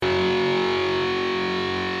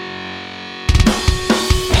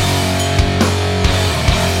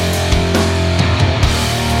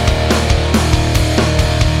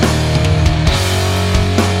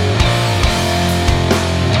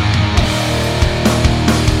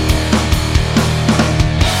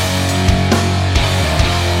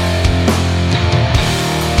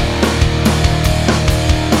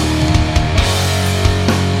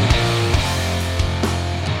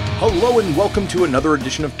Hello and welcome to another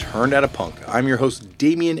edition of Turned Out a Punk. I'm your host,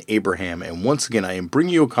 Damian Abraham, and once again I am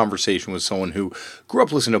bringing you a conversation with someone who grew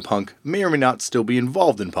up listening to punk, may or may not still be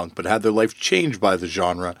involved in punk, but had their life changed by the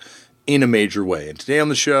genre in a major way. And today on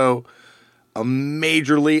the show, a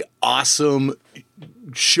majorly awesome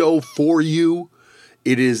show for you.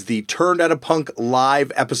 It is the Turned Out a Punk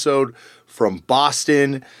live episode from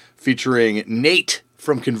Boston featuring Nate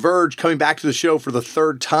from Converge coming back to the show for the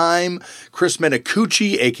third time. Chris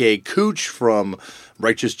Metacucci, a.k.a. Cooch from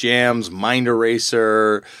Righteous Jams, Mind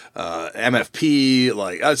Eraser,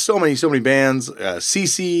 MFP, so many bands.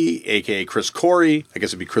 CC, a.k.a. Chris Corey. I guess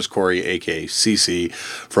it'd be Chris Corey, a.k.a. CC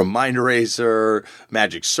from Mind Eraser,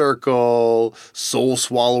 Magic Circle, Soul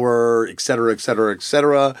Swallower, etc., etc.,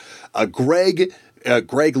 etc. Greg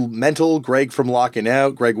Mental, Greg from Locking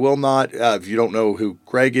Out, Greg Wilnot. If you don't know who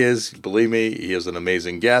Greg is, believe me, he is an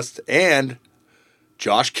amazing guest. And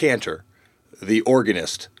Josh Cantor, the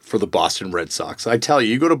organist for the Boston Red Sox. I tell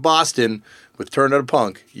you, you go to Boston with Turned Out a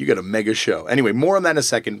Punk, you get a mega show. Anyway, more on that in a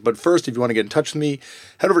second. But first, if you want to get in touch with me,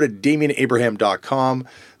 head over to DamianAbraham.com.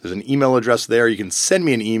 There's an email address there. You can send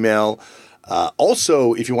me an email.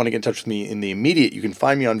 Also, if you want to get in touch with me in the immediate, you can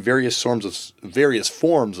find me on various forms of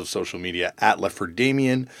social media at Left for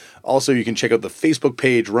Damien. Also, you can check out the Facebook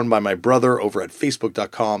page run by my brother over at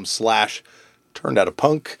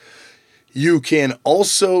facebook.com/turnedoutapunk. You can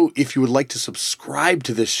also, if you would like to subscribe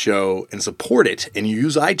to this show and support it and you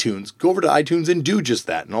use iTunes, go over to iTunes and do just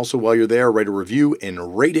that. And also while you're there, write a review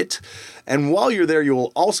and rate it. And while you're there, you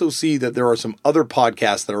will also see that there are some other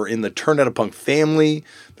podcasts that are in the Turned Out a Punk family.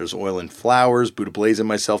 There's Oil and Flowers, Buddha Blaze and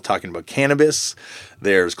myself talking about cannabis.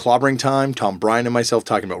 There's Clobbering Time, Tom Bryan and myself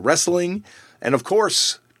talking about wrestling. And of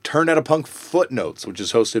course, Turned Out a Punk Footnotes, which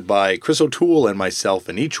is hosted by Chris O'Toole and myself.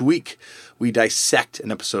 And each week, we dissect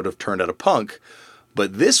an episode of Turned Out a Punk.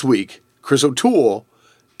 But this week, Chris O'Toole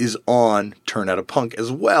is on Turned Out a Punk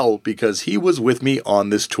as well because he was with me on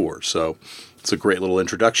this tour. So it's a great little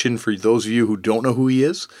introduction for those of you who don't know who he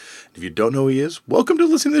is. If you don't know who he is, welcome to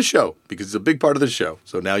listening to the show because he's a big part of the show.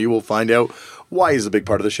 So now you will find out why he's a big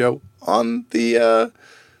part of the show on the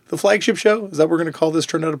flagship show. Is that what we're going to call this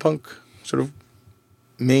Turned Out a Punk sort of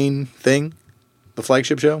main thing? The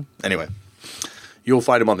flagship show? Anyway. You'll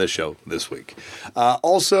find him on this show this week.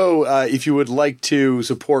 Also, if you would like to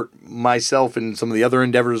support myself and some of the other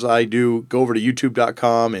endeavors I do, go over to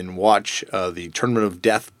youtube.com and watch the Tournament of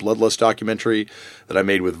Death Bloodlust documentary that I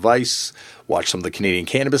made with Vice. Watch some of the Canadian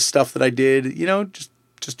cannabis stuff that I did. You know, just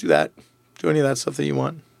do that. Do any of that stuff that you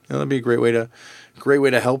want. You know, that'd be a great way to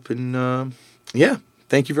help. And yeah.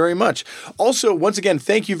 Thank you very much. Also, once again,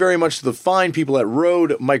 thank you very much to the fine people at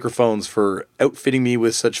Rode Microphones for outfitting me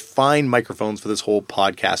with such fine microphones for this whole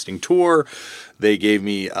podcasting tour. They gave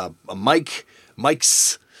me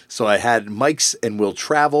mics. So I had mics and will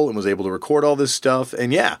travel and was able to record all this stuff.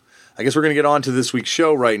 And yeah, I guess we're going to get on to this week's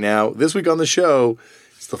show right now. This week on the show,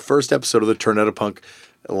 it's the first episode of the Turned Out a Punk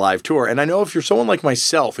live tour. And I know if you're someone like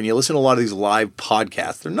myself and you listen to a lot of these live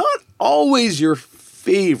podcasts, they're not always your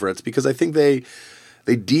favorites because I think they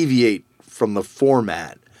deviate from the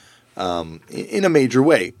format in a major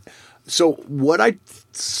way. So what I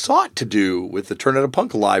sought to do with the Turned Out a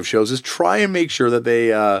Punk live shows is try and make sure that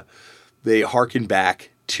they harken back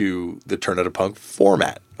to the Turned Out a Punk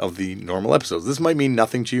format of the normal episodes. This might mean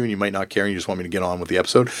nothing to you and you might not care and you just want me to get on with the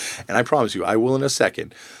episode. And I promise you, I will in a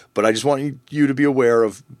second. But I just want you to be aware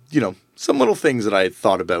of, some little things that I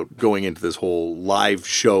thought about going into this whole live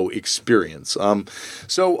show experience.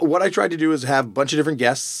 So what I tried to do is have a bunch of different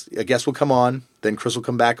guests. A guest will come on, then Chris will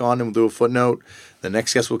come back on and we'll do a footnote. The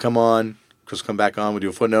next guest will come on, Chris will come back on, we'll do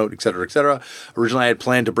a footnote, et cetera, et cetera. Originally, I had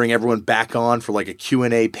planned to bring everyone back on for like a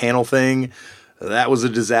Q&A panel thing. That was a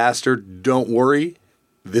disaster. Don't worry.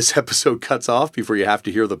 This episode cuts off before you have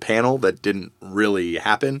to hear the panel that didn't really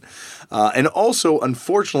happen. And also,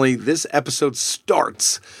 unfortunately, this episode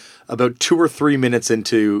starts about 2 or 3 minutes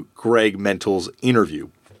into Greg Mental's interview.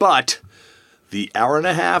 But the hour and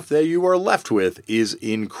a half that you are left with is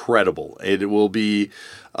incredible. It will be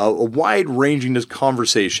a wide-ranging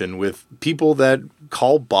conversation with people that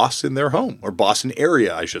call Boston their home, or Boston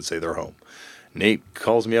area, I should say, their home. Nate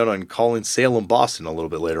calls me out on calling Salem Boston a little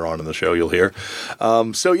bit later on in the show, you'll hear.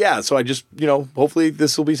 So I just, hopefully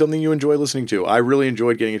this will be something you enjoy listening to. I really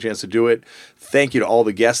enjoyed getting a chance to do it. Thank you to all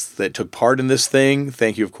the guests that took part in this thing.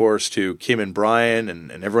 Thank you, of course, to Kim and Brian and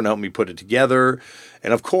everyone helped me put it together.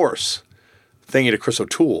 And, of course, thank you to Chris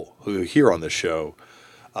O'Toole, who you hear on this show.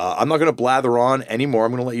 I'm not going to blather on anymore.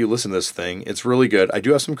 I'm going to let you listen to this thing. It's really good. I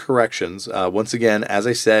do have some corrections. Once again, as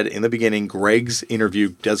I said in the beginning, Greg's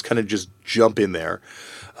interview does kind of just jump in there.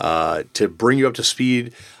 To bring you up to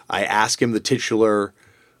speed, I ask him the titular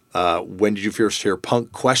when did you first hear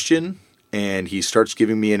punk question? And he starts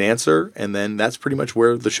giving me an answer, and then that's pretty much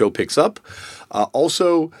where the show picks up.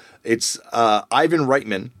 Also, it's Ivan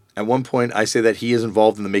Reitman. At one point, I say that he is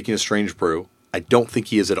involved in the making of Strange Brew. I don't think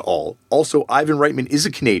he is at all. Also, Ivan Reitman is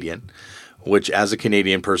a Canadian, which as a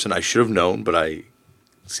Canadian person I should have known, but I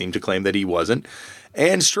seem to claim that he wasn't.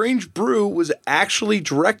 And Strange Brew was actually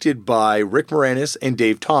directed by Rick Moranis and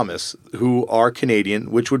Dave Thomas, who are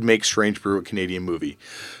Canadian, which would make Strange Brew a Canadian movie.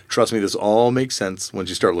 Trust me, this all makes sense once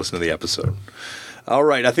you start listening to the episode. All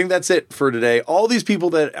right, I think that's it for today. All these people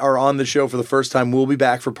that are on the show for the first time will be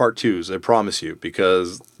back for part 2s, I promise you,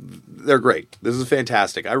 because they're great. This is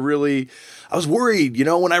fantastic. I was worried,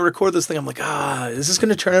 when I record this thing, I'm like, is this going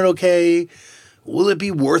to turn out okay? Will it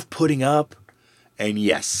be worth putting up? And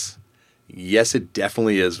yes, it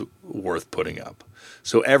definitely is worth putting up.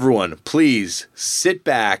 So everyone, please sit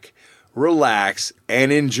back, relax,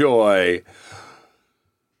 and enjoy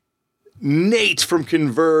Nate from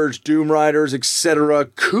Converge, Doom Riders, etc.,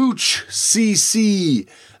 Cooch CC,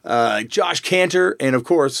 Josh Cantor, and of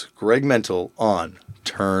course, Greg Mental on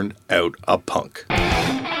Turned Out a Punk.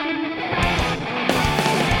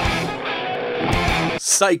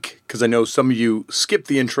 Psych, because I know some of you skip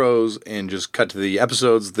the intros and just cut to the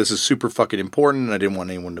episodes. This is super fucking important, and I didn't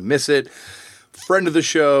want anyone to miss it. Friend of the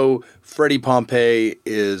show, Freddie Pompey,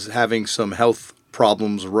 is having some health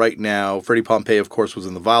problems right now. Freddie Pompey, of course, was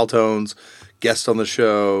in the Vile Tones, guest on the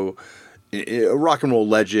show, a rock and roll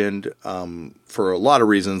legend for a lot of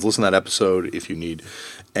reasons. Listen to that episode if you need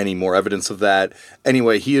any more evidence of that.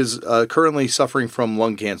 Anyway, he is currently suffering from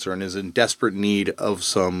lung cancer and is in desperate need of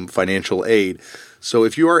some financial aid. So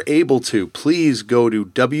if you are able to, please go to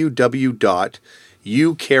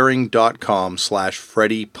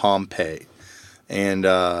www.ucaring.com/Freddie Pompey and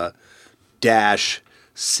dash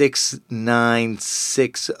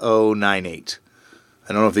 696098.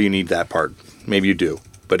 I don't know if you need that part. Maybe you do.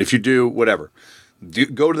 But if you do, whatever.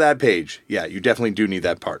 Go to that page. Yeah, you definitely do need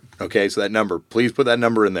that part. Okay, so that number. Please put that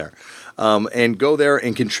number in there. And go there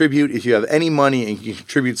and contribute. If you have any money and you can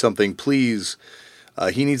contribute something, please.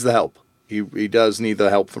 He needs the help. He does need the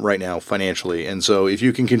help right now financially. And so if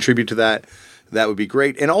you can contribute to that, that would be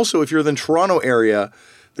great. And also, if you're in the Toronto area,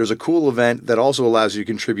 there's a cool event that also allows you to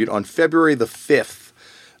contribute. On February the 5th,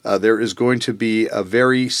 there is going to be a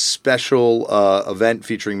very special event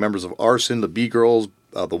featuring members of Arson, the B-Girls,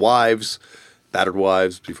 the Wives, Battered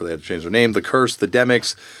Wives, before they had to change their name, the Curse, the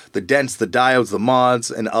Demics, the Dents, the Diodes, the Mods,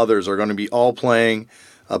 and others are going to be all playing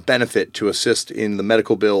a benefit to assist in the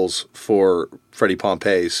medical bills for Freddie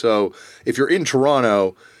Pompey. So if you're in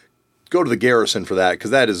Toronto, go to the Garrison for that,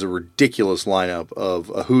 because that is a ridiculous lineup of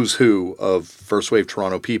a who's who of first wave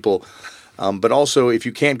Toronto people. But also, if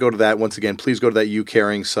you can't go to that, once again, please go to that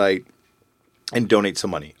UCaring site and donate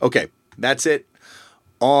some money. Okay, that's it.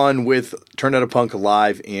 On with Turned Out a Punk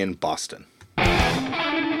live in Boston.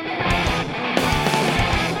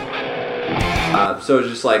 So it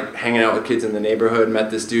was just like hanging out with kids in the neighborhood.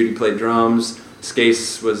 Met this dude who played drums.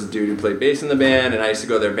 Skase was the dude who played bass in the band, and I used to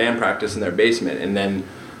go to their band practice in their basement. And then,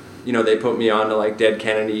 they put me on to like Dead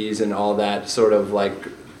Kennedys and all that sort of like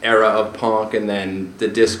era of punk, and then the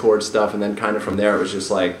Discord stuff, and then kind of from there it was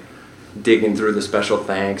just like digging through the Special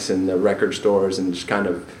Thanks and the record stores, and just kind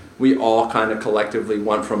of we all kind of collectively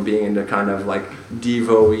went from being into kind of like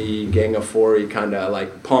Devo-y, Gang of Four-y kind of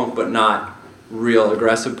like punk, but not real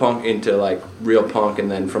aggressive punk, into like real punk, and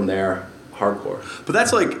then from there hardcore. But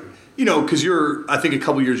that's like, because you're I think a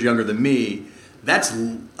couple years younger than me, that's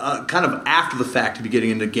kind of after the fact to be getting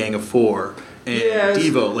into Gang of Four and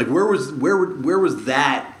Devo. Like where was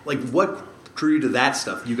that? Like what drew you to that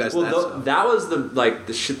stuff? You guys, that was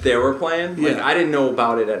the shit they were playing. Like I didn't know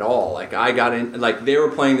about it at all. Like I got in, like they were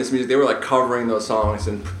playing this music. They were like covering those songs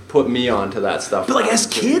and put me onto that stuff. But like as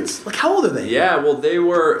kids, like how old are they? Yeah, well they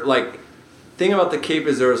were like. Thing about the Cape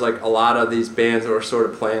is there was like a lot of these bands that were sort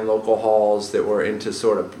of playing local halls that were into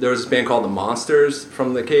sort of. There was this band called the Monsters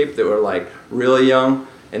from the Cape that were like really young,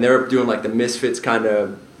 and they were doing like the Misfits kind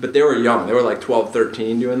of. But they were young. They were like 12,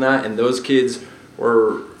 13 doing that, and those kids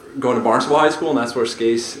were going to Barnstable High School, and that's where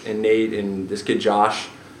Skase and Nate and this kid Josh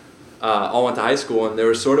all went to high school, and there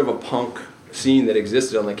was sort of a punk scene that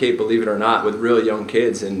existed on the Cape, believe it or not, with really young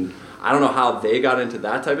kids, and I don't know how they got into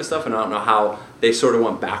that type of stuff, and I don't know how they sort of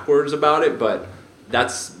went backwards about it, but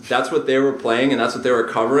that's what they were playing, and that's what they were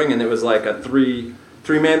covering, and it was like a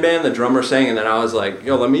three-man band. The drummer sang, and then I was like,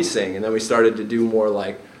 yo, let me sing, and then we started to do more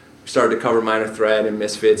like, we started to cover Minor Threat and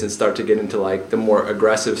Misfits and start to get into like the more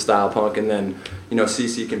aggressive style punk, and then,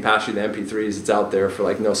 CC Can Pass You the MP3s, it's out there for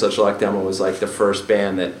like No Such Luck Demo was like the first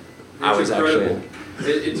band that I was incredible.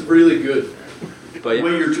 actually in. It's really good. But yeah,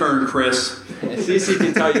 wait your turn, Chris. CC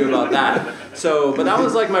can tell you about that. So, but that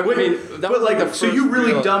was like my. I mean, that was like the first. So you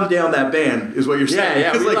really dumbed down that band, is what you're saying?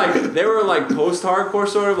 Yeah. They were like post-hardcore,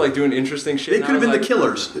 sort of like doing interesting shit. They could have been the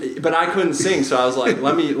Killers, but I couldn't sing, so I was like,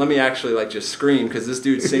 let me actually like just scream because this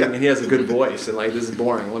dude's singing and he has a good voice, and like this is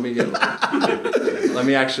boring. Let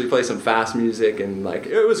me actually play some fast music, and like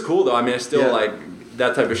it was cool though. I mean, I still like.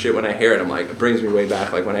 That type of shit, when I hear it, I'm like, it brings me way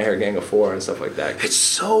back, like when I hear Gang of Four and stuff like that. It's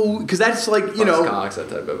so, because that's like, Cox, that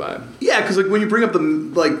type of vibe. Yeah, because like when you bring up the,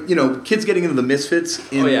 like, kids getting into the Misfits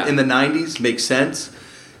in the 90s makes sense.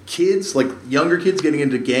 Kids, like younger kids getting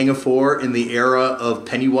into Gang of Four in the era of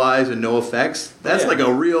Pennywise and NoFX, that's like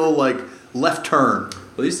a real, like, left turn.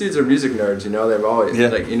 Well, these dudes are music nerds, they've always,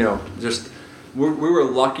 like, just... We were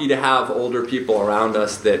lucky to have older people around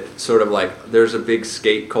us that sort of like, there's a big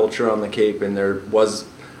skate culture on the Cape, and there was,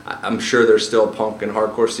 I'm sure there's still a punk and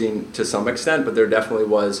hardcore scene to some extent, but there definitely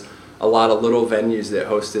was a lot of little venues that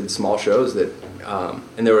hosted small shows that,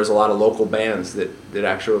 and there was a lot of local bands that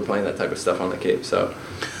actually were playing that type of stuff on the Cape. So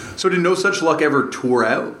did No Such Luck ever tour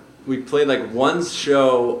out? We played like one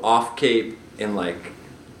show off Cape in like,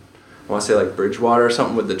 I want to say like Bridgewater or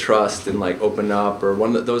something with the Trust, and like Open Up, or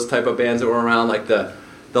one of those type of bands that were around, like the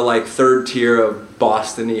like third tier of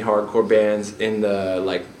Boston-y hardcore bands in the,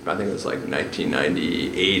 like, I think it was like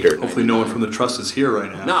 1998 or hopefully no one from the Trust is here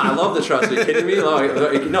right now. No, I love the Trust. Are you kidding me?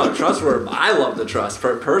 No, the Trust I love the Trust.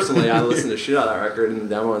 Personally, I listened to shit out of that record and the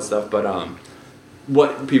demo and stuff, but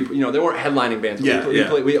what people, they weren't headlining bands.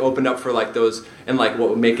 We opened up for like those, and like what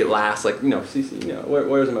would make it last, like, CC,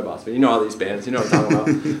 where's my boss? But all these bands, what I'm talking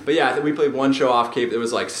about. But yeah, we played one show off Cape that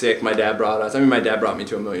was like sick. My dad brought us. I mean, my dad brought me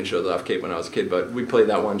to a million shows off Cape when I was a kid, but we played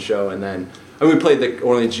that one show, and then we played the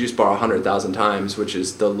Orleans Juice Bar 100,000 times, which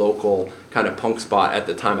is the local kind of punk spot at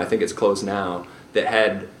the time. I think it's closed now. That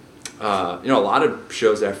had a lot of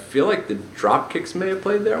shows there. I feel like the Dropkicks may have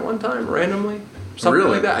played there at one time randomly, something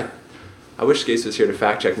like that. I wish Skates was here to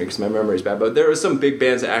fact check me because my memory's bad, but there was some big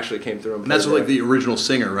bands that actually came through. And that's like the original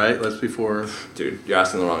singer, right? That's before. Dude, you're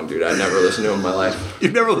asking the wrong dude. I never listened to him in my life.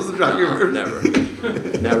 You've never listened to Johnny Rivers?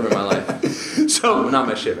 Never in my life. So not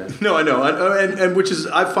my shit, man. No, I know, and which is,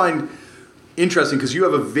 I find interesting because you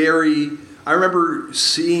have a very. I remember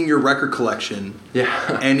seeing your record collection.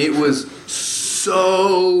 Yeah. And it was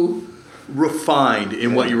so refined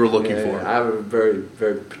in what you were looking for. I have a very,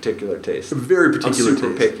 very particular taste. A very particular taste.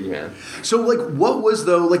 I'm super picky, man. So, like, what was,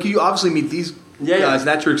 though, like, you obviously meet these guys,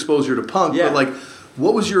 that's your exposure to punk, but, like,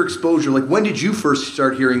 what was your exposure? Like, when did you first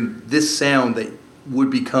start hearing this sound that would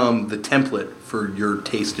become the template for your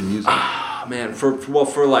taste in music? Man,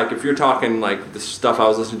 for like, if you're talking, like, the stuff I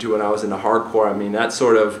was listening to when I was into hardcore, I mean, that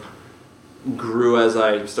sort of grew as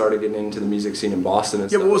I started getting into the music scene in Boston and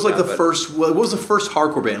stuff. Yeah, what was like what was the first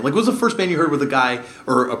hardcore band? Like, what was the first band you heard with a guy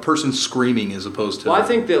or a person screaming as opposed to? Well, I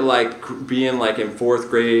think that like being like in fourth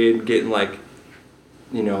grade, getting like,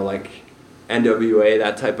 like NWA,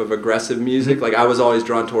 that type of aggressive music. Like, I was always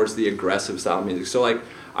drawn towards the aggressive style music. So like,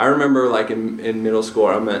 I remember like in middle school,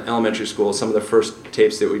 or elementary school, some of the first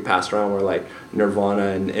tapes that we passed around were like Nirvana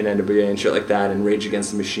and NWA and shit like that, and Rage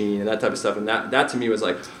Against the Machine and that type of stuff. And that to me was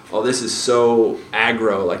like, oh, this is so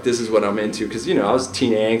aggro. Like, this is what I'm into. Because, I was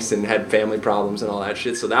teen angst and had family problems and all that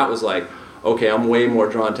shit. So that was like, okay, I'm way more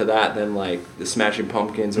drawn to that than like the Smashing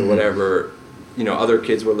Pumpkins or whatever, other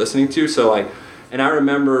kids were listening to. So like, and I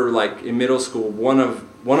remember like in middle school, one of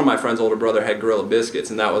my friend's older brother had Gorilla Biscuits,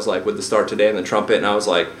 and that was like with the Start Today and the trumpet, and I was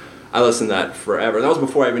like, I listened to that forever. That was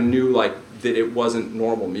before I even knew like that it wasn't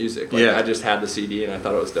normal music. Like, I just had the CD and I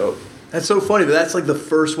thought it was dope. That's so funny, but that's like the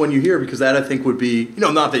first one you hear, because that I think would be,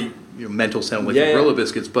 not that mental sound like Gorilla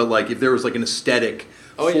Biscuits, but like if there was like an aesthetic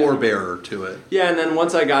forebearer to it. Yeah, and then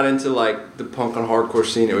once I got into like the punk and hardcore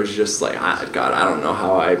scene, it was just like, I don't know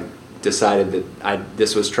how I decided that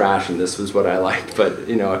this was trash and this was what I liked, but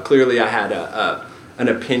clearly I had an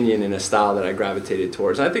opinion and a style that I gravitated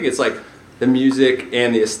towards. And I think it's like the music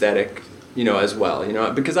and the aesthetic, as well,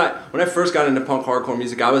 because when I first got into punk hardcore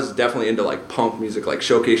music, I was definitely into like punk music, like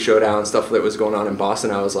Showcase Showdown, stuff that was going on in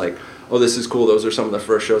Boston. I was like, oh, this is cool. Those are some of the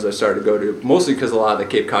first shows I started to go to, mostly because a lot of the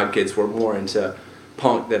Cape Cod kids were more into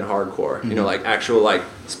punk than hardcore, like actual like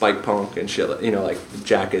spike punk and shit, like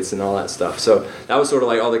jackets and all that stuff. So that was sort of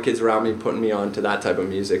like all the kids around me putting me on to that type of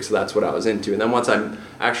music. So that's what I was into. And then once I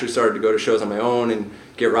actually started to go to shows on my own and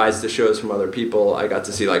get rides to shows from other people, I got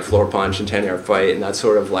to see like Floor Punch and 10 Yard Fight and that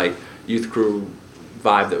sort of like youth crew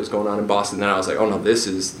vibe that was going on in Boston. Then I was like, oh no, this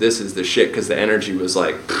is the shit, because the energy was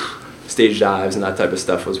like stage dives and that type of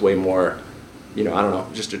stuff was way more, I don't know,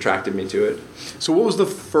 just attracted me to it. So what was the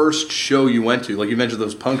first show you went to? Like, you mentioned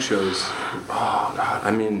those punk shows. Oh God, I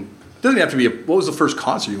mean, Doesn't have to be what was the first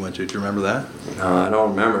concert you went to? Do you remember that? No, I don't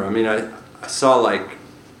remember. I mean, I saw like,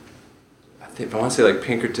 I want to say like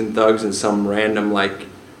Pinkerton Thugs and some random like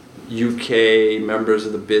UK members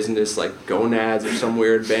of the Business, like Gonads or some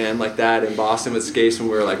weird band like that in Boston with Skase when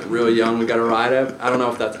we were like real young. We got a ride up. I don't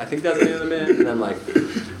know if I think that's the name of the band. And then like,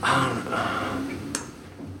 I don't know.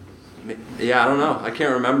 Yeah, I don't know. I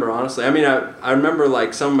can't remember, honestly. I mean, I remember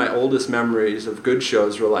like some of my oldest memories of good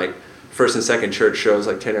shows were like first and second church shows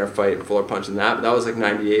like 10 Air Fight and Fuller Punch and that. But that was like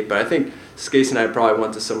 98. But I think Skase and I probably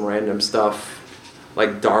went to some random stuff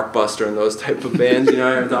like Darkbuster and those type of bands, you know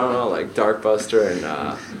what I'm talking about? Like Darkbuster and,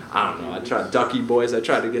 I don't know, I tried Ducky Boys. I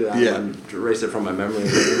tried to get it out and erase it from my memory.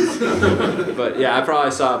 But yeah, I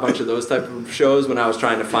probably saw a bunch of those type of shows when I was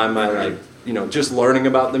trying to find my, like, you know, just learning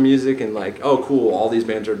about the music and like, oh, cool, all these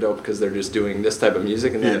bands are dope because they're just doing this type of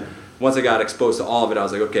music. And then once I got exposed to all of it, I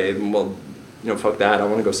was like, okay, well, you know, fuck that. I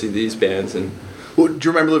want to go see these bands. And well, do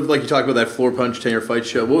you remember, like you talked about that Floor Punch 10 Air Fight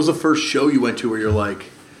show? What was the first show you went to where you're like,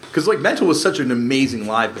 because like Mental was such an amazing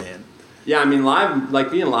live band. Yeah, I mean,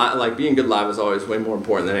 being good live is always way more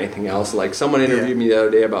important than anything else. Like someone interviewed me the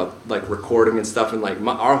other day about like recording and stuff, and like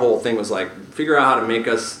our whole thing was like figure out how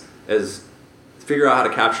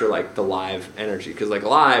to capture like the live energy. Because like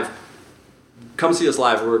live, come see us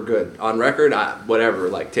live, we're good. On record, whatever,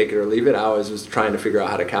 like take it or leave it. I always was trying to figure out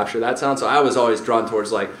how to capture that sound. So I was always drawn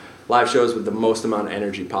towards like live shows with the most amount of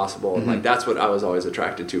energy possible, and like that's what I was always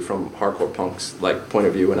attracted to from hardcore punk's like point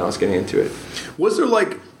of view when I was getting into it. Was there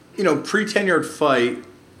like, you know, pre 10 Yard Fight?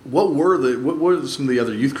 What were some of the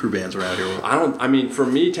other youth crew bands around here? I mean, for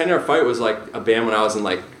me, 10 Yard Fight was like a band when I was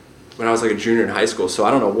like a junior in high school. So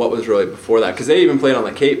I don't know what was really before that, because they even played on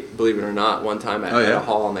the Cape, believe it or not, one time at a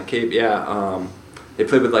hall on the Cape. Yeah, they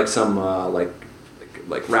played with like some like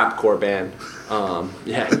rapcore band.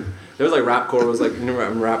 There was like rapcore was like, you know,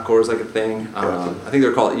 rapcore was like a thing. I think they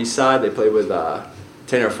were called East Side. They played with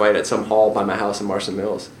 10 Air Fight at some hall by my house in Marston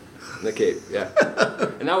Mills, in the Cape. Yeah,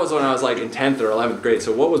 and that was when I was like in 10th or 11th grade.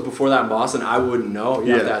 So what was before that in Boston, I wouldn't know.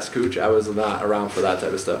 You have to ask Cooch. I was not around for that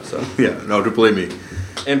type of stuff. So yeah, no, don't blame me.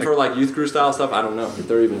 And for like youth crew style stuff, I don't know if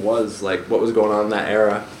there even was like what was going on in that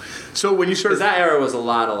era. So when you started, because that era was a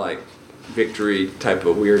lot of like Victory type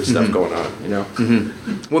of weird stuff going on, you know.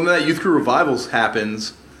 When that youth crew revivals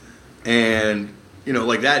happens. And, you know,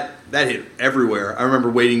 like that hit everywhere. I remember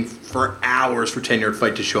waiting for hours for 10 Yard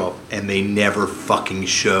Fight to show up, and they never fucking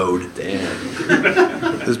showed.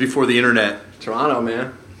 Damn. This was before the internet. Toronto,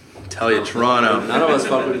 man. Tell you, Toronto. None of us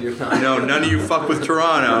fuck with you. No, none of you fuck with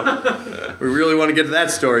Toronto. We really want to get to that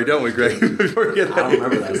story, don't we, Greg? Before we get I don't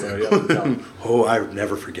remember that story. Oh, I would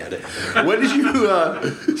never forget it. When did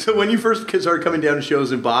you, so when you first started coming down to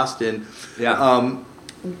shows in Boston,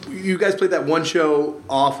 you guys played that one show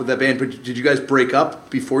off with that band, but did you guys break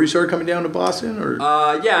up before you started coming down to Boston? Or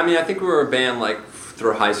yeah, I mean, I think we were a band like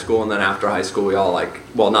through high school, and then after high school we all like,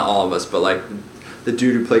 well, not all of us, but like the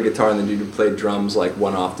dude who played guitar and the dude who played drums like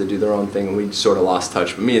went off to do their own thing, and we sort of lost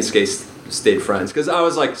touch. But me and Skase stayed friends, because I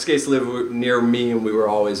was like, Skase lived near me, and we were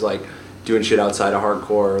always like doing shit outside of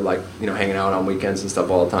hardcore, like, you know, hanging out on weekends and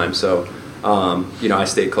stuff all the time. So you know, I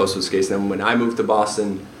stayed close with Skase. And then when I moved to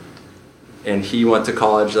Boston and he went to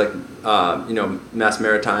college, like, you know, Mass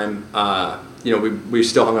Maritime, you know, we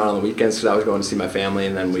still hung out on the weekends because I was going to see my family,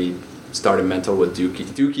 and then we started Mental with Dookie.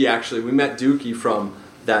 Dookie, actually, we met Dookie from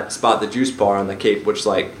that spot, the Juice Bar on the Cape, which,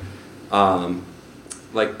 like Ben,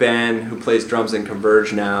 who plays drums in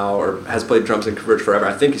Converge now, or has played drums in Converge forever,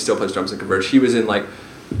 I think he still plays drums in Converge. He was in, like,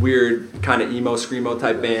 weird kind of emo, screamo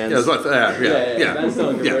type bands. Yeah. Ben's still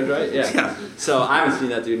in Converge, right? Yeah. So I haven't seen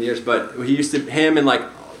that dude in years, but him and, like,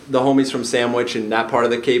 the homies from Sandwich and that part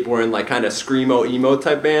of the Cape were in like kind of screamo emo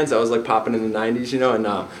type bands that was like popping in the 90s, you know, and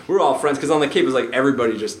we were all friends because on the Cape it was like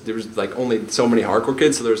everybody there was like only so many hardcore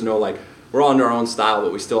kids, so there was no like, we're all in our own style,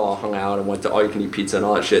 but we still all hung out and went to all you can eat pizza and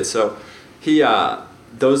all that shit. So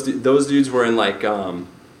those dudes were in like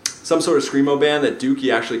some sort of screamo band that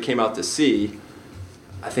Dookie actually came out to see.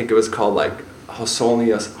 I think it was called like Holy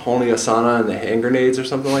Asana and the Hand Grenades or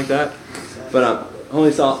something like that. But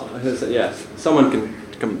someone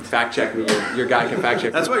can fact check me. Your guy can fact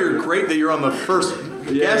check. That's why you're great that you're on the first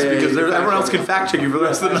guest, because everyone else can fact check you for the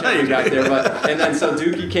rest of the night. And then so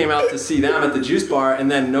Dookie came out to see them at the Juice Bar,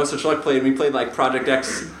 and then No Such Luck played, and we played like Project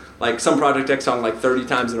X, like some Project X song like 30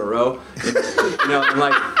 times in a row. And, you know,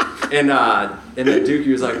 and then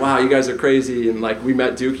Dookie was like, "Wow, you guys are crazy," and like we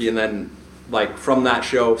met Dookie, and then like from that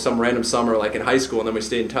show, some random summer like in high school, and then we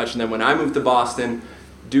stayed in touch, and then when I moved to Boston,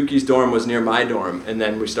 Dookie's dorm was near my dorm, and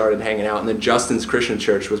then we started hanging out, and then Justin's Christian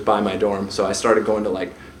Church was by my dorm, so I started going to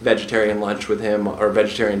like vegetarian lunch with him or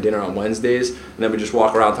vegetarian dinner on Wednesdays, and then we just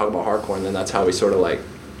walk around and talk about hardcore, and then that's how we sort of like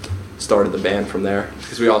started the band from there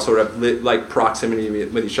because we all sort of like proximity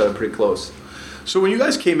with each other pretty close. So when you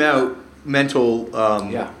guys came out, Mental,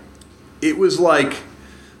 it was like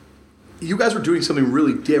you guys were doing something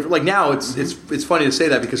really different. Like now, it's funny to say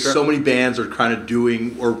that because so many bands are kind of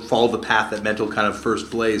doing or follow the path that Mental kind of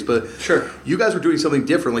first blazed. But you guys were doing something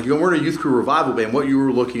different. Like you weren't a Youth Crew revival band. What you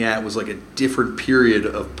were looking at was like a different period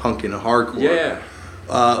of punk and hardcore. Yeah.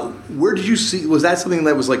 Where did you see? Was that something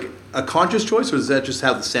that was like a conscious choice, or is that just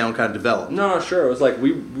how the sound kind of developed? No, sure. It was like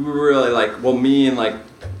we were really like, well, me and like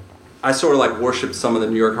I sort of like worshipped some of the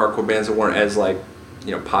New York hardcore bands that weren't as like,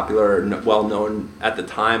 you know, popular or well known at the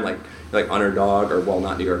time, like Underdog or well,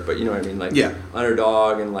 not New York, but you know what I mean, like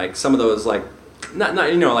Underdog and like some of those like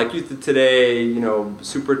not you know, like Youth of Today, you know,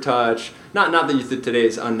 Super Touch. Not that Youth of Today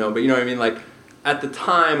is unknown, but you know what I mean, like. At the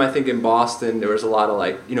time, I think in Boston, there was a lot of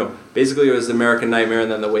like, you know, basically it was American Nightmare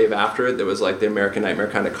and then the wave after it, there was like the American Nightmare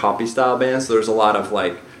kind of copy style bands. So there was a lot of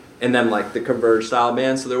like, and then like the Converge style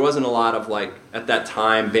bands. So there wasn't a lot of like, at that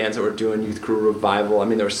time, bands that were doing Youth Crew revival. I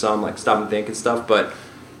mean, there were some like Stop and Think and stuff, but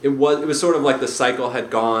it was sort of like the cycle had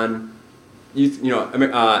gone. In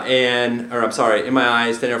My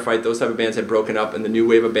Eyes, Stand Up Fight, those type of bands had broken up, and the new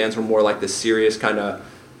wave of bands were more like the serious kind of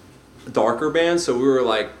darker bands. So we were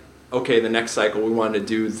like, okay, the next cycle we wanted to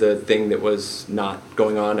do the thing that was not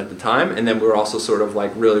going on at the time, and then we were also sort of like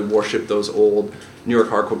really worship those old New York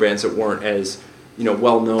hardcore bands that weren't as, you know,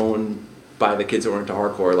 well known by the kids that were into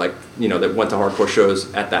hardcore, like, you know, that went to hardcore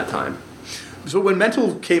shows at that time. So when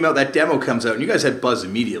Mental came out, that demo comes out, and you guys had buzz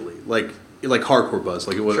immediately, like hardcore buzz,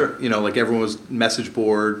 like it was, you know, like everyone was message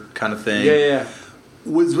board kind of thing. Yeah.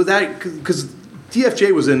 Was that because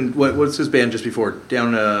DFJ was in what's his band just before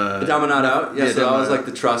Down But Not Out? Yeah, so that was like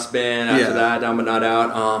the Trust band after that, Down But Not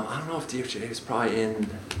Out. I don't know if DFJ was probably in.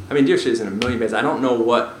 I mean, DFJ is in a million bands. I don't know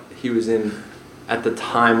what he was in at the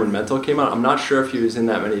time when Mental came out. I'm not sure if he was in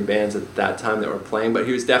that many bands at that time that were playing, but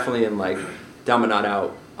he was definitely in like Down But Not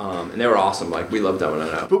Out. And they were awesome. Like, we loved Down But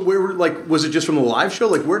Not Out. But where, like, was it just from the live show?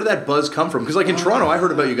 Like, where did that buzz come from? Because like in Toronto, I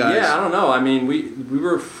heard about you guys. Yeah, I don't know. I mean, we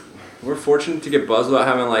were fortunate to get buzz without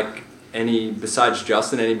having like any, besides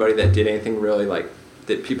Justin, anybody that did anything really like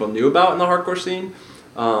that people knew about in the hardcore scene.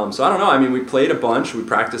 So I don't know. I mean, we played a bunch, we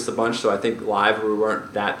practiced a bunch, so I think live we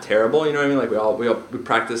weren't that terrible. You know what I mean? Like we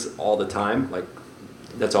practice all the time. Like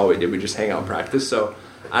that's all we did. We just hang out and practice. So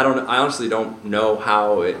I honestly don't know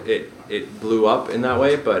how it blew up in that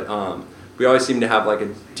way, but we always seem to have like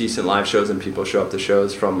a decent live shows and people show up to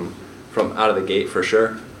shows from out of the gate for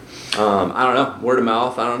sure. I don't know, word of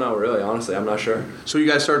mouth. I don't know, really. Honestly, I'm not sure. So you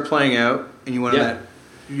guys started playing out, and you went on that.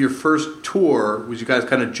 Your first tour was you guys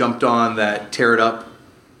kind of jumped on that Tear It Up,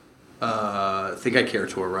 Think I Care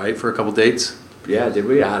tour, right? For a couple dates. Yeah, did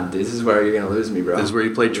we? This is where you're gonna lose me, bro. This is where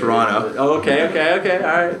you played Toronto. Oh, okay.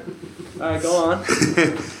 All right, go on.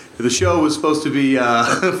 The show was supposed to be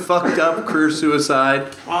Fucked Up, Career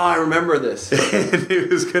Suicide. Oh, I remember this. And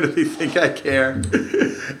it was going to be Think I Care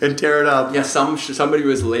and Tear It Up. Yeah, somebody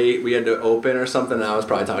was late. We had to open or something, and I was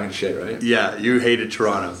probably talking shit, right? Yeah, you hated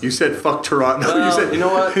Toronto. You said fuck Toronto. Well, you said, you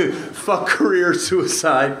know what? Fuck Career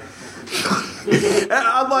Suicide.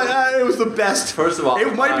 I'm like, it was the best. First of all,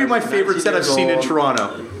 it might be my favorite set I've seen in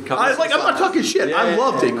Toronto. I'm not talking shit. Yeah, I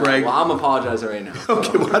loved it, Greg. Well, I'm apologizing right now.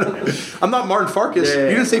 Okay, well, I'm not Martin Farkas. You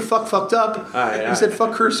didn't say fucked up. You said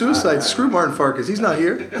fuck Career Suicide. Screw Martin Farkas. He's not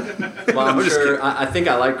here. Well, I'm sure. I think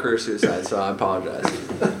I like Career Suicide, so I apologize.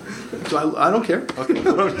 So I don't care. Okay.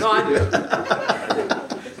 No, I do.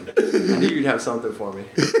 I knew you'd have something for me.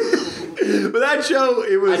 But that show,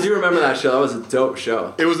 it was. I do remember that show. That was a dope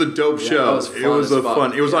show. It was a dope show. It was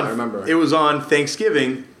fun. It was on. I remember. It was on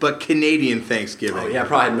Thanksgiving, but Canadian Thanksgiving. Oh yeah, I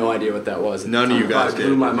probably had no idea what that was. None of you guys did.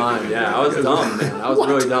 Blew my mind. Yeah, I was dumb, man. I was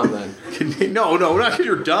really dumb then. No, not because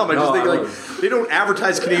you're dumb. I just think like they don't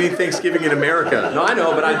advertise Canadian Thanksgiving in America. No, I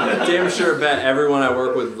know, but I damn sure bet everyone I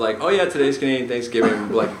work with like, oh yeah, today's Canadian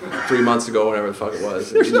Thanksgiving, like 3 months ago, whatever the fuck it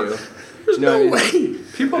was. There's no way.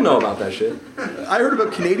 People know about that shit. I heard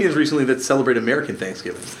about Canadians recently that celebrate American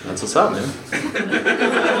Thanksgiving. That's what's up, man.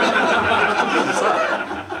 What's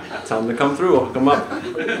up? Tell them to come through. Hook them up.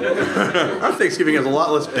 Our Thanksgiving has a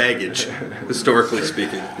lot less baggage, historically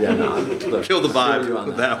speaking. Yeah, no. Look, kill the vibe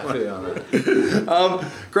with that one.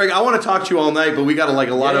 Greg, I want to talk to you all night, but we got to like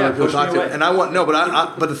a lot of other people to talk to. And I want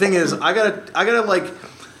but the thing is, I gotta like,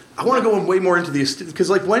 I want to go way more into the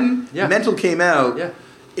because like when Mental came out,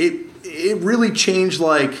 it really changed,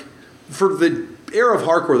 like, for the era of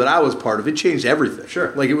hardcore that I was part of, it changed everything.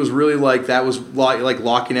 Sure. Like, it was really, like, that was, like,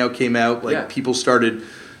 Locking Out came out, like, people started,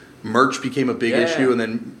 merch became a big issue, and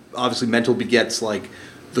then, obviously, Mental begets, like,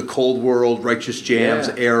 the Cold World, Righteous Jams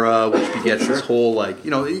Yeah. era, which begets this whole, like,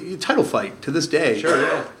 title fight to this day. Sure,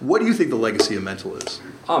 yeah. What do you think the legacy of Mental is?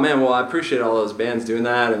 Oh man, well I appreciate all those bands doing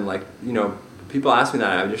that, and like people ask me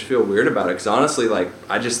that, I just feel weird about it because honestly, like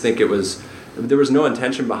I just think there was no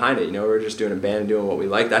intention behind it. We were just doing a band and doing what we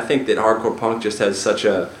liked. I think that hardcore punk just has such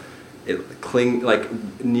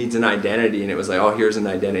needs an identity, and it was like, oh, here's an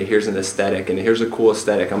identity, here's an aesthetic, and here's a cool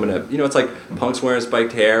aesthetic. I'm gonna, it's like punks wearing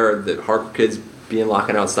spiked hair, or the hardcore kids being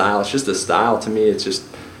locking out style. It's just a style to me. It's just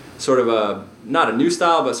sort of not a new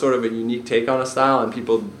style, but sort of a unique take on a style, and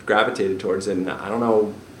people gravitated towards it. And I don't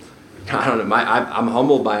know. I'm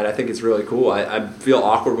humbled by it. I think it's really cool. I feel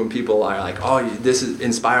awkward when people are like, oh, this is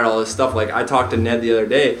inspired all this stuff. Like I talked to Ned the other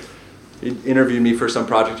day. He interviewed me for some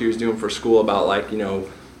project he was doing for school about like,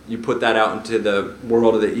 you put that out into the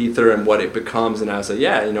world of the ether and what it becomes. And I was like,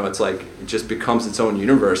 yeah, it's like it just becomes its own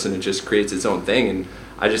universe and it just creates its own thing. And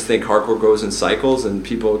I just think hardcore goes in cycles and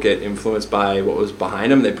people get influenced by what was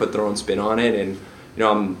behind them. They put their own spin on it. And,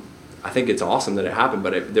 I think it's awesome that it happened,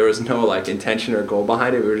 but there was no like intention or goal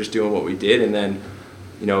behind it. We were just doing what we did, and then,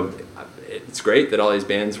 it's great that all these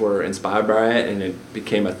bands were inspired by it and it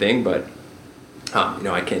became a thing. But,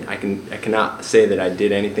 I cannot say that I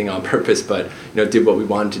did anything on purpose, but did what we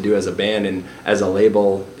wanted to do as a band and as a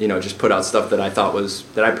label. Just put out stuff that I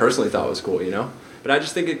personally thought was cool. But I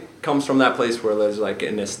just think it comes from that place where there's like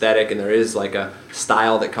an aesthetic and there is like a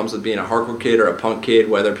style that comes with being a hardcore kid or a punk kid,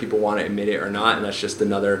 whether people want to admit it or not, and that's just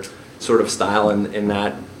another sort of style in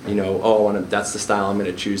that, that's the style I'm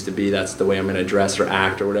going to choose to be, that's the way I'm going to dress or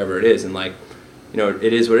act or whatever it is. And like,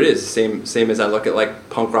 it is what it is. Same as I look at like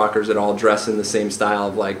punk rockers that all dress in the same style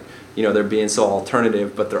of like, they're being so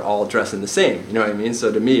alternative, but they're all dressing the same. You know what I mean?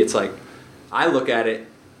 So to me, it's like, I look at it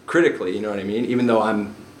critically, you know what I mean? Even though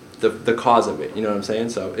I'm the cause of it, you know what I'm saying?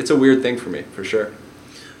 So it's a weird thing for me, for sure.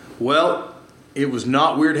 Well, it was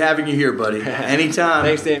not weird having you here, buddy. Anytime.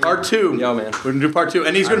 Thanks, Dave. Part 2. Yo, man. We're going to do part 2.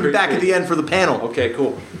 And he's going to be back at the end for the panel. Okay,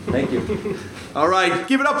 cool. Thank you. All right.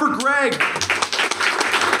 Give it up for Greg.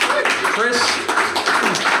 Chris.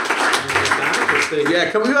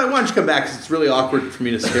 Yeah, why don't you come back? Because it's really awkward for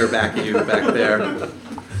me to stare back at you back there.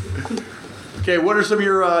 Okay, what are some of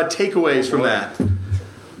your takeaways from that?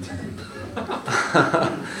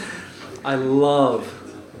 I love...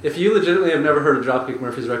 If you legitimately have never heard of Dropkick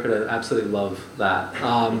Murphys record, I absolutely love that.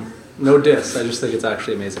 No diss, I just think it's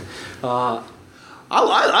actually amazing. I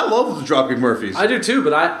love the Dropkick Murphys. I do too,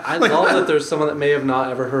 but I love that there's someone that may have not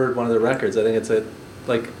ever heard one of their records. I think it's In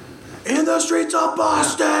the Streets of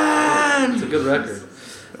Boston! It's a good record.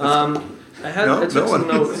 I took some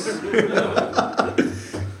notes.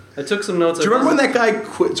 I took some notes. Do you remember when that guy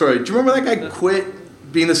quit? Sorry, do you remember when that guy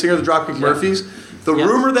quit being the singer of the Dropkick Murphys? The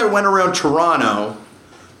rumor that went around Toronto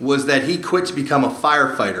was that he quit to become a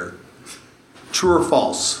firefighter. True or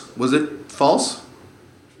false? Was it false?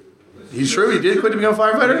 He's true? He did quit to become a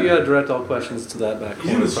firefighter? You gotta direct all questions to that back.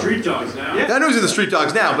 He's in the Street Dogs now. Yeah, I know he's in the Street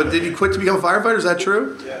Dogs now, but did he quit to become a firefighter? Is that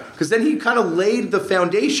true? Yeah. Because then he kind of laid the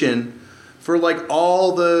foundation for like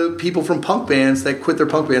all the people from punk bands that quit their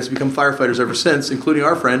punk bands to become firefighters ever since, including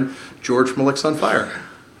our friend George from Elixir on Fire.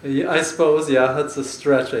 Yeah, I suppose, that's a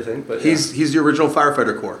stretch, I think. But He's the original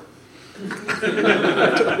firefighter corps.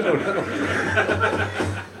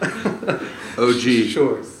 OG.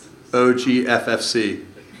 Sure. OGFFC.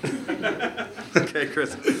 Okay,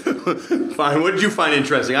 Chris. Fine. What did you find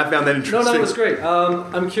interesting? I found that interesting. No, it was great.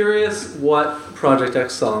 I'm curious what Project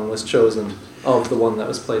X song was chosen of the one that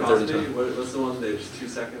was played 30 times. What's the one there? Just 2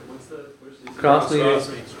 seconds. Cross Me.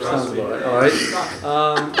 Sounds about right.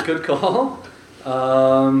 All right. Good call.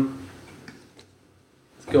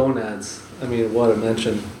 Gonads. I mean, what a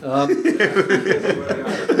mention. I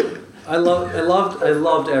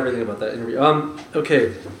loved everything about that interview.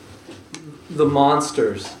 Okay. The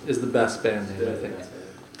Monsters is the best band name, I think.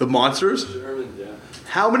 The Monsters?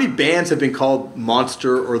 How many bands have been called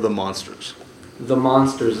Monster or The Monsters? The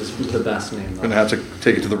Monsters is the best name. I'm going to have to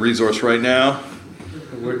take it to the resource right now.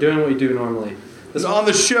 We're doing what we do normally. On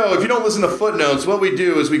the show, if you don't listen to Footnotes, what we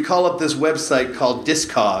do is we call up this website called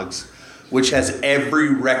Discogs, which has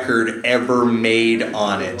every record ever made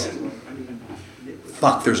on it.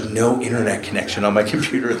 Fuck, there's no internet connection on my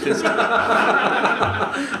computer at this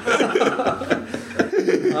time.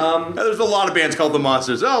 There's a lot of bands called The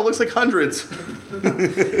Monsters. Oh, it looks like hundreds.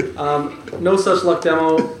 No Such Luck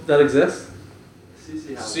demo that exists?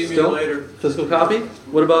 See me Still? later. Physical copy?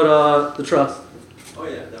 What about The Trust? Oh,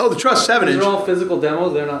 yeah. Oh, the Trust 7-inch. These are all physical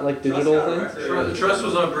demos, they're not like digital things? The Trust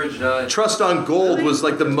was on Bridge 9. Trust on Gold was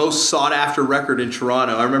like the most sought after record in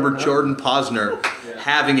Toronto. I remember Jordan Posner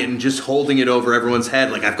having it and just holding it over everyone's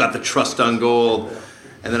head like, I've got the Trust on Gold.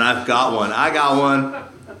 And then I've got one. I got one.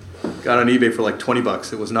 Got on eBay for like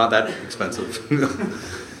 $20. It was not that expensive.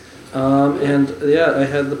 And yeah, I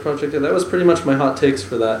had the project. That was pretty much my hot takes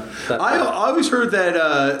for that. I always heard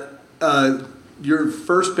that your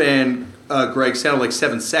first band, Greg, sounded like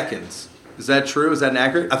 7 Seconds. Is that true? Is that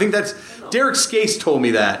inaccurate? I think that's Derek Skase told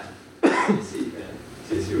me that.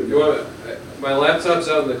 You want my laptop's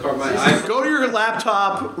out in the car. My iPod, Go to your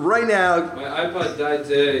laptop right now. my iPod died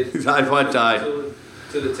today. His iPod died.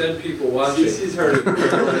 To the 10 people watching. He's heard it.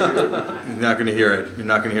 You're not going to hear it. You're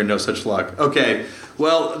not going to hear no such luck. Okay,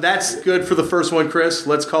 well, that's good for the first one, Chris.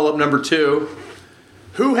 Let's call up number 2.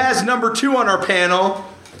 Who has number 2 on our panel?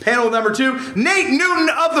 Panel number 2, Nate Newton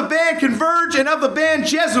of the band Converge and of the band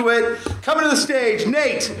Jesuit. Coming to the stage,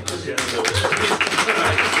 Nate.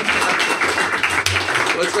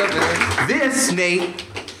 What's up, man? This, Nate,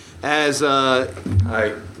 as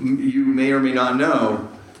you may or may not know,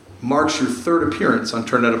 marks your 3rd appearance on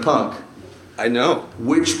Turn Out a Punk, I know.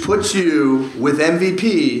 which puts you with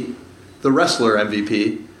MVP, the wrestler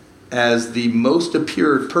MVP, as the most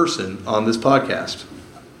appeared person on this podcast.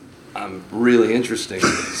 I'm really interesting.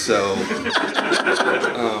 So,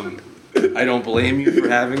 I don't blame you for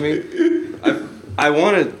having me. I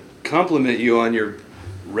want to compliment you on your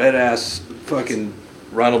red ass fucking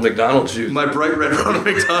Ronald McDonald shoes. My bright red Ronald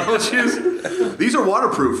McDonald shoes. These are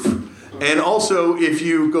waterproof. And also, if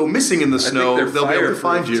you go missing in the snow, they're they'll be able to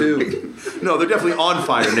find you. too. No, they're definitely on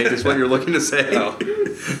fire, Nate, is what you're looking to say. Oh.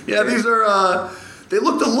 Yeah, these are, they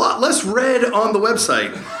looked a lot less red on the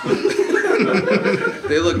website.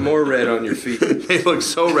 They look more red on your feet. They look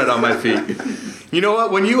so red on my feet. You know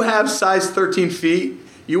what? When you have size 13 feet,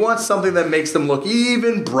 you want something that makes them look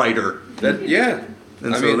even brighter. Yeah.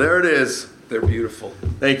 And so there it is. They're beautiful.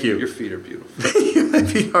 Thank you. Your feet are beautiful. My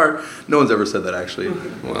feet are. No one's ever said that, actually.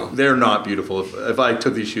 Well, They're not beautiful. If I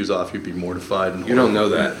took these shoes off, you'd be mortified. And you don't know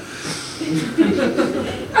that.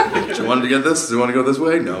 Do you want to get this? Do you want to go this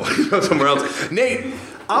way? No. Go somewhere else. Nate,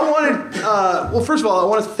 I wanted. Well, first of all, I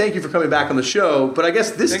want to thank you for coming back on the show. But I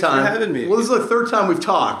guess this Thanks for time, having me. well, this is the 3rd time we've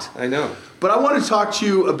talked. I know. But I want to talk to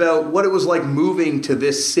you about what it was like moving to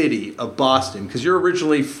this city of Boston, because you're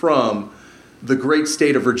originally from the great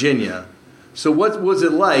state of Virginia. So what was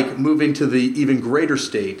it like moving to the even greater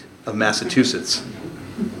state of Massachusetts?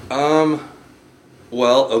 Well,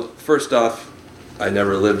 first off, I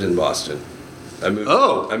never lived in Boston. I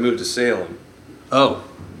moved to Salem. Oh.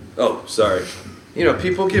 Oh, sorry. You know,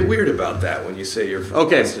 people get weird about that when you say you're from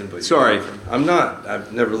Okay, Boston. But sorry. I'm not.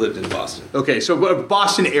 I've never lived in Boston. Okay, so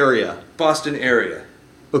Boston area. Boston area.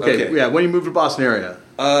 Okay, Okay. yeah, when you moved to Boston area.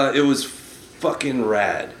 It was fucking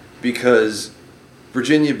rad because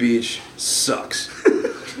Virginia Beach sucks.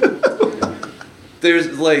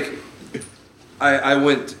 There's like, I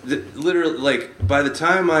went literally like by the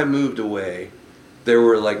time I moved away, there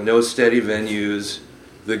were like no steady venues.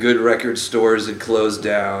 The good record stores had closed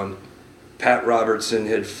down. Pat Robertson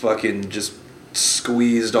had fucking just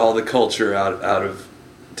squeezed all the culture out of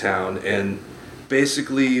town, and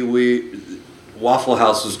basically Waffle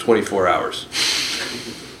House was 24 hours.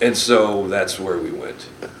 And so that's where we went.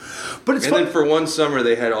 But it's And fun. then for one summer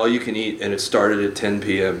they had all you can eat, and it started at 10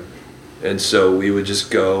 p.m. And so we would just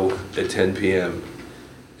go at 10 p.m.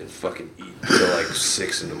 and fucking eat till like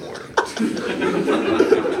 6 in the morning.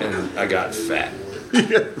 And I got fat.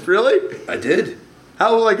 Really? I did.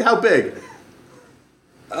 How big?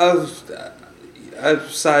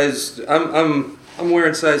 I've sized. I'm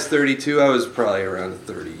wearing size 32. I was probably around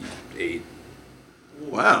 38.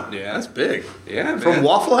 Wow. Yeah. That's big. Yeah, From man.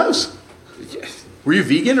 Waffle House? Yeah. Were you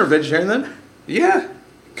vegan or vegetarian then? Yeah.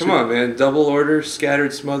 Come on, man. Double order,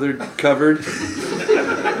 scattered, smothered, covered.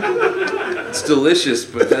 It's delicious,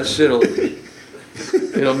 but that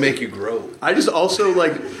it'll make you grow. I just also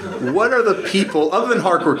like, what are the people, other than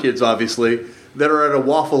hardcore kids obviously, that are at a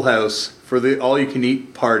Waffle House for the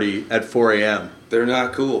all-you-can-eat party at 4 a.m.? They're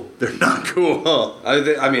not cool. They're not cool, huh?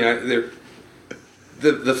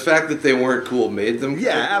 The fact that they weren't cool made them cool.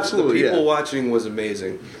 Yeah, absolutely, The people yeah. watching was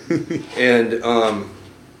amazing. And are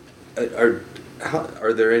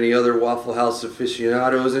there any other Waffle House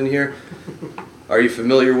aficionados in here? Are you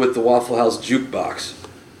familiar with the Waffle House jukebox?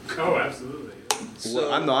 Oh, absolutely.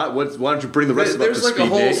 Well, I'm not. Why don't you bring the rest of There's us up to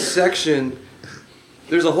like a speed, whole Nate? section.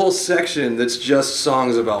 There's a whole section that's just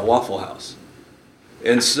songs about Waffle House.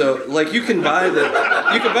 And so, like, you can buy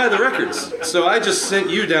the records. So I just sent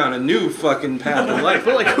you down a new fucking path of life.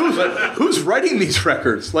 But like, who's writing these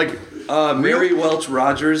records? Like Mary Welch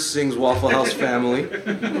Rogers sings Waffle House Family.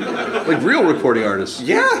 real recording artists.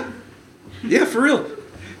 Yeah, for real.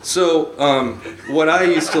 So what I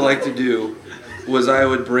used to like to do was I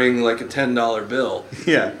would bring like a $10 bill,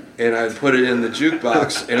 Yeah. and I'd put it in the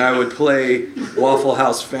jukebox, and I would play Waffle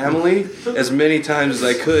House Family as many times as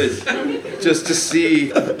I could, just to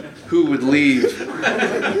see who would leave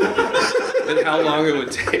and how long it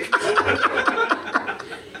would take.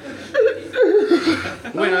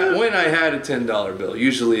 When I had a $10 bill,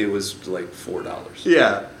 usually it was like $4.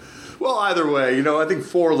 Yeah. Well, either way, I think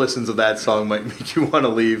 4 listens of that song might make you want to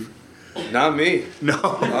leave. Not me. No.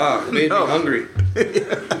 Ah, it made me hungry.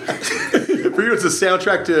 For you, it's a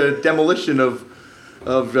soundtrack to demolition of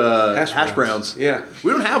hash browns. Yeah.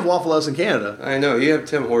 We don't have Waffle House in Canada. I know, you have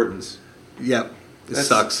Tim Hortons. Yep. It That's-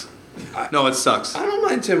 sucks. No, it sucks. I don't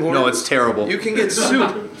mind Tim Hortons. No, it's terrible. You can get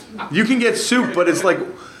soup. You can get soup, but it's like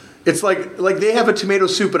they have a tomato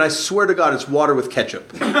soup, and I swear to God, it's water with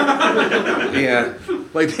ketchup. Yeah.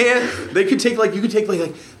 Like they could take like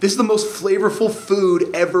this is the most flavorful food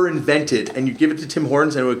ever invented, and you give it to Tim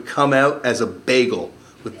Hortons, and it would come out as a bagel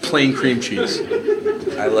with plain cream cheese.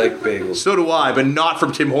 I like bagels. So do I, but not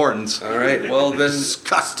from Tim Hortons. All right, well then,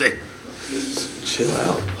 Disgusting. chill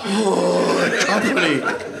out. Company.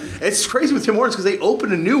 It's crazy with Tim Hortons because they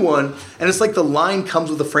open a new one, and it's like the line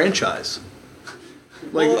comes with a franchise.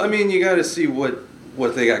 Like, Well, I mean, you got to see what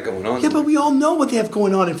they got going on. yeah, but we all know what they have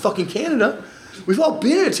going on in fucking Canada. We've all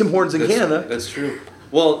been at Tim Hortons in Canada. That's true.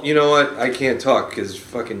 Well, you know what? I can't talk because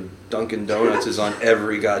fucking Dunkin' Donuts is on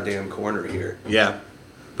every goddamn corner here. Yeah.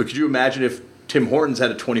 But could you imagine if Tim Hortons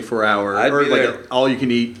had a 24-hour I'd or be like there. an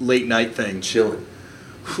all-you-can-eat late-night thing? Chilling.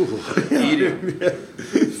 Eating.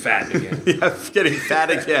 Fat again. Yeah, getting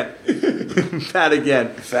fat again. Fat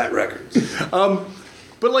again. Fat records.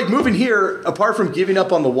 But like moving here, apart from giving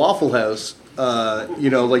up on the Waffle House,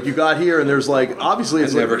 like you got here and there's like, obviously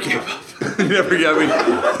it's Never like, gave up. Never, I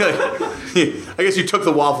mean, I guess you took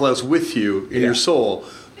the Waffle House with you in your soul.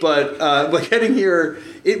 But getting here,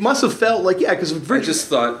 it must have felt like, yeah, because I just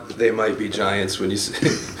thought they might be giants when you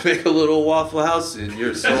make a little Waffle House in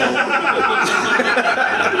your soul.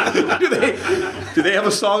 do they have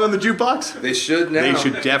a song on the jukebox? They should now. They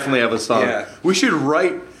should definitely have a song. Yeah. We should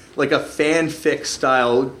write like a fanfic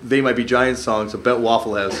style They Might Be Giants songs about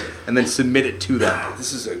Waffle House and then submit it to them.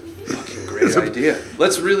 This is a fucking great idea.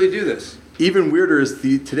 Let's really do this. Even weirder is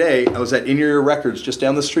today I was at In Your Ear Records just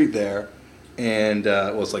down the street there, and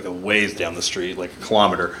it's like a ways down the street, like a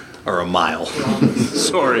kilometer or a mile.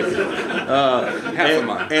 Sorry. Half a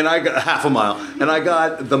mile. And I got half a mile. And I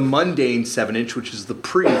got the Mundane 7-inch, which is the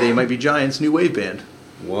They Might Be Giants new wave band.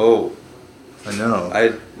 Whoa. I know.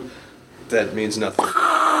 That means nothing.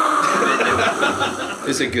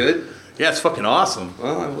 Is it good? Yeah, it's fucking awesome.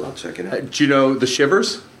 Well, I'll check it out. Do you know The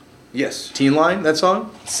Shivers? Yes. Teen Line, that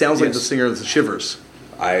song? Sounds like Yes. the singer of The Shivers.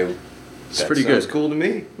 It's pretty sounds good. Cool to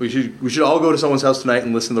me. We should all go to someone's house tonight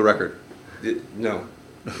and listen to the record. No.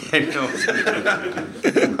 I know.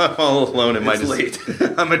 I'm all alone in my It's late.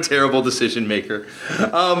 I'm a terrible decision maker.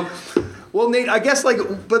 Well, Nate, I guess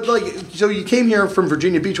so you came here from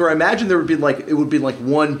Virginia Beach, where I imagine it would be like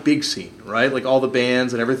one big scene, right? Like all the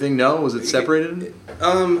bands and everything. No, was it separated?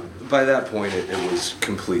 By that point, it was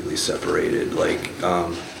completely separated. Like,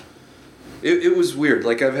 it was weird.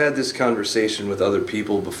 Like, I've had this conversation with other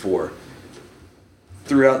people before.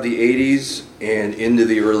 Throughout the 80s and into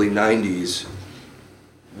the early 90s,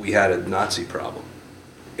 we had a Nazi problem.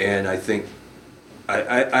 And I think,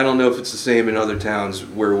 I don't know if it's the same in other towns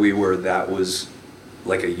where we were, that was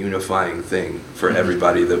like a unifying thing for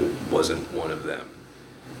everybody that wasn't one of them.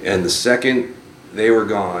 And the second they were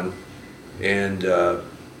gone, and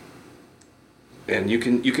you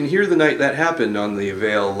can hear the night that happened on the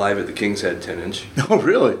Avail Live at the King's Head 10-inch. Oh,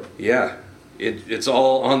 really? Yeah, it's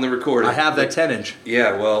all on the recording. I have that 10-inch.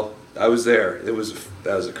 Yeah, well, I was there. That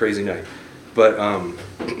was a crazy night. But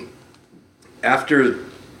after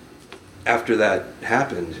that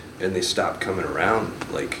happened and they stopped coming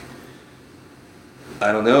around, like,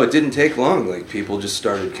 I don't know, it didn't take long. Like, people just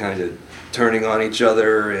started kind of turning on each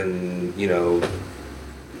other, and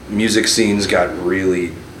music scenes got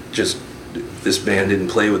really just, this band didn't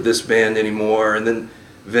play with this band anymore, and then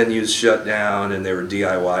venues shut down and there were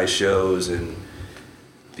DIY shows, and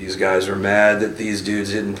these guys were mad that these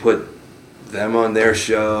dudes didn't put them on their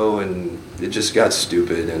show, and it just got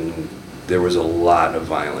stupid, and there was a lot of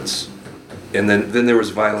violence. And then there was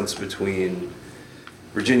violence between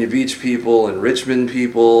Virginia Beach people and Richmond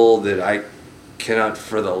people that I cannot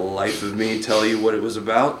for the life of me tell you what it was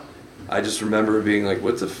about. I just remember being like,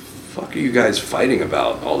 what the fuck are you guys fighting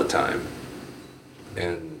about all the time?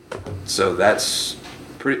 And so that's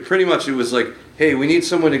pretty much, it was like, hey, we need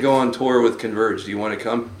someone to go on tour with Converge. Do you want to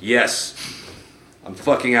come? Yes. I'm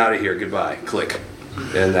fucking out of here. Goodbye. Click.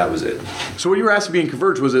 and that was it. So when you were asked to be in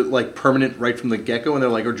Converge, was it like permanent right from the get-go, and they're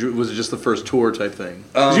like, or was it just the first tour type thing?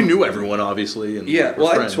 Because you knew everyone, obviously. And Yeah, were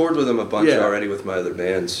well, I friends. toured with them a bunch already with my other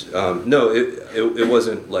bands. No, it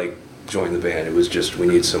wasn't like join the band. It was just we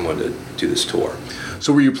need someone to do this tour.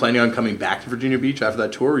 So were you planning on coming back to Virginia Beach after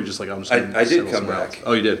that tour, or were you just like, I'm just gonna I did settle come somewhere back. else?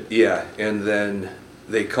 Oh, you did? Yeah, and then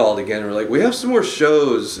they called again and were like, we have some more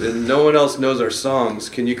shows and no one else knows our songs.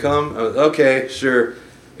 Can you come? I was, okay, sure.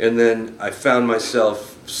 And then I found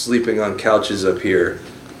myself sleeping on couches up here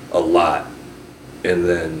a lot. And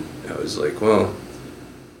then I was like, well,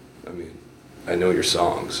 I mean, I know your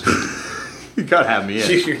songs. You gotta have me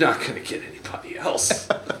in. You're not going to get anybody else.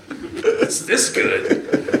 It's this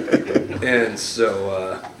good. And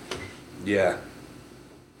so, yeah,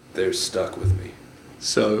 they're stuck with me.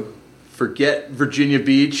 So, forget Virginia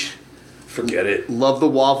Beach. Forget it. Love the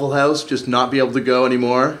Waffle House. Just not be able to go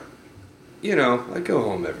anymore. You know, I go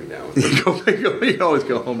home every now and then. You can always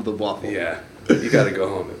go home to the Waffle. Yeah, you got to go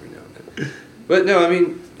home every now and then. But no, I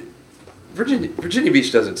mean, Virginia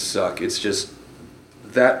Beach doesn't suck. It's just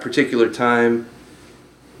that particular time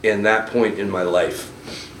and that point in my life.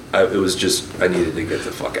 It was just I needed to get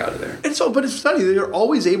the fuck out of there. And so, but it's funny, they're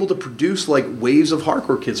always able to produce like waves of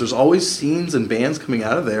hardcore kids. There's always scenes and bands coming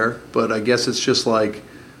out of there, but I guess it's just like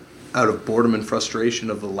out of boredom and frustration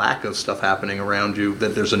of the lack of stuff happening around you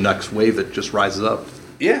that there's a next wave that just rises up.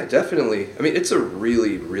 Yeah, definitely. I mean, it's a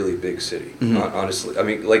really, really big city. Honestly, I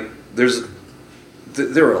mean, like there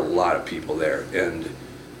are a lot of people there, and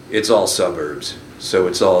it's all suburbs, so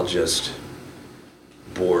it's all just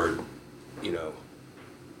bored, you know,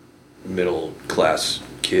 middle class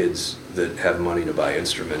kids that have money to buy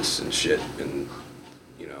instruments and shit, and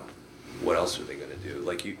you know, what else are they gonna do?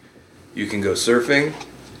 Like you can go surfing.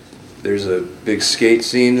 There's a big skate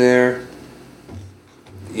scene there.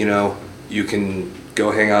 You know, you can go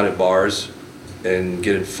hang out at bars and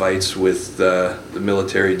get in fights with the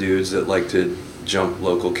military dudes that like to jump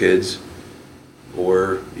local kids,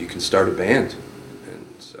 or you can start a band. And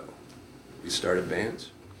so we started bands.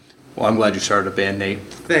 Well, I'm glad you started a band, Nate.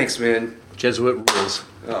 Thanks, man. Jesuit rules.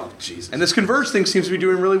 Oh, Jesus. And this Converge thing seems to be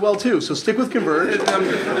doing really well too, so stick with Converge.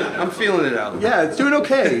 I'm feeling it out. Yeah, it's doing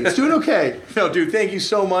okay. It's doing okay. No, dude, thank you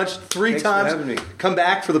so much. Thanks times. for having me. Come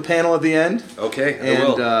back for the panel at the end. Okay, I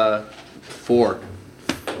And will. 4.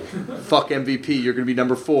 Fuck MVP. You're gonna be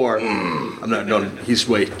number 4. I'm not. No, he's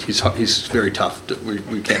very tough.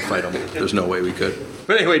 We can't fight him. There's no way we could.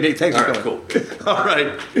 But anyway, Nate, thanks All for right, coming. cool. All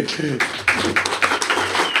right,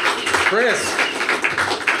 Chris.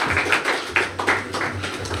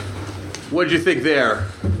 What did you think there?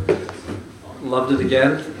 Loved it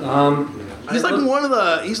again. He's like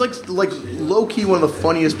he's like low key one of the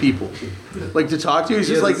funniest people. Like to talk to, he's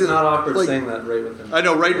just like it's not awkward like, saying that right with him. I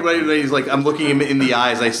know, right. He's like, I'm looking him in the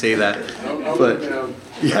eyes. I say that, but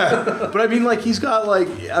yeah. But I mean, like, he's got like,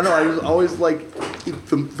 I don't know. I was always like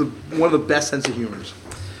the one of the best sense of humors.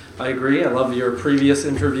 I agree. I love your previous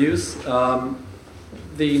interviews.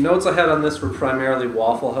 The notes I had on this were primarily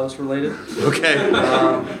Waffle House related. Okay.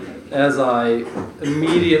 As I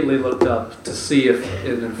immediately looked up to see if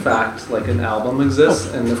it, in fact, like an album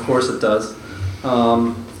exists, and of course it does.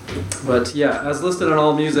 But yeah, as listed on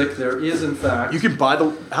All Music, there is in fact. You can buy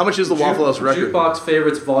how much is the Waffle House record? Jukebox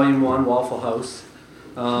Favorites Volume 1, Waffle House.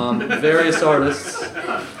 Various artists,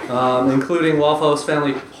 including Waffle House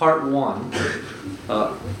Family Part 1.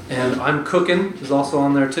 And I'm Cookin' is also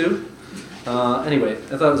on there too. Anyway,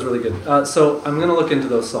 I thought it was really good. So I'm going to look into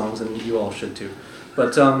those songs, and you all should too.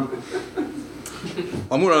 But I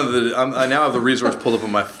now have the resource pulled up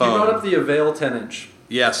on my phone. you brought up the Avail 10-inch.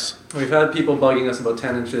 Yes. We've had people bugging us about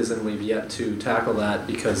 10 inches, and we've yet to tackle that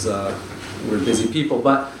because we're busy people.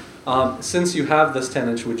 But since you have this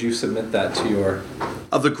 10-inch, would you submit that to your...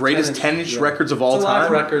 Of the greatest 10-inch records of all it's a time?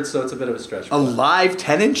 live record, so it's a bit of a stretch. A live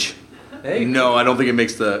 10-inch? Hey. No, I don't think it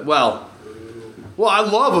makes the... Well, I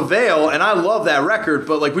love Avail, and I love that record,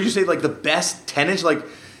 but like, would you say like the best 10-inch? Like,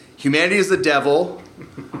 Humanity is the Devil,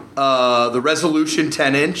 the Resolution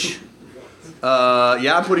 10-inch.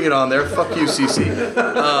 Yeah, I'm putting it on there. Fuck you, CC.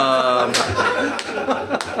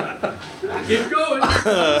 Keep going.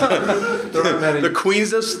 The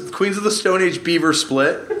Queens of the Stone Age Beaver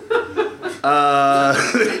Split.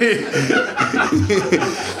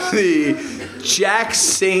 The Jack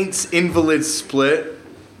Saints Invalid Split.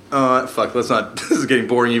 Let's not. This is getting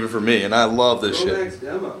boring even for me, and I love this shit.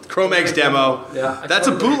 Cro-Mags demo. Yeah, That's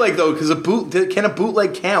a bootleg though, because can a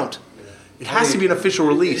bootleg count? It has to be an official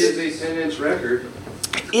release. It is a 10-inch record.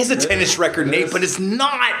 It is a 10-inch record, Nate, but it's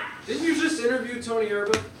not. Didn't you just interview Tony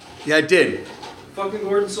Erba? Yeah, I did. fucking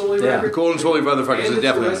Gordon Soley Yeah. record? Golden Solely Motherfuckers And is it's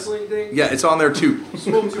definitely. wrestling thing? Yeah, it's on there too.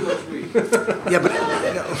 Smoke too much weed. Yeah, but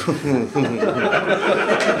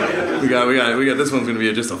we got. This one's gonna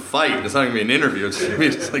be just a fight. It's not gonna be an interview. It's gonna be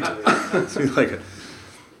just like,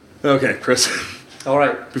 Okay, Chris. All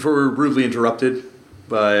right. Before we were rudely interrupted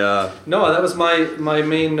by. No, that was my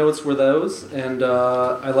main notes were those, and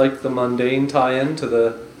I liked the mundane tie-in to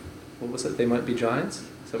the, what was it? They Might Be Giants.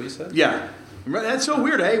 Is that what you said? Yeah. That's so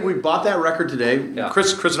weird. Hey, we bought that record today. Yeah.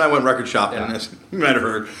 Chris and I went record shopping, Yeah. as you might have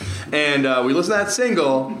heard, and we listened to that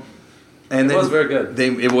single. And It then was very good.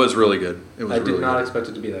 It was really good. It was I really did not good. expect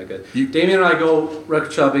it to be that good. You- Damien and I go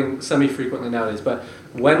record shopping semi-frequently nowadays, but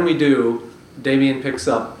when we do, Damien picks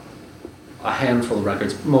up a handful of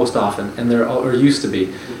records most often, and or used to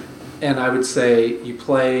be. And I would say you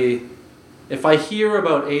play, if I hear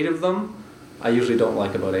about 8 of them, I usually don't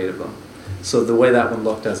like about 8 of them. So the way that one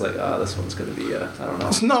looked, I was like, this one's going to be, I don't know.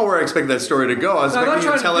 That's not where I expected that story to go. I was No, I'm expecting you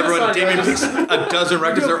not to tell trying to everyone criticize Damien picks a dozen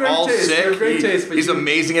records. You have They're all great taste. You sick. have great taste, but He's you-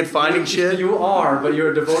 amazing at finding shit. You are, but you're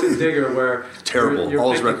a devoted digger where... Terrible. you're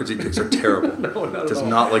All his picking- records he picks are terrible. No, not at Does all.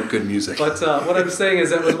 not like good music. But what I'm saying is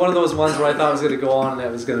that was one of those ones where I thought it was going to go on and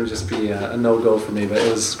it was going to just be a no-go for me, but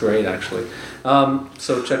it was great, actually.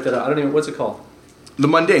 So check that out. I don't even... What's it called? The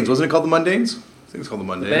Mundanes. Wasn't it called the Mundanes? I think it's called the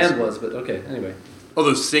Mundanes. The band was, but okay, anyway. Oh,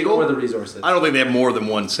 the single? What were the resources? I don't think they have more than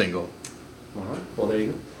one single. All right, well, there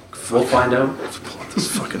you go. We'll find out. Let's pull out this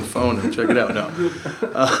fucking phone and check it out. No,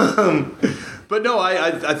 but no,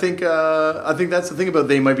 I think that's the thing about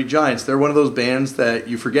They Might Be Giants. They're one of those bands that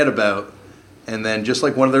you forget about, and then just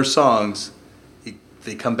like one of their songs,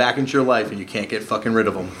 they come back into your life and you can't get fucking rid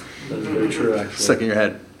of them. That's very true, actually. Stuck in your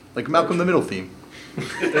head, like Malcolm the Middle theme.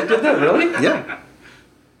 They did that, really? Yeah,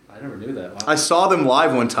 I never knew that. Wow. I saw them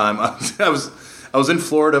live one time. I was in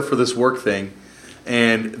Florida for this work thing.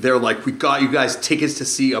 And they're like, we got you guys tickets to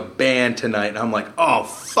see a band tonight. And I'm like, oh,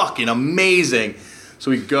 fucking amazing.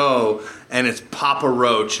 So we go, and it's Papa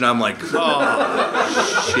Roach. And I'm like,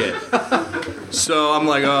 oh, shit. So I'm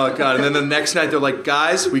like, oh, God. And then the next night, they're like,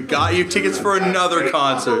 guys, we got you tickets for another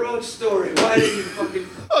concert. Road story. Why did you fucking...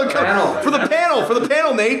 Oh, God. Panel. For the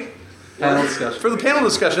panel, Nate. Panel discussion. For the panel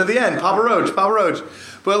discussion at the end, Papa Roach.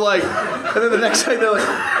 But like, and then the next night they're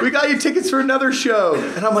like, we got you tickets for another show.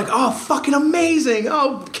 And I'm like, oh, fucking amazing.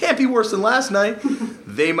 Oh, can't be worse than last night.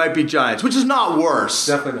 They Might Be Giants, which is not worse,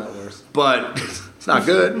 Definitely not worse. but it's not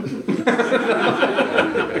good.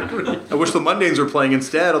 I wish the Mundanes were playing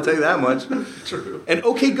instead, I'll tell you that much. True. And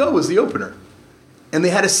OK Go was the opener. And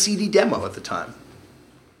they had a CD demo at the time.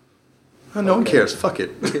 Oh, no one cares. Fuck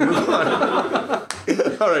it. Okay, move on.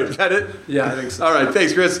 All right, is that it? Yeah, I think so. All right,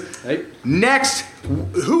 thanks, Chris. Hey. Next,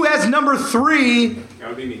 who has number 3? That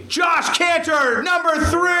would be me. Josh Cantor, number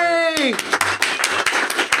 3!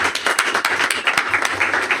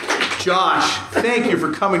 Josh, thank you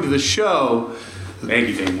for coming to the show. Thank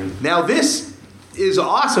you, Damien. Now, this is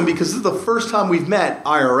awesome because this is the first time we've met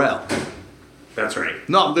IRL. That's right.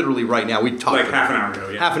 Not literally right now. We talked Like half an hour ago,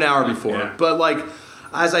 yeah. half an hour before. Yeah. But like,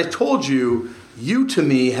 as I told you, you to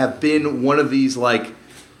me have been one of these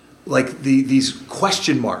these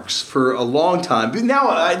question marks for a long time. But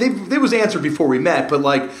now they was answered before we met. But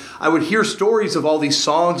like, I would hear stories of all these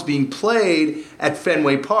songs being played at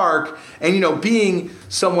Fenway Park, and being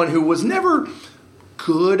someone who was never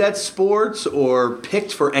good at sports or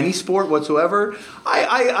picked for any sport whatsoever,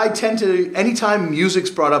 I tend to, anytime music's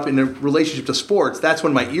brought up in a relationship to sports, that's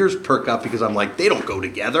when my ears perk up because I'm like, they don't go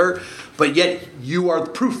together. But yet you are the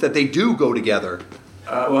proof that they do go together.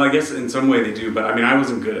 Well, I guess in some way they do, but I mean, I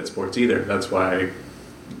wasn't good at sports either. That's why I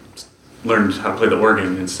learned how to play the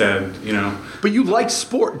organ instead, But you like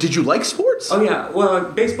sport. Did you like sports? Oh, yeah.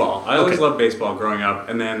 Well, baseball. I always Okay. loved baseball growing up,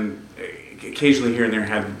 and then occasionally here and there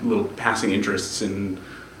had little passing interests in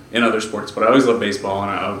other sports, but I always loved baseball,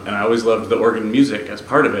 and I always loved the organ music as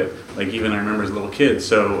part of it. Like, even I remember as a little kid.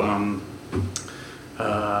 So,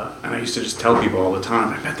 and I used to just tell people all the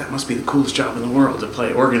time, I bet that must be the coolest job in the world to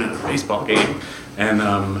play organ at a baseball game.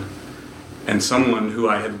 And someone who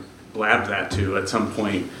I had blabbed that to at some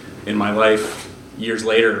point in my life years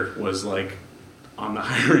later was like on the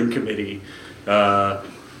hiring committee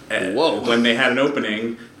when they had an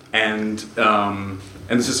opening, and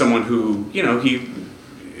this is someone who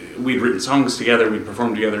we'd written songs together, we'd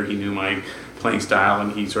performed together, he knew my playing style,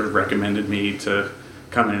 and he sort of recommended me to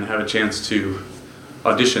come in and have a chance to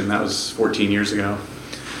audition. That was 14 years ago.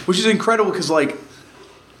 Which is incredible because,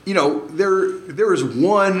 there is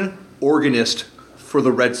one organist for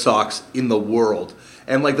the Red Sox in the world.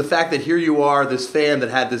 And, the fact that here you are, this fan that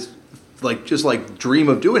had this, dream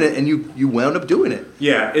of doing it, and you wound up doing it.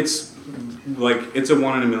 Yeah, it's a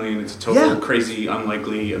 1 in a million. It's a total Yeah. crazy,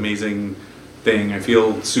 unlikely, amazing thing. I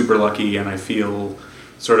feel super lucky, and I feel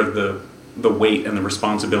sort of the weight and the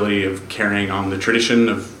responsibility of carrying on the tradition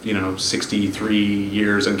of 63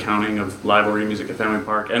 years and counting of live organ music at Fenway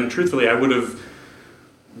Park. And truthfully, I would have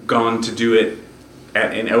gone to do it,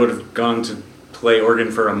 and I would have gone to play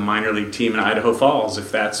organ for a minor league team in Idaho Falls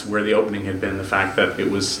if that's where the opening had been. The fact that it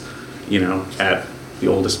was, at the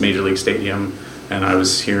oldest major league stadium, and I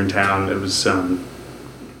was here in town, it was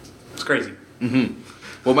crazy. Mm-hmm.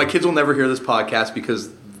 Well, my kids will never hear this podcast because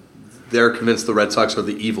they're convinced the Red Sox are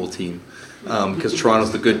the evil team. Because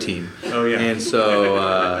Toronto's the good team. Oh yeah. And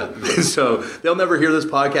so so they'll never hear this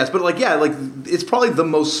podcast. But it's probably the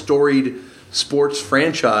most storied sports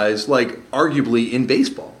franchise, arguably in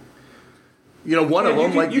baseball. One of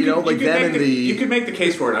them, You could make the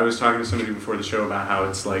case for it. I was talking to somebody before the show about how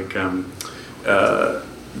it's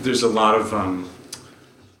there's a lot of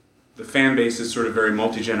the fan base is sort of very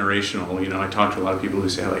multi-generational. I talk to a lot of people who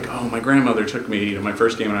say oh, my grandmother took me to my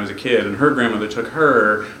first game when I was a kid, and her grandmother took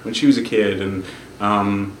her when she was a kid, and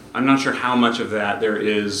I'm not sure how much of that there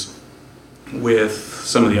is with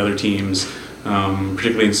some of the other teams,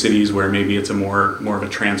 particularly in cities where maybe it's a more of a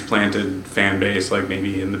transplanted fan base, like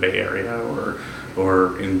maybe in the Bay Area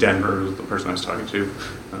or in Denver, the person I was talking to,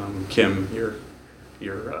 Kim, your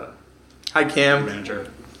hi Cam, manager.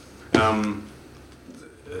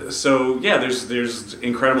 So yeah, there's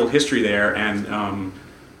incredible history there, and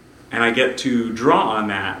I get to draw on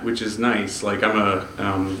that, which is nice. I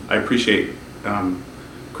appreciate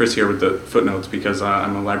Chris here with the footnotes because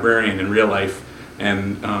I'm a librarian in real life,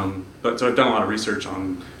 and so I've done a lot of research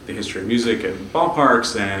on the history of music and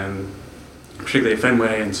ballparks, and particularly at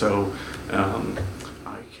Fenway, and so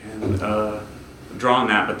I can draw on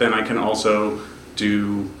that. But then I can also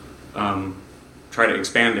do try to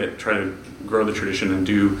expand it, try to grow the tradition, and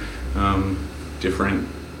do different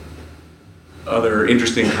other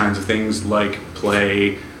interesting kinds of things, like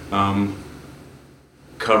play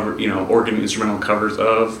cover, organ instrumental covers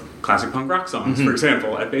of classic punk rock songs, for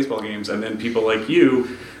example, at baseball games, and then people like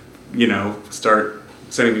you, start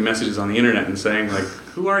sending me messages on the internet and saying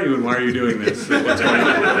who are you and why are you doing this?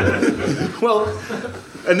 Well,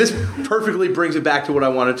 and this perfectly brings it back to what I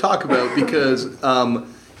want to talk about because.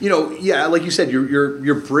 Like you said,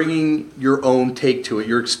 you're bringing your own take to it.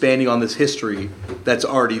 You're expanding on this history that's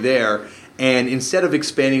already there, and instead of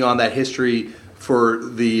expanding on that history for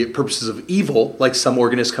the purposes of evil, like some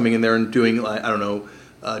organists coming in there and doing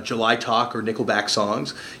July Talk or Nickelback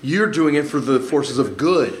songs, you're doing it for the forces of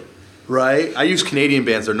good, right? I use Canadian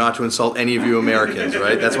bands there not to insult any of you Americans,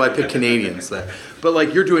 right? That's why I pick Canadians there.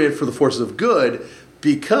 But you're doing it for the forces of good.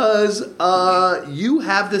 Because you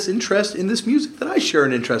have this interest in this music that I share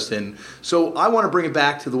an interest in. So I want to bring it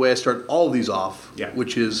back to the way I start all of these off,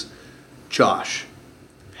 which is, Josh,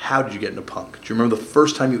 how did you get into punk? Do you remember the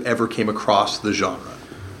first time you ever came across the genre?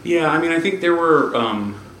 Yeah, I think there were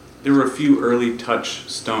a few early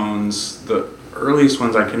touchstones. The earliest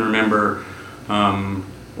ones I can remember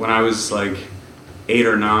when I was 8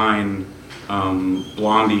 or 9.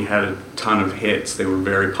 Blondie had a ton of hits. They were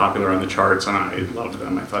very popular on the charts, and I loved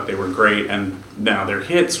them. I thought they were great, and now their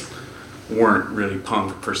hits weren't really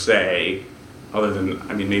punk per se, other than,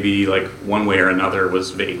 maybe One Way or Another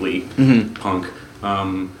was vaguely punk.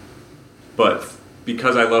 But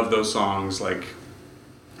because I loved those songs, I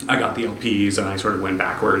got the LPs, and I sort of went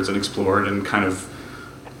backwards and explored and kind of,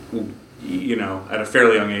 at a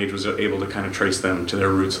fairly young age was able to kind of trace them to their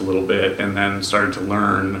roots a little bit, and then started to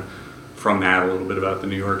learn from that a little bit about the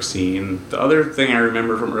New York scene. The other thing I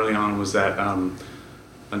remember from early on was that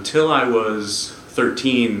until I was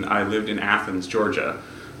 13, I lived in Athens, Georgia,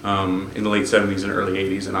 in the late 70s and early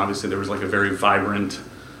 80s, and obviously there was a very vibrant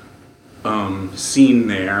scene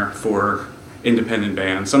there for independent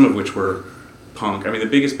bands, some of which were punk. The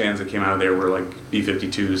biggest bands that came out of there were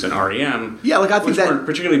B-52s and R.E.M. Yeah, I think which that weren't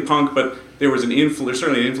particularly punk, but there was there's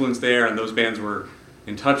certainly an influence there, and those bands were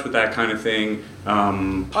in touch with that kind of thing.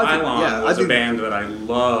 Pylon was a band that I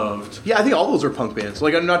loved. Yeah, I think all those are punk bands.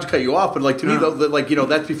 Not to cut you off, but to me,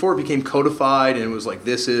 that's before it became codified and it was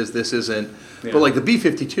this isn't. Yeah. But the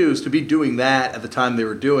B-52s, to be doing that at the time they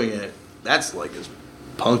were doing it, that's as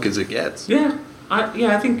punk as it gets. Yeah,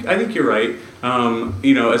 I think you're right.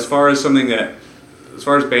 As far as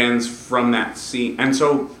bands from that scene, and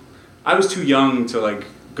so I was too young to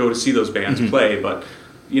go to see those bands play, but.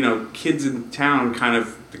 Kids in town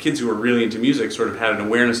the kids who were really into music sort of had an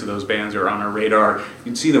awareness of those bands or on our radar.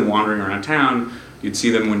 You'd see them wandering around town. You'd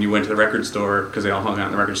see them when you went to the record store, because they all hung out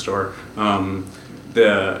in the record store. I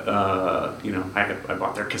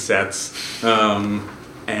bought their cassettes.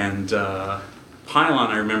 And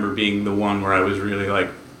Pylon, I remember being the one where I was really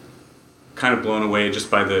kind of blown away just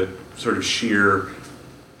by the sort of sheer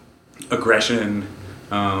aggression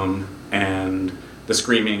and the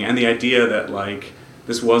screaming and the idea that like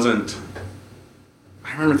this wasn't.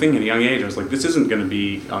 I remember thinking at a young age, I was like, this isn't going to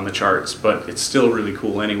be on the charts, but it's still really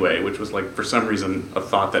cool anyway, which was like, for some reason, a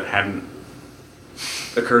thought that hadn't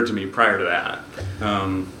occurred to me prior to that.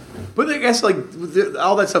 But I guess like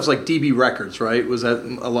all that stuff's like DB Records, right? Was that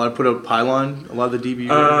a lot of put up Pylon? A lot of the DB.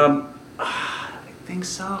 I think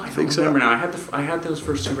so. I think don't so. remember now. I had those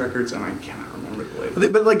first two records, and I cannot remember the label.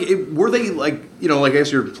 But like, were they like, you know, like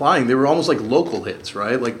as you're implying, they were almost like local hits,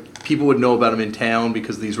 right? Like people would know about them in town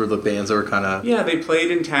because these were the bands that were kind of. Yeah, they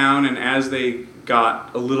played in town, and as they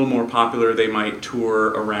got a little more popular, they might tour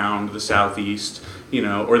around the Southeast, you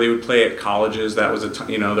know, or they would play at colleges. That was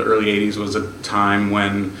the early '80s was a time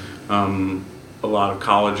when a lot of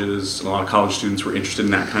colleges, a lot of college students were interested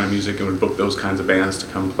in that kind of music and would book those kinds of bands to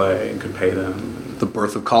come play and could pay them. The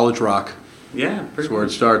birth of college rock. Yeah, That's where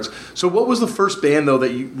it starts. So what was the first band, though,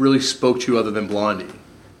 that you really spoke to other than Blondie?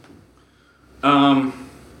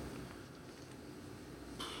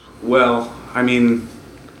 Well, I mean,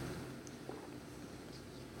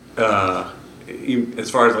 as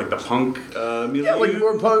far as like the punk music, Yeah, like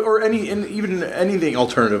or any, and even anything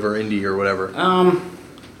alternative or indie or whatever.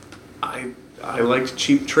 I liked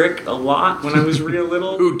Cheap Trick a lot when I was real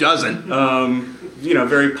little. Who doesn't? You know,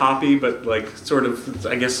 very poppy, but like sort of,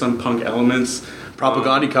 I guess, some punk elements.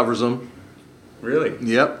 Propaganda covers them. Really?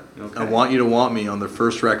 Yep. Okay. I Want You to Want Me on their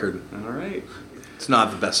first record. All right. It's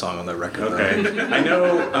not the best song on that record. Okay. Though. I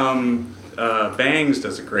know Bangs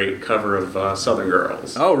does a great cover of Southern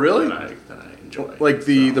Girls. Oh, really? That I enjoy. Like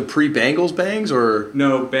the pre-Bangles Bangs, or?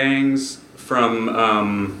 No, Bangs from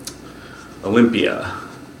Olympia.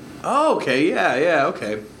 Oh, okay. Yeah.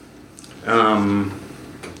 Okay.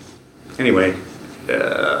 Anyway,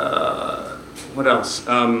 what else?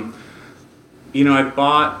 You know, I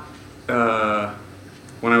bought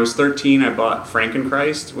when I was 13. I bought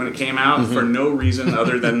Frankenchrist when it came out for no reason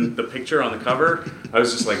other than the picture on the cover. I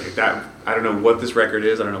was just like, that. I don't know what this record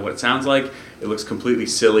is. I don't know what it sounds like. It looks completely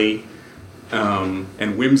silly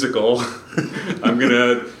and whimsical. I'm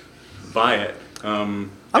gonna buy it.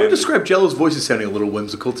 I would describe Jello's voice as sounding a little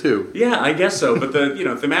whimsical too. Yeah, I guess so. But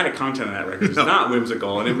the thematic content of that record is not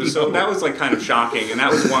whimsical, and it was so that was like kind of shocking, and that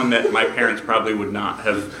was one that my parents probably would not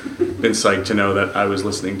have been psyched to know that I was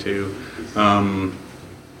listening to.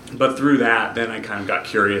 But through that, then I kind of got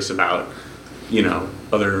curious about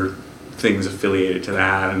other things affiliated to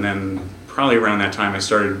that, and then probably around that time I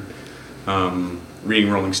started reading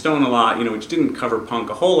Rolling Stone a lot, which didn't cover punk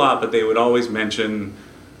a whole lot, but they would always mention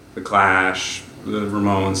the Clash, the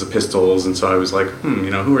Ramones, the Pistols, and so I was like,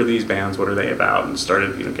 who are these bands? What are they about? And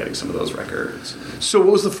started, getting some of those records. So,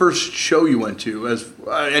 what was the first show you went to, as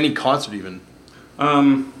any concert even?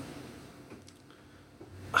 I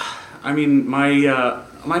mean,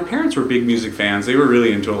 my parents were big music fans. They were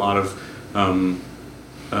really into a lot of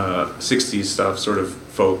 60s stuff, sort of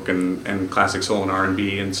folk and classic soul and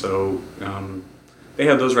R&B, and so they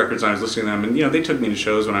had those records, and I was listening to them, and they took me to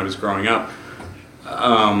shows when I was growing up.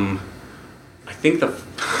 I think the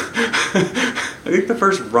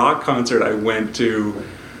first rock concert I went to,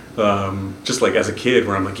 just like as a kid,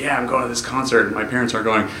 where I'm like, yeah, I'm going to this concert, and my parents aren't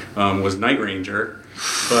going, was Night Ranger.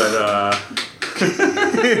 But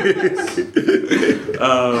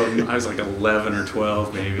I was like 11 or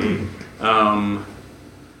 12 maybe.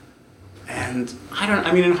 And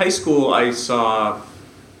in high school I saw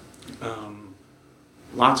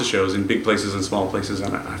lots of shows in big places and small places,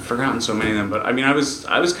 and I've forgotten so many of them. But I was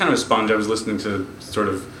kind of a sponge. I was listening to sort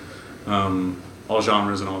of all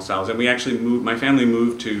genres and all styles. And we actually my family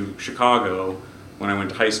moved to Chicago when I went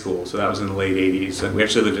to high school, so that was in the late 80s. And we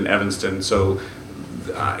actually lived in Evanston, so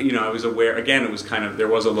I was aware. Again, it was kind of, there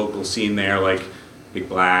was a local scene there, like Big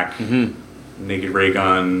Black, Naked Ray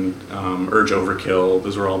Gun, Urge Overkill.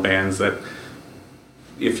 Those were all bands that,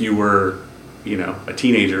 if you were a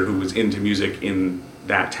teenager who was into music in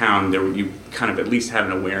that town, you kind of at least had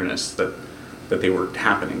an awareness that they were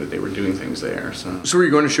happening, that they were doing things there. So were you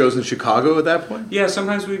going to shows in Chicago at that point? Yeah,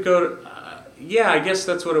 sometimes we'd go to, I guess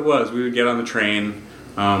that's what it was. We would get on the train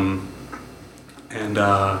and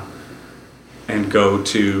go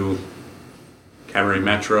to Cabaret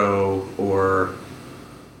Metro, or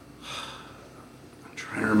I'm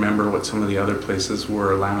trying to remember what some of the other places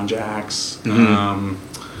were, Lounge Acts.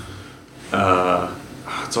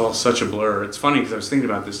 It's all such a blur. It's funny because I was thinking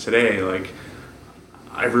about this today. Like,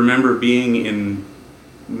 I remember being in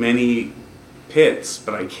many pits,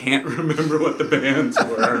 but I can't remember what the bands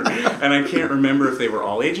were, and I can't remember if they were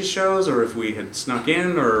all ages shows or if we had snuck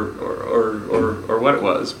in or what it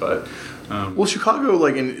was. But Well, Chicago,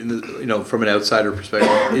 like in the, from an outsider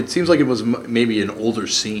perspective, it seems like it was maybe an older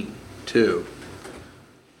scene too.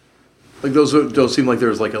 Like those don't seem like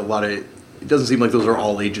there's like a lot of. It doesn't seem like those are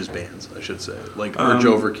all ages bands. I should say, like Urge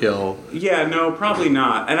Overkill. Yeah, no, probably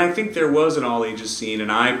not. And I think there was an all ages scene,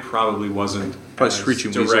 and I probably wasn't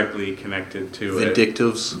Screeching Weasel. directly connected to it.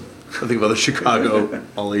 Vindictives. I think of other Chicago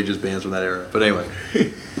all ages bands from that era. But anyway,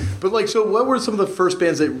 but like, so what were some of the first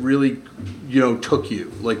bands that really, took you?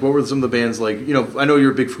 Like, what were some of the bands like? I know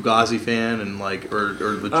you're a big Fugazi fan, and like, or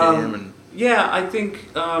the Jam, and yeah, I think.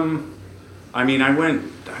 I mean, I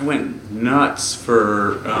went nuts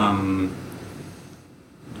for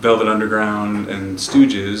Velvet Underground and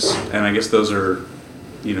Stooges, and I guess those are,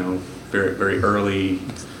 very very early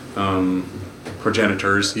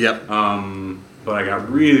progenitors. Yep. But I got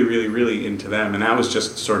really, really, really into them, and that was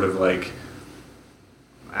just sort of like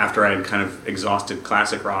after I had kind of exhausted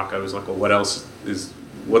classic rock, I was like, well,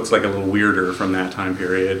 what's like a little weirder from that time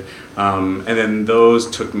period? And then those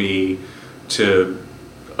took me to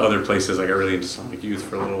other places. I got really into Sonic Youth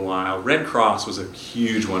for a little while. Red Cross was a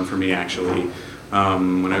huge one for me, actually.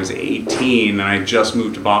 When I was 18, and I just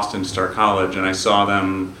moved to Boston to start college, and I saw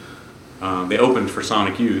them. They opened for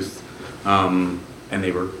Sonic Youth. And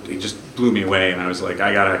it just blew me away, and I was like,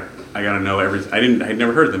 I gotta know everything. I'd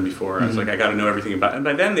never heard of them before. I was like, I gotta know everything about. And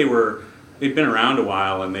by then they'd been around a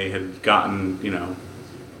while, and they had gotten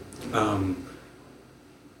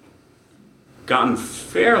gotten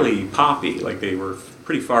fairly poppy. Like they were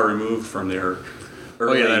pretty far removed from their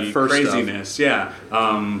early that first craziness. Stuff.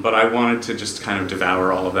 Yeah, but I wanted to just kind of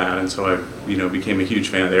devour all of that, and so I became a huge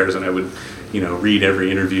fan of theirs, and I would. Read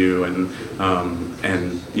every interview and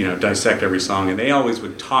dissect every song. And they always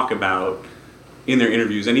would talk about, in their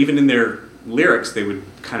interviews and even in their lyrics, they would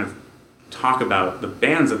kind of talk about the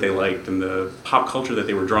bands that they liked and the pop culture that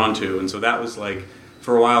they were drawn to. And so that was like,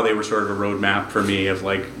 for a while, they were sort of a roadmap for me of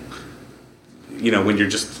like, when you're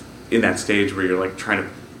just in that stage where you're like trying to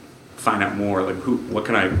find out more, like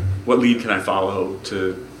what lead can I follow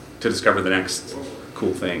to discover the next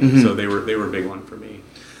cool thing. Mm-hmm. So they were a big one for me.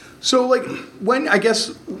 So, like, when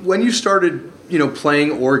you started,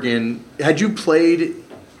 playing organ, had you played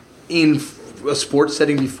in a sports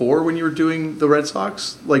setting before when you were doing the Red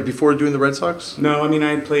Sox? Like, before doing the Red Sox? No, I mean,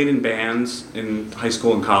 I had played in bands in high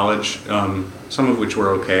school and college, some of which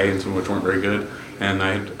were okay and some of which weren't very good. And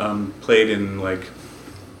I had played in, like,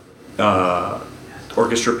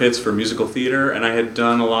 orchestra pits for musical theater, and I had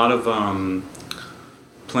done a lot of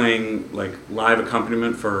playing like live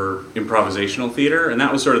accompaniment for improvisational theater, and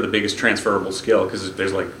that was sort of the biggest transferable skill because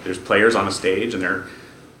there's players on a stage and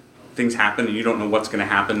things happen and you don't know what's going to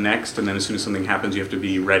happen next, and then as soon as something happens you have to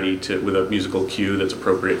be ready with a musical cue that's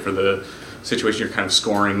appropriate for the situation. You're kind of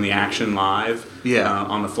scoring the action live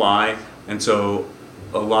on the fly, and so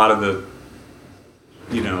a lot of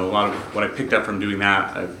what I picked up from doing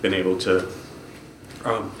that I've been able to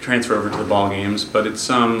transfer over to the ball games. But it's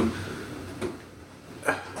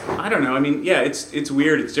I don't know. I mean, yeah, it's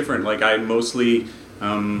weird. It's different. Like I mostly,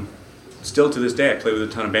 still to this day, I play with a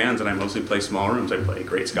ton of bands, and I mostly play small rooms. I play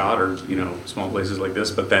Great Scott or small places like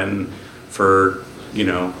this. But then for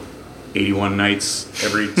 81 nights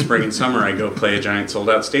every spring and summer, I go play a giant sold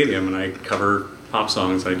out stadium, and I cover pop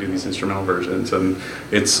songs. I do these instrumental versions, and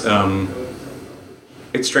it's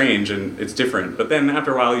strange and it's different. But then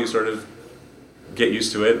after a while, you sort of get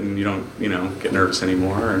used to it, and you don't get nervous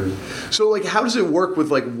anymore. And so like, how does it work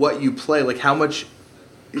with like what you play? Like how much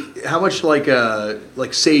like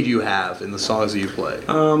say do you have in the songs that you play?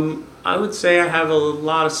 I would say I have a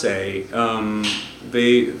lot of say.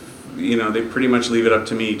 They pretty much leave it up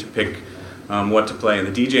to me to pick what to play,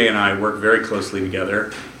 and the DJ and I work very closely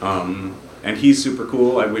together. And he's super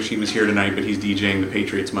cool. I wish he was here tonight, but he's DJing the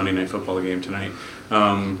Patriots Monday Night Football game tonight.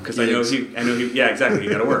 Because I know he. Yeah, exactly. He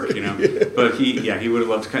got to work, But he would have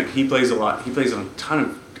loved to. He plays a lot. He plays a ton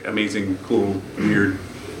of amazing, cool, weird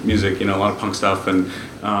music. A lot of punk stuff. And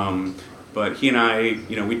but he and I,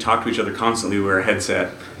 we talk to each other constantly. We wear a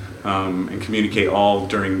headset and communicate all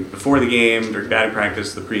before the game, during batting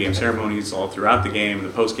practice, the pregame ceremonies, all throughout the game, the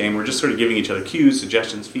postgame. We're just sort of giving each other cues,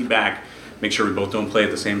 suggestions, feedback. Make sure we both don't play at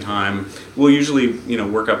the same time. We'll usually,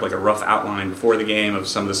 work up like a rough outline before the game of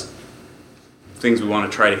some of the things we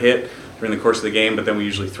want to try to hit during the course of the game, but then we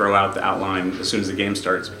usually throw out the outline as soon as the game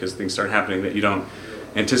starts because things start happening that you don't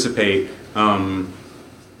anticipate. But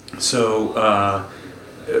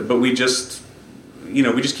we just,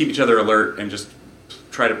 we just keep each other alert and just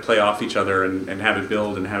try to play off each other and have it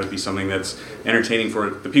build and have it be something that's entertaining for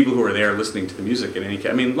the people who are there listening to the music.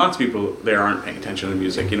 Lots of people there aren't paying attention to the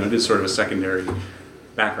music. It is sort of a secondary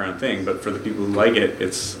background thing, but for the people who like it,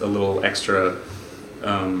 it's a little extra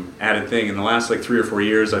added thing. In the last like 3 or 4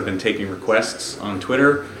 years, I've been taking requests on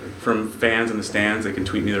Twitter from fans in the stands. They can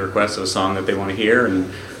tweet me the request of a song that they want to hear,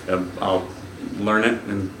 and I'll learn it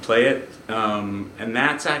and play it. And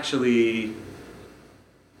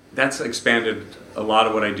that's expanded a lot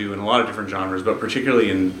of what I do in a lot of different genres, but particularly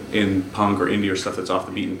in punk or indie or stuff that's off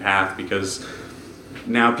the beaten path, because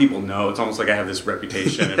now people know. It's almost like I have this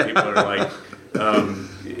reputation, and people are like,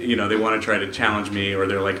 they want to try to challenge me, or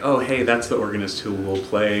they're like, oh, hey, that's the organist who will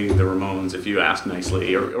play the Ramones if you ask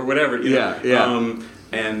nicely, or whatever. You know?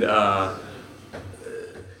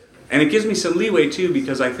 And it gives me some leeway too,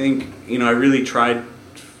 because I think, I really tried,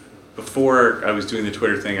 before I was doing the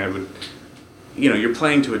Twitter thing, I would, you're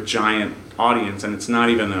playing to a giant audience, and it's not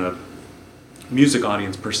even a music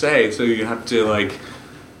audience per se, so you have to I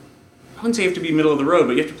wouldn't say you have to be middle of the road,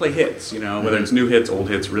 but you have to play hits, whether it's new hits, old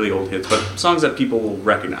hits, really old hits, but songs that people will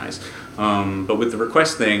recognize. But with the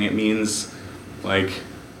request thing, it means, if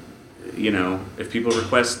people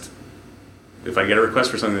request, if I get a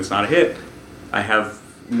request for something that's not a hit, I have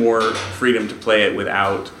more freedom to play it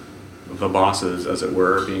without the bosses, as it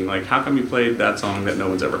were, being like, how come you played that song that no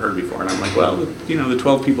one's ever heard before? And I'm like, well, the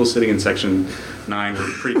 12 people sitting in section 9 were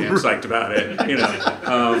pretty damn psyched about it,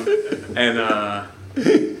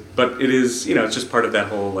 but it is, it's just part of that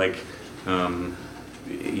whole,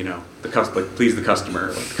 please the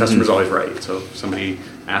customer. The customer's always right. So if somebody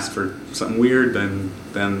asks for something weird,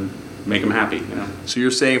 then make them happy, So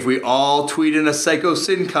you're saying if we all tweet in a Psycho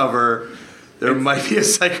Sin cover, there might be a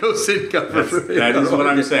Psycho Sin cover. That is what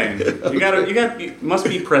I'm saying. You must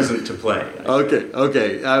be present to play.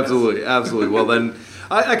 Okay, absolutely. Well then,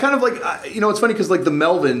 I kind of it's funny because the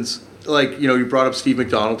Melvins, you brought up Steve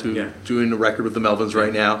McDonald, who's doing a record with the Melvins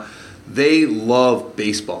right now. They love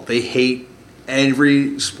baseball. They hate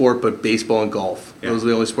every sport but baseball and golf. Yeah. Those are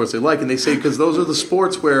the only sports they like, and they say because those are the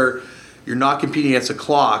sports where you're not competing against a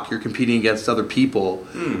clock, you're competing against other people,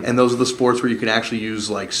 and those are the sports where you can actually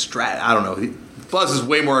use I don't know. Buzz is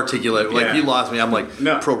way more articulate. He lost me. I'm like,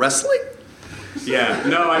 no. Pro wrestling? Yeah.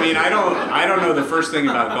 No, I don't know the first thing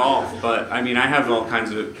about golf, but I have all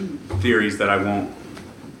kinds of theories that I won't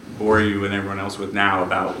bore you and everyone else with now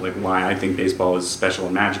about why I think baseball is special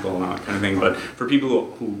and magical and all that kind of thing. But for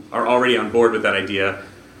people who are already on board with that idea,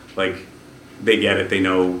 they get it. They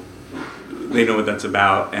know what that's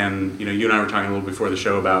about. And you and I were talking a little before the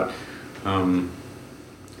show about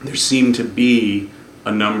there seem to be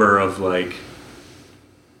a number of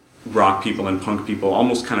rock people and punk people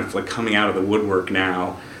almost kind of coming out of the woodwork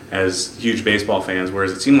now as huge baseball fans,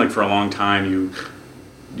 whereas it seemed like for a long time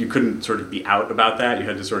you couldn't sort of be out about that. You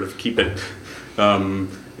had to sort of keep it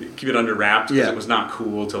under wraps because it was not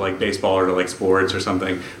cool to baseball or to sports or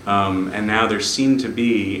something. And now there seem to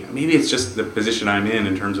be, maybe it's just the position I'm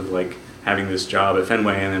in terms of having this job at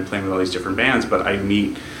Fenway and then playing with all these different bands, but I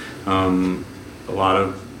meet a lot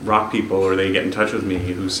of rock people, or they get in touch with me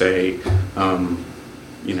who say,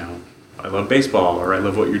 I love baseball, or I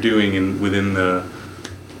love what you're doing within the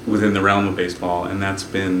realm of baseball, and that's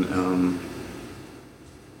been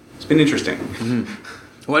it's been interesting.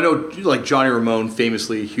 Mm-hmm. Well, I know Johnny Ramone,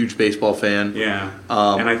 famously a huge baseball fan. Yeah,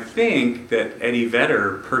 and I think that Eddie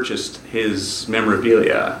Vedder purchased his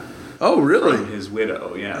memorabilia. Oh, really? From his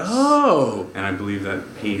widow, yes. Oh. And I believe that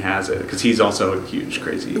he has it, because he's also a huge,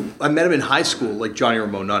 crazy... I met him in high school, Johnny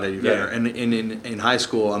Ramone, not Eddie Vedder. And in high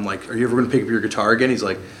school, I'm like, are you ever going to pick up your guitar again? He's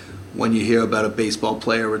like, when you hear about a baseball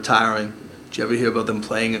player retiring, did you ever hear about them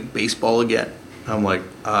playing baseball again? I'm like,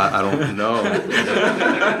 I don't know.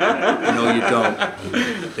 No, you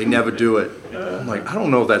don't. They never do it. I'm like, I don't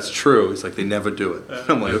know if that's true. He's like, they never do it.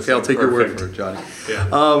 I'm like, okay, I'll take your word for it, Johnny.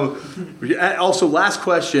 Yeah. Also, last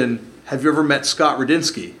question. Have you ever met Scott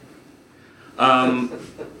Radinsky?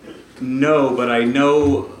 No, but I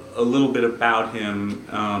know a little bit about him.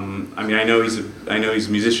 I know he's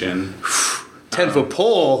a musician. 10-foot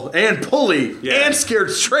pole and pulley and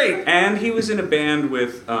scared straight. And he was in a band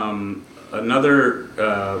with another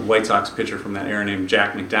White Sox pitcher from that era named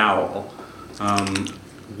Jack McDowell.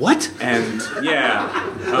 What? And yeah,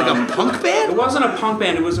 a punk band? It wasn't a punk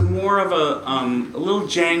band. It was more of a little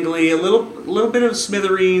jangly, a little bit of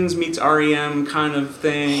Smithereens meets REM kind of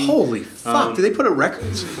thing. Holy fuck! Do they put out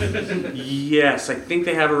records? Yes, I think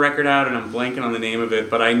they have a record out, and I'm blanking on the name of it.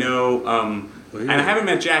 But I know, and I haven't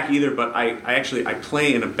met Jack either. But I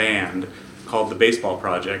play in a band called the Baseball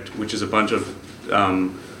Project, which is a bunch of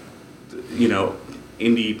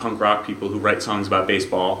indie punk rock people who write songs about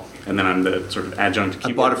baseball. And then I'm the sort of adjunct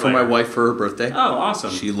keyboard I bought it for player. my wife for her birthday. Oh,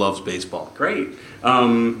 awesome. She loves baseball. Great. She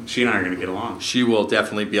and I are going to get along. She will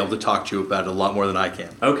definitely be able to talk to you about it a lot more than I can.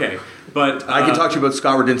 Okay. But I can talk to you about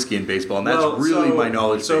Scott Radinsky in baseball, and that's my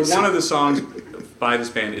knowledge So base. one of the songs by this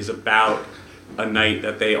band is about a night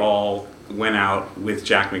that they all went out with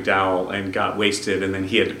Jack McDowell and got wasted, and then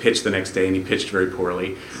he had to pitch the next day, and he pitched very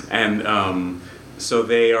poorly. And so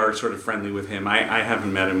they are sort of friendly with him. I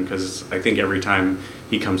haven't met him because I think every time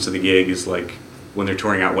he comes to the gig is like when they're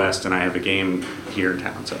touring out west, and I have a game here in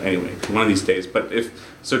town. So anyway, one of these days. But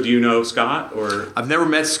do you know Scott or? I've never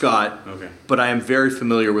met Scott. Okay. But I am very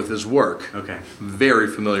familiar with his work. Okay. Very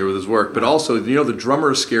familiar with his work. But also, the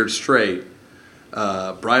drummer of Scared Straight,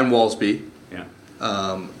 Brian Walsby. Yeah.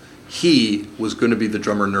 He was going to be the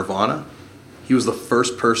drummer in Nirvana. He was the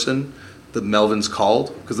first person the Melvins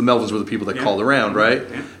called, because the Melvins were the people that called around, right?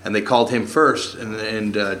 Yeah. And they called him first,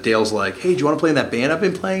 and Dale's like, "Hey, do you want to play in that band I've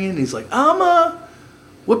been playing in?" And he's like,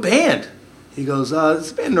 "What band?" He goes,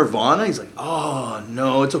 "This band Nirvana." He's like, "Oh,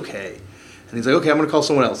 no, it's okay." And he's like, "Okay, I'm going to call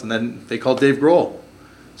someone else." And then they called Dave Grohl.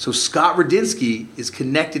 So Scott Radinsky is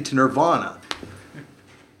connected to Nirvana.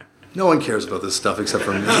 No one cares about this stuff except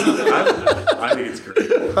for me. I think it's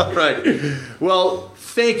great. All right. Well,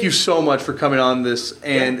 thank you so much for coming on this,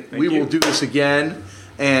 and we will do this again.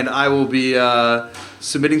 And I will be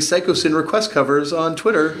submitting Psycho Sin request covers on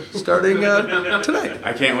Twitter starting tonight.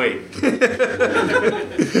 I can't wait.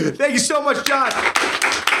 Thank you so much, John.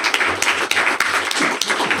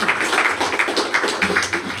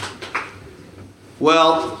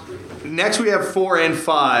 Well, next we have 4 and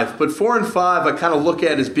 5, but 4 and 5 I kind of look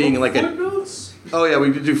at as being like Footnotes? Oh yeah,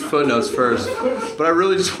 we could do footnotes first, but I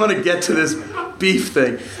really just want to get to this beef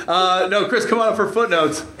thing. No, Chris, come on up for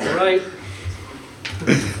footnotes. All right.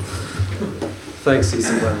 Thanks,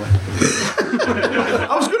 Cece, by the way.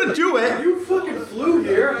 I was gonna do it. You fucking flew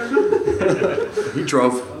here. He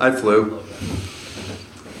drove. I flew.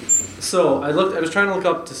 So I was trying to look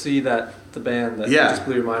up to see the band that just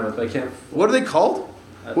blew your mind with, but I can't. What are they called?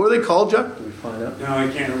 What are they called, Chuck? Did we find out? No, I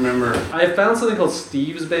can't remember. I found something called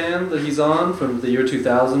Steve's Band that he's on from the year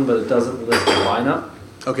 2000, but it doesn't list the lineup.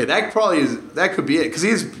 Okay, that could be it. Because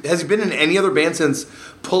has he been in any other band since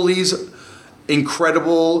Pulley's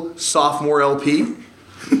incredible sophomore LP?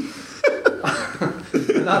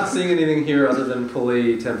 I'm not seeing anything here other than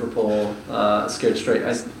Pulley, Templepole, Scared Straight.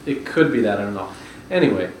 It could be that, I don't know.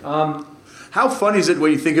 Anyway. How funny is it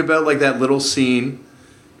when you think about like that little scene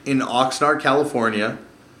in Oxnard, California,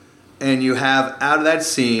 and you have out of that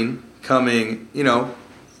scene coming,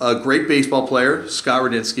 a great baseball player, Scott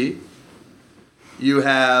Radinsky. You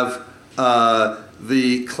have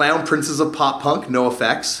the clown princes of pop punk,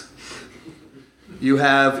 NoFX. You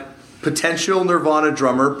have potential Nirvana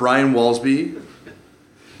drummer Brian Walsby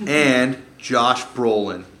and Josh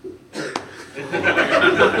Brolin.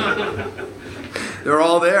 They're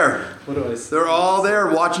all there. What do I say? They're all there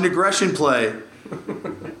watching Aggression play.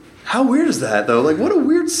 How weird is that, though? Like, what a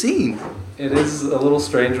weird scene. It is a little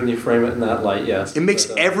strange when you frame it in that light, yes. It makes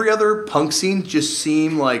every other punk scene just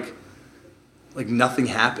seem like nothing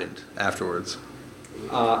happened afterwards.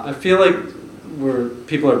 I feel like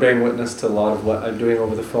people are bearing witness to a lot of what I'm doing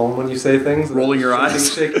over the phone when you say things. Rolling your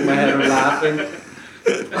eyes? Shaking my head or laughing.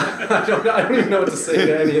 I don't even know what to say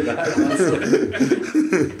to any of that, honestly.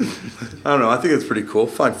 I don't know. I think it's pretty cool.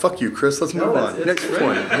 Fine. Fuck you, Chris. Let's move on. It's Next great.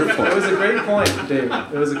 point. Your point. It was a great point, David.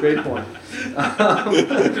 It was a great point.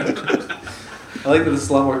 I like that it's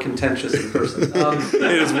a lot more contentious in person.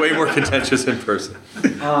 It is way more contentious in person.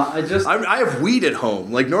 I have weed at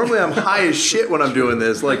home. Like, normally I'm high as shit when I'm doing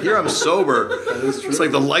this. Like, here I'm sober. That is true. It's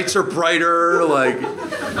like the lights are brighter. Like,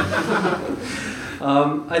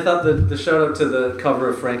 I thought the shout out to the cover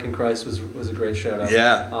of Frankenchrist was a great shout out.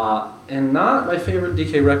 yeah. And not my favorite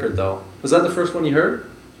DK record though. Was that the first one you heard?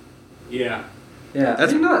 Yeah. Yeah, That's-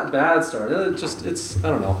 I mean, not bad start. It's I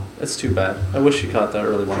don't know. It's too bad. I wish you caught that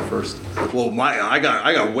early one first. Well, I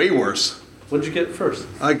got way worse. What did you get first?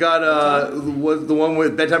 I got the one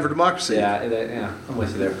with Bedtime for Democracy. Yeah, I'm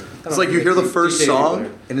with you there. It's like you hear the first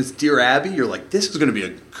song and it's Dear Abby. You're like, this is going to be a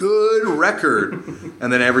good record,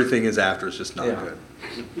 and then everything is after. It's just not good.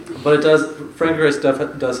 But it does. Frankenchrist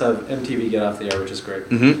does have MTV Get Off the Air, which is great.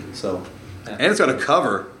 Mm-hmm. So. Yeah. And it's got a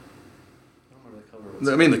cover.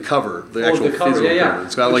 I mean the cover, the actual the cover, physical yeah. cover.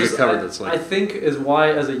 It's got Which like is, a cover I, that's like. I think is why,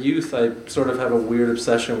 as a youth, I sort of have a weird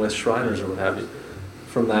obsession with Shriners or what have you,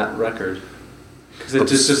 from that record. Because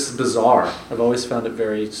it's just bizarre. I've always found it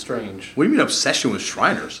very strange. What do you mean obsession with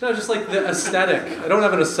Shriners? No, just like the aesthetic. I don't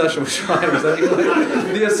have an obsession with Shriners. I mean,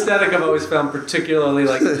 like, the aesthetic I've always found particularly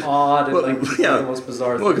like odd and like the most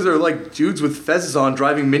bizarre. Well, because they're like dudes with fezzes on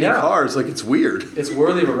driving mini cars. Like, it's weird. It's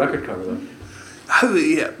worthy of a record cover though.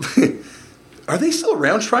 Yeah. Are they still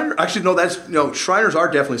around, Shriners? Actually, no. Shriners are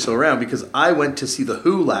definitely still around because I went to see the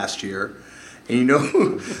Who last year, and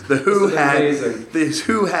the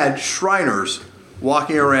Who had Shriners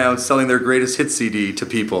walking around selling their greatest hit CD to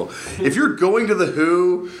people. If you're going to the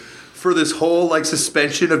Who for this whole like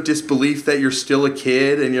suspension of disbelief that you're still a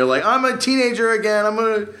kid and you're like, I'm a teenager again,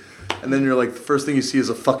 and then you're like, the first thing you see is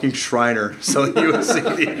a fucking Shriner selling you a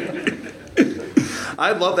CD.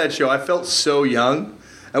 I love that show. I felt so young.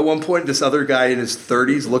 At one point, this other guy in his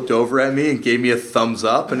 30s looked over at me and gave me a thumbs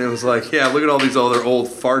up, and it was like, yeah, look at all these other old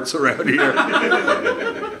farts around here.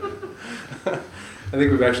 I think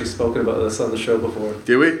we've actually spoken about this on the show before.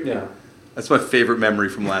 Did we? Yeah. That's my favorite memory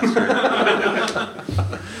from last year.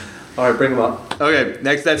 All right, bring them up. Okay,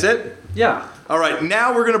 next, that's it? Yeah. All right,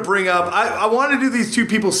 now we're going to bring up, I want to do these two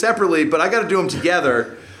people separately, but I got to do them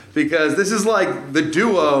together because this is like the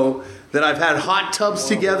duo that I've had hot tubs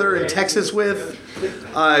together in Texas with,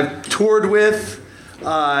 I've toured with,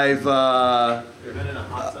 I've... You've been in a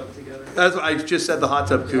hot tub together? That's what I just said, the hot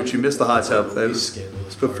tub, Cooch. You missed the hot tub. That was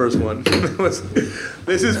the first one.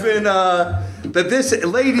 This has been, but this,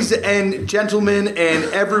 ladies and gentlemen and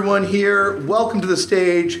everyone here, welcome to the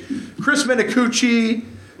stage, Chris Menicucci,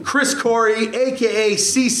 Chris Corey, a.k.a.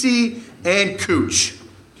 Cece, and Cooch.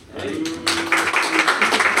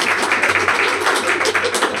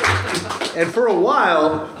 And for a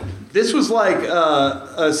while, this was like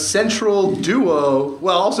a central duo,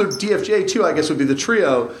 well, also DFJ too, I guess would be the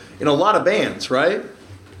trio, in a lot of bands, right?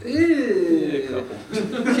 He's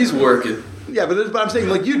working. Yeah, but I'm saying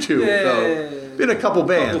like you two, though. Been a couple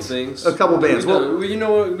bands. A couple bands. Well, you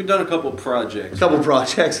know what? We've done a couple projects. a couple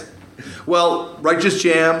projects. Well, Righteous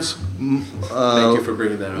Jams. Thank you for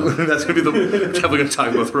bringing that up. That's going to be definitely going to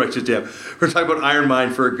talk about the Righteous Jam. We're talking about Iron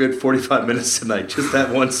Mind for a good 45 minutes tonight, just that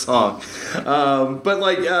one song. You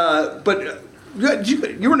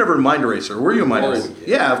were never a Mind Eraser, were you a Mind Eraser?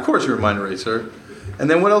 Yeah, of course you were a Mind Eraser. And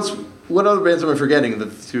then what else? What other bands am I forgetting that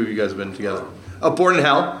the two of you guys have been together? Born in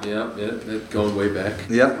Hell. Yeah, that's going way back.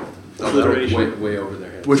 Yep. Way over their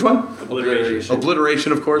head. Which one? Obliteration.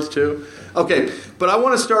 Obliteration, of course, too. Okay, but I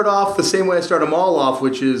want to start off the same way I start them all off,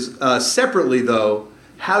 which is separately, though.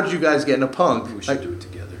 How did you guys get into punk? We should do it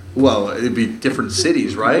together. Well, it'd be different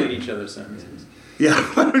cities, right? Each other's sentences. Yeah.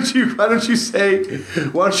 Why don't you say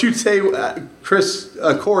Chris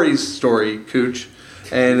Corey's story, Cooch,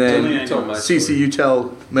 and then Cece, you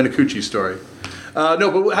tell Menicucci's story.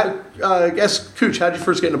 I guess Cooch, how did you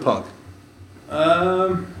first get into punk?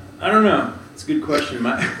 I don't know. It's a good question.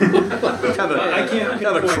 I can't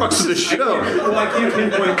the crux of the show. I can't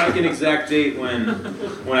pinpoint like an exact date when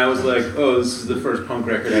I was like, oh, this is the first punk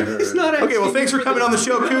record I ever heard. Okay, well, thanks for coming on the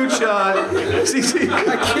show, Cooch. Cece.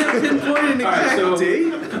 I can't pinpoint an exact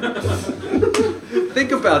date.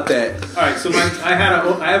 Think about that. All right, so I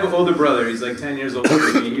have an older brother. He's like 10 years older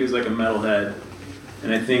than me. He was like a metalhead,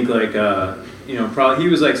 and I think like probably he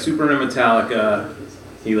was like super into Metallica.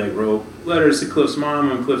 He like wrote letters to Cliff's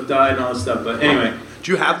mom when Cliff died and all this stuff. But anyway,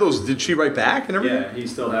 Do you have those? Did she write back and everything? yeah, he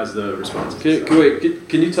still has the responses.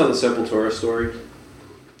 Can you tell the Sepultura story?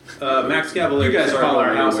 Max Cavalier You guys used to are call our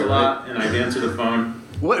already house a aware, lot, and I'd answer the phone.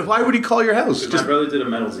 Why would he call your house? My brother did a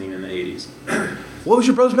metal zine in the 80s. What was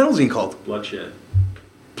your brother's metal zine called? Bloodshed.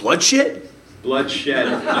 Bloodshed? Bloodshed.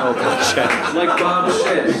 Oh, Bloodshed. Like Bob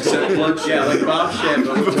Shed, except Bloodshed. Yeah, like Bob Shed,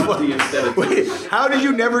 but with 20 instead of... Wait, how did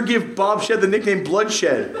you never give Bob Shed the nickname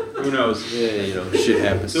Bloodshed? Who knows? Yeah, shit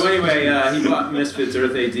happens. So anyway, he bought Misfits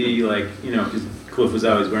Earth AD, because Cliff was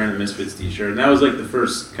always wearing the Misfits t-shirt. And that was like the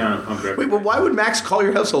first kind of punk record. Wait, but why would Max call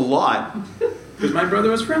your house a lot? Because my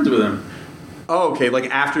brother was friends with him. Oh, okay, like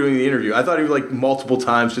after doing the interview. I thought he would like multiple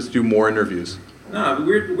times just do more interviews. No,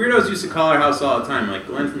 weirdos used to call our house all the time, like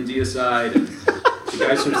Glenn from Deicide, and the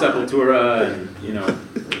guys from Sepultura, and,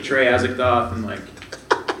 Trey Azekdoff, and like...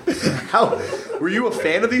 How were you a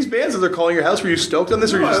fan of these bands? As they're calling your house, were you stoked on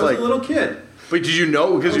this, or No, you just I was like? a little kid. Wait, did you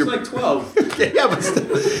know because I was you're like 12. yeah, but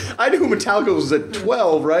still, I knew who Metallica was at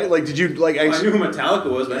 12, right? Like, did you like? Well, I knew who Metallica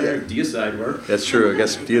was, but I didn't know who Deicide were. That's true. I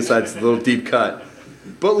guess Deicide's a little deep cut.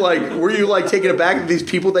 But like, were you like taken aback that these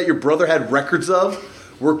people that your brother had records of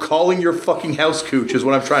were calling your fucking house, Cooch? Is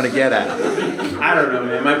what I'm trying to get at. I don't know,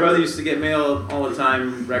 man. My brother used to get mail all the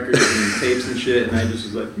time, records and tapes and shit, and I just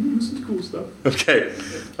was like, this is cool stuff.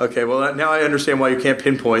 Okay. Well, now I understand why you can't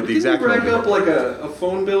pinpoint the exact. Didn't you rack up like a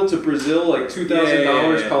phone bill to Brazil, like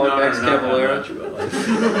 $2,000, calling Max Cavalera?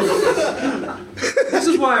 This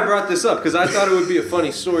is why I brought this up, because I thought it would be a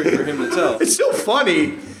funny story for him to tell. It's still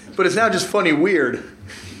funny, but it's now just funny weird.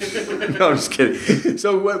 No, I'm just kidding.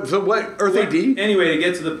 So what? Earth AD? Anyway, to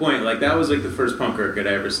get to the point, like that was like the first punk record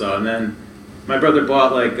I ever saw, and then my brother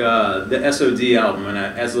bought like the SOD album, and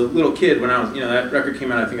as a little kid, when I was, that record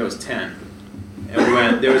came out, I think I was 10, and we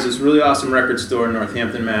went. There was this really awesome record store in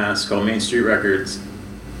Northampton, Mass, called Main Street Records,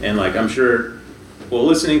 and like I'm sure well,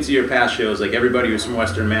 listening to your past shows, like everybody who's from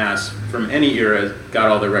Western Mass from any era got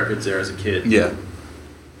all their records there as a kid. Yeah.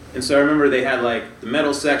 And so I remember they had like the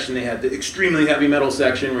metal section, they had the extremely heavy metal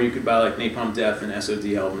section where you could buy like Napalm Death and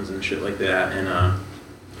SOD albums and shit like that. And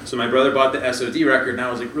so my brother bought the SOD record, and I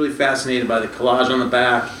was like really fascinated by the collage on the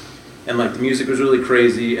back, and like the music was really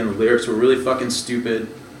crazy, and the lyrics were really fucking stupid.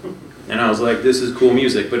 And I was like, this is cool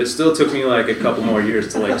music, but it still took me like a couple more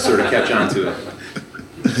years to like sort of catch on to it.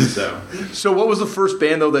 So what was the first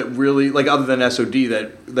band though that really, like, other than SOD,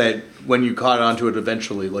 that when you caught onto it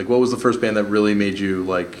eventually, like, what was the first band that really made you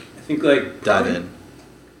like I think like dive in?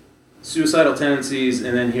 Suicidal Tendencies,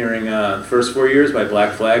 and then hearing the first 4 years by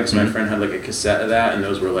Black Flag. So my friend had like a cassette of that, and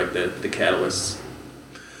those were like the catalysts.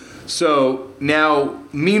 So now,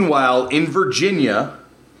 meanwhile, in Virginia,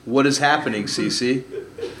 what is happening, CC?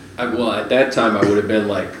 Well, at that time, I would have been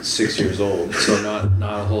like 6 years old, so not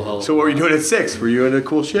a whole hell. So what were you doing at 6? Were you into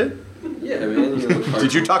cool shit? Yeah, man.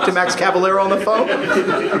 Did you talk to Max Cavalera on the phone?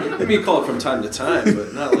 I mean, call it from time to time,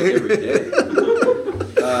 but not like every day.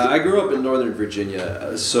 I grew up in Northern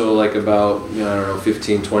Virginia, so like about, I don't know,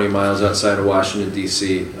 15, 20 miles outside of Washington,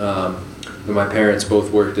 D.C. My parents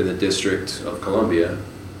both worked in the District of Columbia,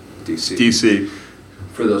 D.C. DC.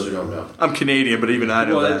 For those who don't know. I'm Canadian, but even I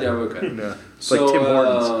know that. Yeah, okay. Yeah. It's So, like Tim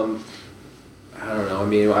Hortons. I don't know. I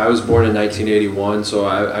mean, I was born in 1981, so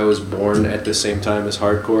I was born at the same time as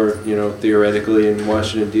hardcore, theoretically in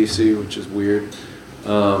Washington, D.C., which is weird.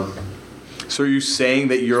 So are you saying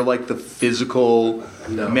that you're like the physical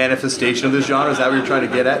No. manifestation of this genre? Is that what you're trying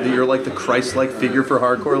to get at? That you're like the Christ-like figure for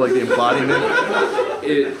hardcore, like the embodiment?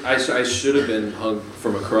 I should have been hung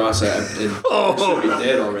from a cross and should be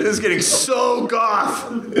dead already. This is getting so goth.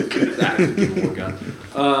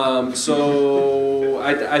 So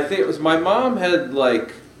I think it was my mom had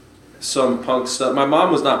like some punk stuff. My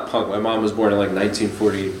mom was not punk. My mom was born in like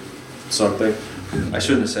 1940 something. I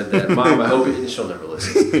shouldn't have said that. Mom, I hope she'll never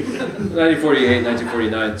listen. 1948,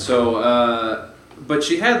 1949. So, but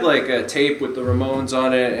she had like a tape with the Ramones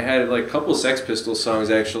on it. It had like a couple Sex Pistols songs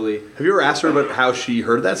actually. Have you ever asked her about how she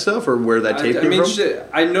heard that stuff or where that tape came from?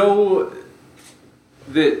 I know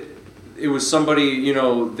that it was somebody,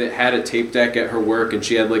 that had a tape deck at her work, and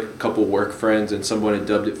she had like a couple work friends, and someone had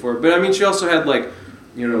dubbed it for her. But I mean, she also had like,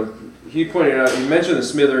 he pointed out, he mentioned the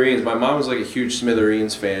Smithereens. My mom was like a huge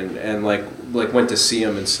Smithereens fan, and like went to see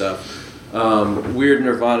them and stuff. Weird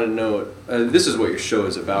Nirvana note. This is what your show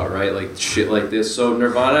is about, right? Like shit like this. So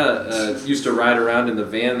Nirvana used to ride around in the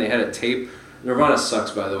van. They had a tape. Nirvana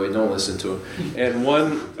sucks, by the way. Don't listen to them. And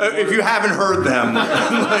if you haven't heard them,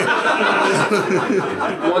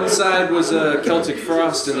 one side was Celtic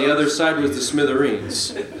Frost, and the other side was the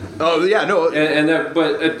Smithereens. Oh yeah, no. And that,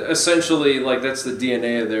 but essentially, like that's the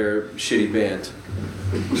DNA of their shitty band.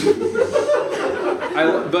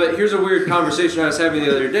 But here's a weird conversation I was having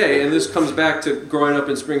the other day, and this comes back to growing up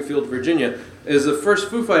in Springfield, Virginia. Is the first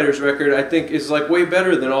Foo Fighters record, I think, is like way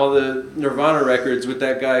better than all the Nirvana records with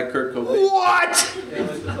that guy Kurt Cobain. What?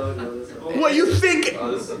 What you think?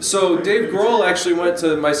 So Dave Grohl actually went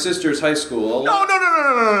to my sister's high school. No.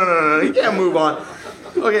 You can't move on.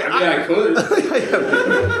 Okay. I could.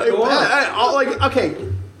 Go on. Okay.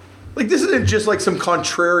 Like this isn't just like some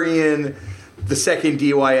contrarian. The second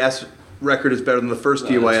DYS record is better than the first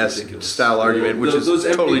DYS style argument, which is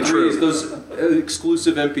totally MP3s, true. Those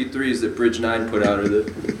exclusive MP3s that Bridge 9 put out are the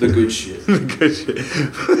good shit. The good shit.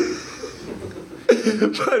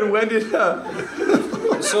 But when did...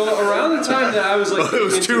 So around the time that I was like... it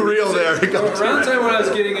was too real there. Around the time when I was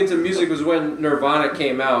getting into music was when Nirvana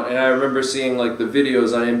came out, and I remember seeing like the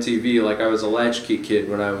videos on MTV, like I was a latchkey kid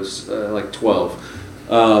when I was like 12.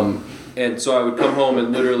 And so I would come home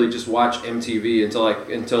and literally just watch MTV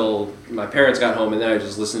until my parents got home, and then I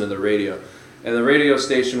just listened to the radio. And the radio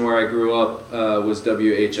station where I grew up was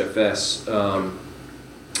WHFS.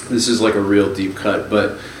 This is like a real deep cut,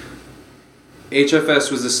 but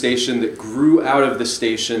HFS was the station that grew out of the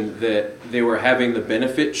station that they were having the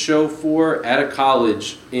benefit show for at a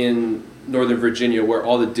college in Northern Virginia where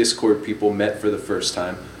all the Discord people met for the first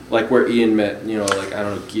time. Like where Ian met, like, I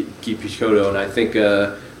don't know, Guy Picciotto, and I think...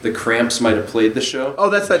 the Cramps might have played the show. Oh,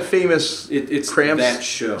 that's that famous it's Cramps. That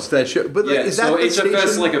show. It's that show. But yeah, is so that the HFS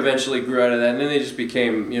station? like eventually grew out of that, and then they just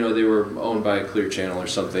became, they were owned by Clear Channel or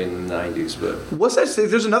something in the 90s. But what's that?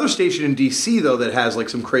 There's another station in DC though that has like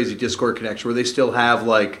some crazy Discord connection where they still have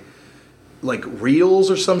like reels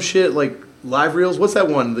or some shit, like live reels. What's that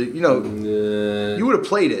one? You would have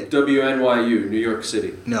played it. WNYU, New York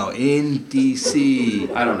City. No, in DC.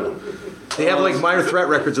 I don't know. They have like Minor Threat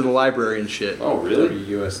records in the library and shit. Oh, really?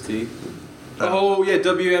 WUST. Oh, yeah,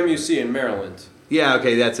 WMUC in Maryland. Yeah,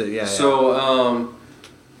 okay, that's it. Yeah. So,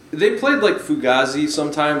 they played like Fugazi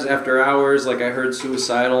sometimes after hours. Like I heard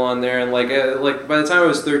Suicidal on there, and like by the time I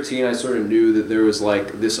was 13, I sort of knew that there was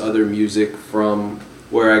like this other music from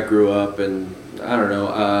where I grew up, and I don't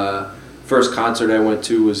know. First concert I went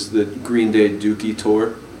to was the Green Day Dookie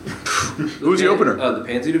tour. Who was the opener? The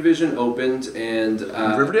Pansy Division opened, and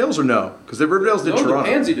Riverdale's or no? Because the Riverdale's did no, Toronto. the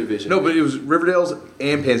Pansy Division. No, but it was Riverdale's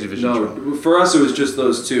and Pansy Division. Toronto. No, for us it was just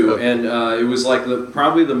those two, Okay. and it was like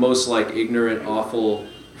probably the most like ignorant, awful.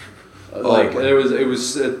 Like boy. it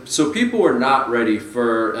was so people were not ready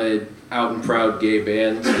for a out and proud gay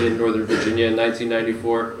band in Northern Virginia in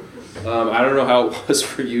 1994. I don't know how it was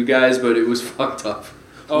for you guys, but it was fucked up.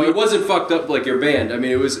 Oh, it wasn't fucked up like your band. I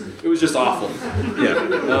mean, it was just awful. Yeah,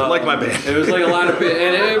 like my band. It was like a lot of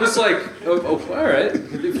and it was like, oh, all right,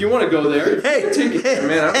 if you want to go there, Hey, take it,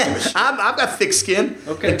 man. I don't give a shit. I've got thick skin.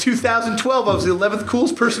 Okay. In 2012, I was the 11th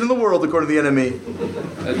coolest person in the world, according to the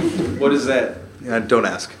NME. What is that? Yeah, don't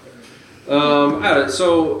ask.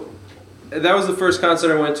 So that was the first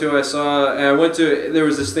concert I went to. There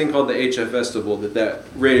was this thing called the HF Festival that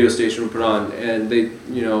radio station would put on, and they,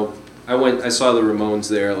 I saw the Ramones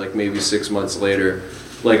there like maybe 6 months later,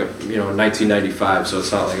 like, in 1995, so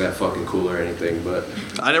it's not like that fucking cool or anything, but...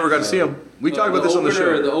 I never got to see them. We talked about this on the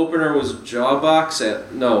show. The opener was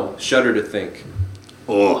Jawbox Shudder to Think.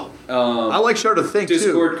 Oh. I like Shudder to Think, too.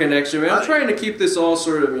 Discord connection. Man, I'm trying to keep this all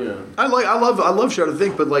sort of, I love Shudder to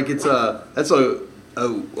Think, but like that's a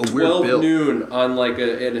weird 12 bill. noon on like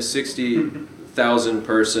in a 60,000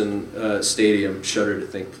 person stadium. Shudder to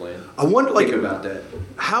Think playing. I wonder, like, think about that.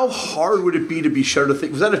 How hard would it be to be Shudder to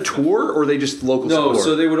Think? Was that a tour or were they just local support? No,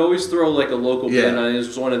 so they would always throw like a local Yeah. band on. It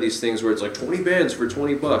was one of these things where it's like 20 bands for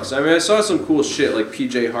 $20. I mean, I saw some cool shit like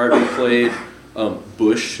PJ Harvey played.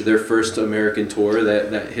 Bush, their first American tour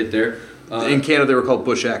that hit there. In Canada, they were called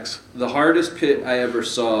Bush X. The hardest pit I ever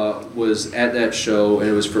saw was at that show, and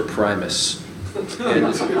it was for Primus. And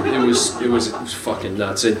it was fucking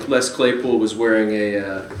nuts. And Les Claypool was wearing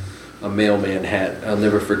a mailman hat. I'll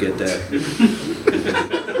never forget that.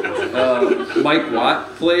 Mike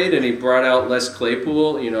Watt played, and he brought out Les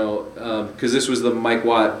Claypool, because this was the Mike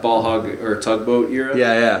Watt ball hog or tugboat era.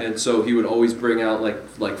 Yeah. And so he would always bring out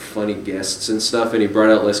like funny guests and stuff, and he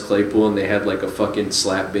brought out Les Claypool, and they had like a fucking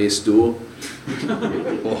slap bass duel.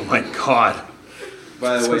 Oh my god.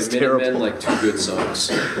 By the way, Sounds terrible. Minutemen, like 2 good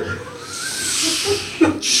songs.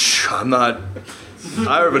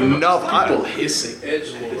 I have enough. People hissing.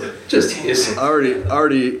 Just hissing. I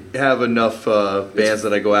already have enough bands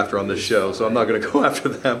that I go after on this show, so I'm not going to go after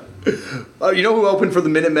them. You know who opened for the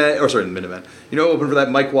Minutemen? The Minutemen. You know who opened for that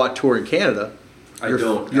Mike Watt tour in Canada?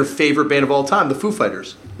 Your favorite band of all time, the Foo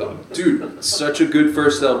Fighters. Dude, such a good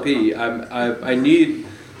first LP. I need...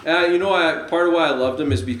 part of why I loved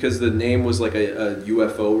them is because the name was like a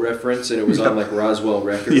UFO reference, and it was on like Roswell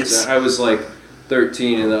Records. Yes. I was like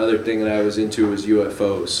 13, and the other thing that I was into was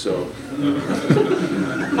UFOs, so...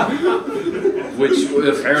 Which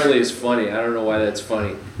apparently is funny. I don't know why that's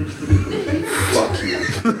funny. Fuck you.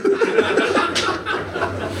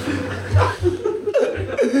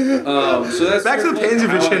 So that's back to the Pansy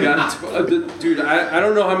Division. Dude, I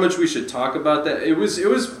don't know how much we should talk about that. It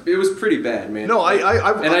was pretty bad, man. No,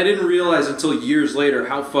 I didn't realize until years later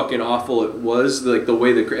how fucking awful it was. Like the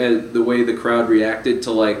way the crowd reacted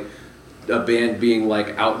to like a band being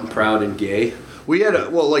like out and proud and gay. We had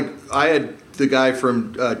I had the guy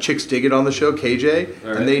from Chicks Dig It on the show, KJ,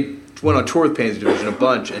 All right. and they went on tour with Pansy Division a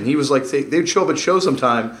bunch, and he was like, they'd show up at shows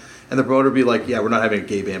sometime, and the promoter would be like, yeah, we're not having a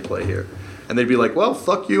gay band play here. And they'd be like, well,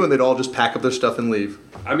 fuck you, and they'd all just pack up their stuff and leave.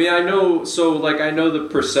 I mean, I know the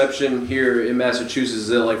perception here in Massachusetts is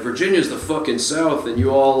that, like, Virginia's the fucking South, and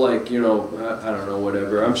you all, like, I don't know,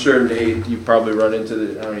 whatever. I'm sure, Nate, you probably run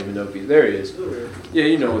into I don't even know if there he is. Yeah,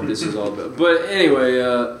 you know what this is all about. But anyway,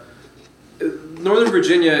 Northern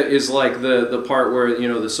Virginia is, like, the part where,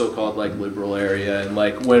 the so-called, like, liberal area, and,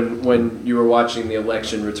 like, when you were watching the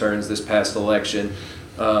election returns this past election,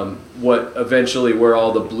 where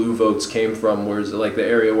all the blue votes came from was like the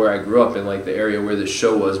area where I grew up and like the area where the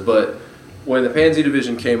show was. But when the Pansy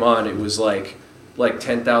Division came on, it was like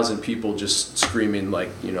 10,000 people just screaming like,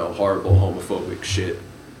 horrible homophobic shit.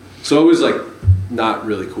 So it was like not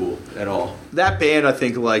really cool at all. That band, I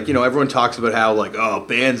think, like, everyone talks about how like,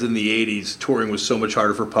 bands in the 80s, touring was so much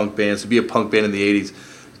harder for punk bands. To be a punk band in the 80s,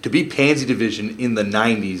 to be Pansy Division in the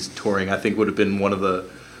 90s touring, I think would have been one of the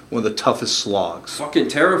toughest slogs. Fucking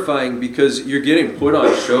terrifying because you're getting put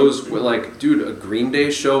on shows with, like, dude, a Green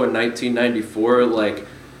Day show in 1994, like,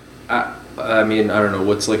 I mean, I don't know,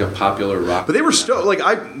 what's like a popular rock. But they were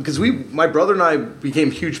because my brother and I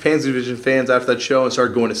became huge Pansy Division fans after that show and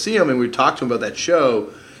started going to see them, and we talked to him about that show,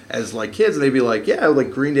 as like kids, and they'd be like, yeah,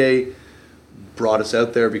 like Green Day brought us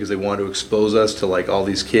out there because they wanted to expose us to like all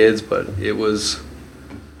these kids, but it was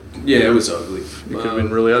it was ugly. it could have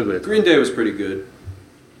been really ugly. Green Day was pretty good.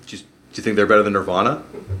 Do you think they're better than Nirvana?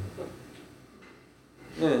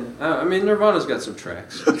 Yeah, I mean Nirvana's got some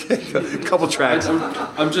tracks. A couple tracks.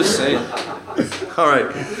 I'm just saying. All right.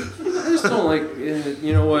 I just don't like.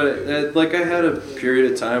 You know what? Like I had a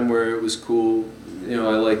period of time where it was cool. You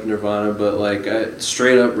know, I liked Nirvana, but like I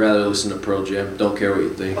straight up rather listen to Pearl Jam. Don't care what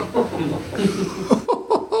you think.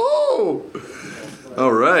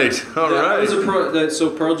 All right.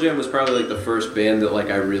 So Pearl Jam was probably like the first band that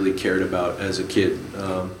like I really cared about as a kid.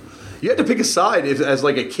 You had to pick a side as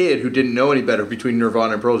like a kid who didn't know any better between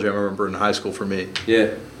Nirvana and Pearl Jam. I remember in high school for me.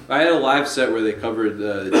 Yeah, I had a live set where they covered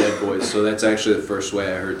the Dead Boys, so that's actually the first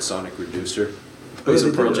way I heard Sonic Reducer. It was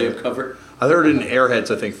a Pearl Jam cover. I heard it in Airheads,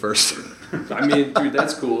 I think, first. I mean, dude,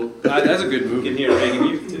 that's cool. That's a good movie. You can hear Reagan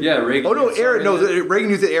Youth. Yeah, Reagan. Oh no, Youth. Reagan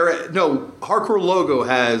Youth era. No, Hardcore Logo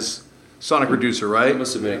has Sonic Reducer, That right?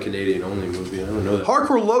 must have been a Canadian-only movie. I don't know that.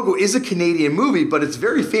 Hardcore Logo is a Canadian movie, but it's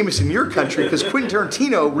very famous in your country because Quentin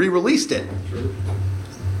Tarantino re-released it.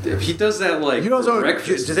 He does that like You know, for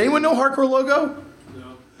breakfast. does anyone know Hardcore Logo?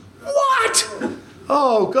 No. What?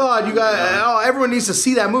 Oh God, you guys! Everyone needs to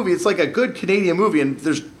see that movie. It's like a good Canadian movie, and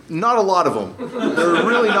there's not a lot of them. There are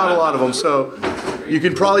really not a lot of them. So you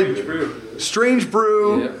can probably Strange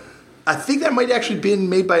Brew. Yeah. I think that might actually been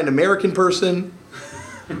made by an American person.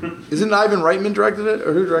 Isn't Ivan Reitman directed it,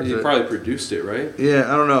 or who directed He it? probably produced it, right? Yeah,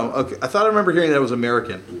 I don't know. Okay, I thought I remember hearing that it was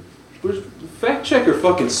American. Where's fact checker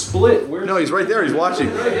fucking split? Where's No, he's right there. He's watching.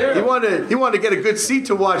 He wanted to get a good seat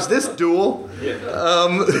to watch this duel.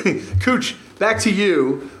 Cooch, back to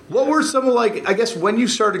you. What were some of like, I guess when you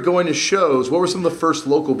started going to shows, what were some of the first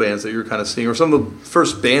local bands that you were kind of seeing, or some of the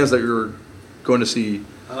first bands that you were going to see?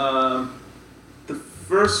 The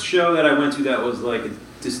first show that I went to that was like a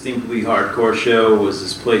distinctly hardcore show was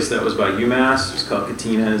this place that was by UMass. It was called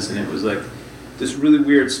Katina's, and it was like this really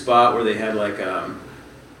weird spot where they had like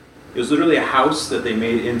it was literally a house that they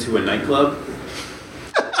made into a nightclub.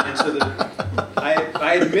 And so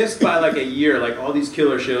I had missed by like a year like all these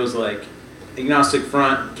killer shows. Like Agnostic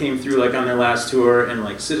Front came through like on their last tour, and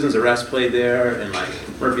like Citizen's Arrest played there, and like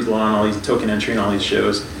Murphy's Law and all these Token Entry and all these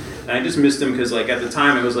shows. And I just missed them because like at the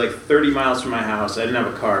time it was like 30 miles from my house. I didn't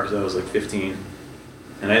have a car because I was like 15,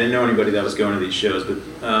 and I didn't know anybody that was going to these shows.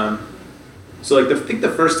 But so like I think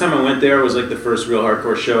the first time I went there was like the first real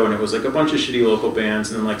hardcore show, and it was like a bunch of shitty local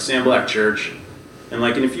bands, and then like Sam Black Church, and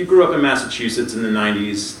if you grew up in Massachusetts in the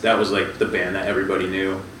 90s, that was like the band that everybody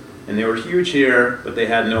knew, and they were huge here, but they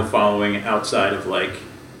had no following outside of like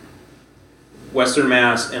Western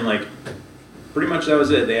Mass, and like pretty much that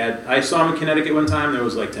was it. I saw them in Connecticut one time, there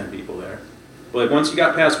was like 10 people there, but like once you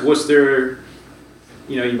got past Worcester,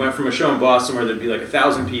 you know, you went from a show in Boston where there'd be like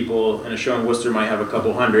 1,000 people, and a show in Worcester might have a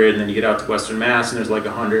couple hundred, and then you get out to Western Mass and there's like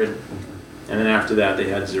 100, and then after that they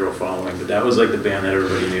had zero following. But that was like the band that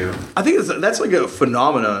everybody knew. I think that's like a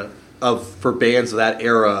phenomena for bands of that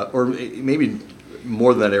era, or maybe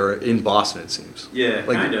more than that era in Boston. It seems. Yeah,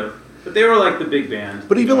 like, kind of. But they were like the big band.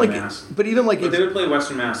 But even like, Mass. but they would play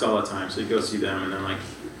Western Mass all the time, so you go see them, and then like,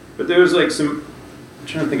 but there was like some. I'm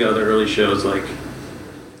trying to think of other early shows like.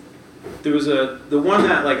 There was the one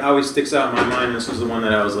that like always sticks out in my mind. This was the one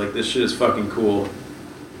that I was like, this shit is fucking cool,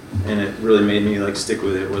 and it really made me like stick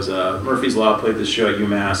with it. Was Murphy's Law played this show at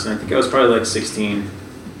UMass, and I think I was probably like 16,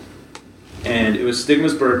 and it was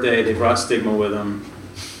Stigma's birthday. They brought Stigma with them.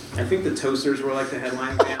 I think the Toasters were like the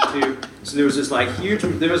headline band too. So there was this like huge.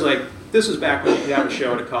 There was like this was back when you could have a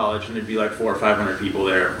show at a college, and there'd be like 400 or 500 people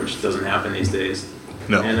there, which doesn't happen these days.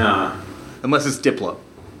 No. And unless it's Diplo.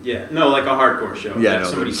 Yeah, no, like a hardcore show. Yeah, that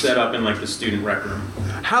somebody set up in like the student rec room.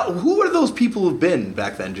 Who would those people have been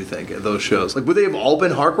back then? Do you think at those shows? Like, would they have all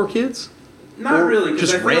been hardcore kids? Not or really, because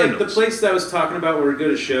just I feel like the randoms? place that I was talking about where we're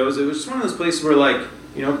good at shows, it was just one of those places where like,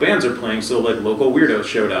 you know, bands are playing, so like local weirdos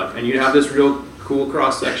showed up, and you'd have this real cool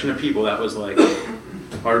cross section of people that was like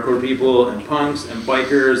hardcore people and punks and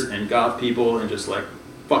bikers and goth people and just like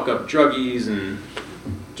fuck up druggies and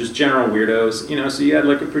just general weirdos, you know, so you had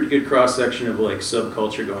like a pretty good cross section of like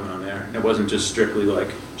subculture going on there. And it wasn't just strictly like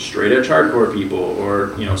straight edge hardcore people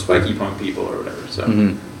or, you know, spiky punk people or whatever.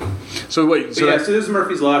 So So wait, so this is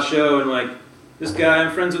Murphy's Law show, and like this guy,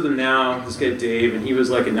 I'm friends with him now, this guy Dave, and he was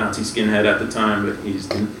like a Nazi skinhead at the time, but he's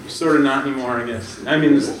sort of not anymore, I guess. I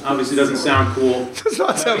mean, this obviously doesn't sound cool. does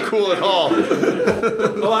not sound cool at all.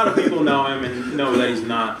 A lot of people know him and know that he's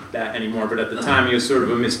not that anymore, but at the time he was sort of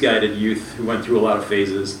a misguided youth who went through a lot of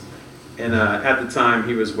phases. And at the time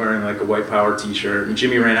he was wearing like a White Power t-shirt, and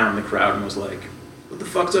Jimmy ran out in the crowd and was like, "What the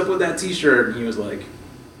fuck's up with that t-shirt?" And he was like,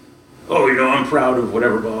 oh, you know, I'm proud of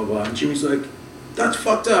whatever, blah, blah, blah. And Jimmy's like, that's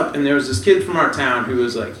fucked up. And there was this kid from our town who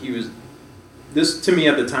was like, this to me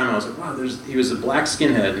at the time, I was like, wow, he was a black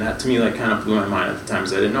skinhead. And that to me, like, kind of blew my mind at the time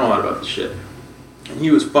because I didn't know a lot about this shit. And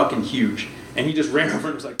he was fucking huge. And he just ran over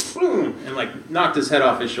and was like, boom, and like knocked his head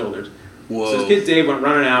off his shoulders. Whoa. So this kid Dave went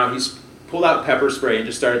running out. He pulled out pepper spray and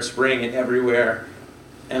just started spraying it everywhere.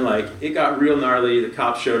 And like it got real gnarly. The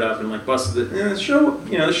cops showed up and like busted it. And the show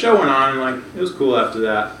went on and like it was cool after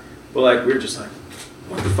that. But like we were just like,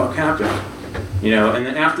 what the fuck happened? You know. And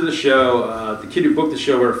then after the show, the kid who booked the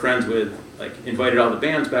show we were friends with like invited all the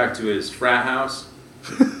bands back to his frat house.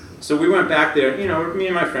 So we went back there, you know, me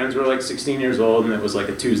and my friends were like 16 years old, and it was like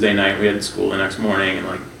a Tuesday night. We had school the next morning, and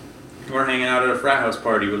like we're hanging out at a frat house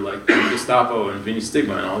party with like Gestapo and Vinny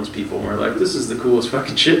Stigma and all these people, and we're like, this is the coolest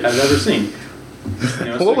fucking shit I've ever seen. You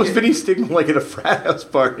know, What was Vinny Stigma like at a frat house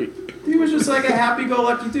party? He was just like a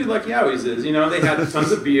happy-go-lucky dude, like he always is. You know, they had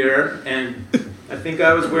tons of beer, and I think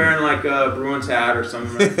I was wearing like a Bruins hat or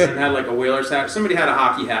something, and had like a Whalers hat. Somebody had a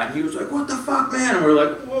hockey hat, and he was like, what the fuck, man? And we're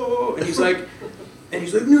like, whoa, and he's like,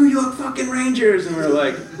 New York fucking Rangers, and we're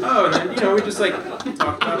like, oh, and then, you know, we just like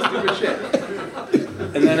talked about stupid shit.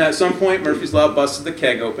 And then at some point, Murphy's Law busted the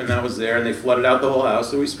keg open that was there, and they flooded out the whole house,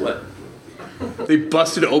 so we split. They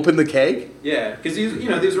busted open the keg? Yeah, because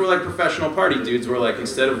these were like professional party dudes. Where like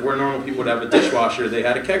instead of where normal people would have a dishwasher, they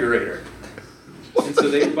had a kegerator. And so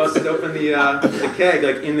they busted open the keg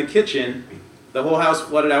like in the kitchen. The whole house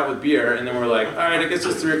flooded out with beer, and then we're like, all right, I guess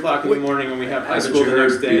it's 3 o'clock in the morning, and we have high school the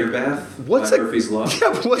next day. Beer bath. What's by a Murphy's Law?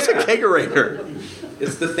 Yeah, but what's a kegerator?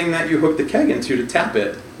 It's the thing that you hook the keg into to tap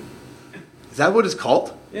it. Is that what it's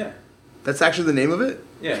called? Yeah. That's actually the name of it?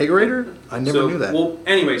 Yeah. Kegerator? I never knew that. Well,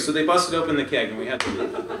 anyway, so they busted open the keg, and we had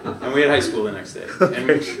high school the next day.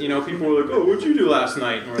 And people were like, "Oh, what'd you do last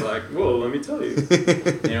night?" And we're like, "Well, let me tell you."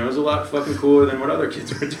 It was a lot fucking cooler than what other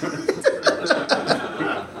kids were doing.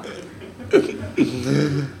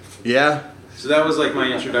 Yeah. So that was like my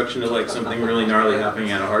introduction to like something really gnarly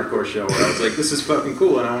happening at a hardcore show, where I was like, "This is fucking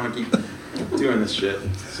cool," and I want to keep doing this shit.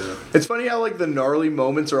 So It's funny how like the gnarly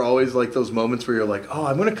moments are always like those moments where you're like, oh,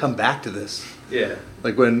 I'm gonna come back to this. yeah.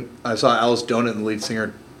 Like when I saw Alice Donut and the lead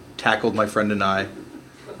singer tackled my friend and I.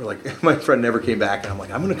 We're like, my friend never came back, and I'm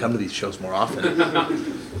like, I'm gonna come to these shows more often.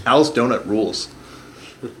 Alice Donut rules.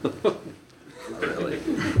 Really.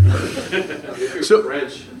 So,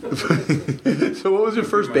 so what was your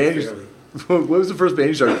first band? What was the first band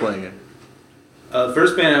you started playing in? The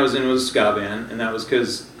first band I was in was a ska band, and that was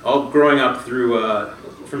because all growing up through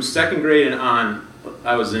from second grade and on,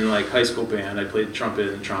 I was in like high school band. I played trumpet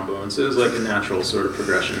and trombone, so it was like a natural sort of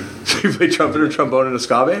progression. So you played trumpet or trombone in a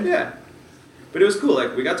ska band? Yeah, but it was cool.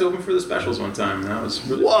 Like we got to open for the Specials one time, and that was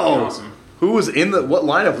really Whoa. awesome. Who was in the? What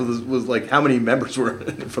lineup was like? How many members were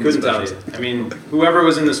from Couldn't the tell Specials? you. I mean, whoever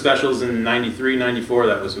was in the Specials in '93, '94,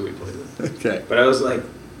 that was who we played with. Okay. But I was like,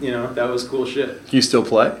 that was cool shit. Can you still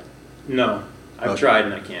play? No, I've Okay. tried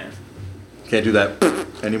and I can't. Can't do that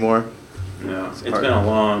anymore. No, it's hard. been a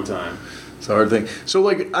long time. It's a hard thing. So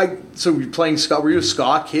so you're playing ska. Were you a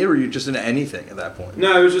ska kid, or were you just into anything at that point?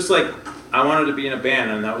 No, it was just like I wanted to be in a band,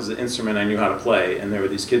 and that was the instrument I knew how to play. And there were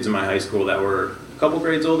these kids in my high school that were a couple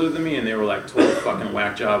grades older than me, and they were like total fucking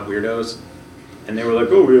whack job weirdos. And they were like,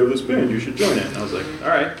 "Oh, we have this band. You should join it." And I was like, "All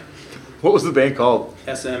right." What was the band called?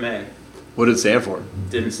 SMA What did it stand for?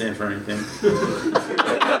 didn't stand for anything.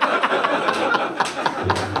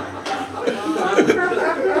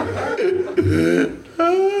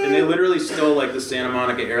 And they literally stole like the Santa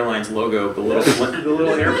Monica Airlines logo, the little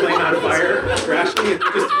airplane on fire crashing, and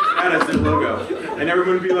just used that as their logo. And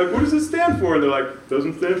everyone would be like, "What does it stand for?" And they're like,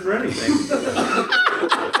 "Doesn't stand for anything." So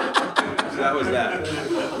that was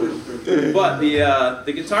that. But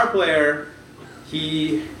the guitar player,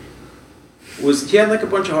 he had like a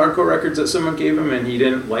bunch of hardcore records that someone gave him, and he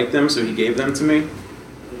didn't like them, so he gave them to me.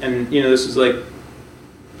 And this was like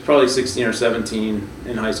probably 16 or 17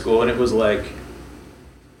 in high school, and it was like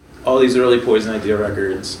all these early Poison Idea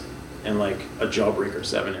records and like a Jawbreaker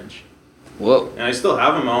 7-inch. Whoa. And I still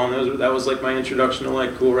have them all, and that was like my introduction to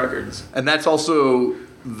like cool records. And that's also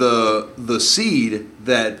the seed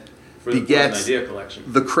that For the begets Poison Idea collection.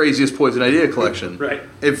 the craziest Poison Idea collection. Right.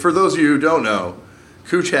 And for those of you who don't know,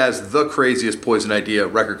 Cooch has the craziest Poison Idea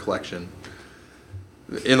record collection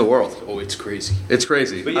in the world. Oh, it's crazy. It's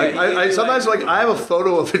crazy. But yeah, I sometimes like I have a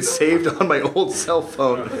photo of it saved on my old cell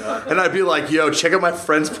phone, and I'd be like, "Yo, check out my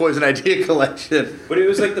friend's Poison Idea collection." But it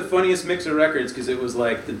was like the funniest mix of records because it was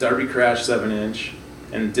like the Derby Crash 7-inch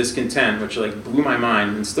and Discontent, which like blew my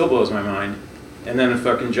mind and still blows my mind, and then a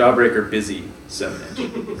fucking Jawbreaker Busy 7-inch.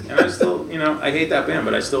 And I still, I hate that band,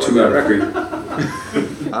 but I still like that record.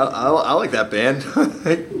 I like that band.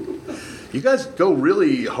 You guys go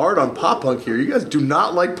really hard on pop punk here. You guys do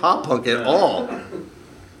not like pop punk at all.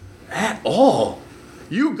 At all.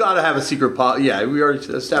 You got to have a secret pop. Yeah, we already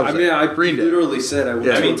established. I mean, I Green Day. literally said I would.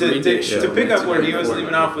 Yeah. I mean, Green Day to show. pick up where he was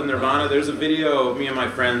leaving off with Nirvana, there's a video of me and my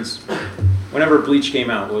friends, whenever Bleach came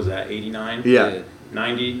out, what was that, 89? Yeah.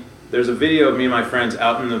 90? There's a video of me and my friends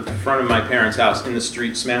out in the front of my parents' house in the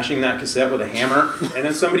street smashing that cassette with a hammer, and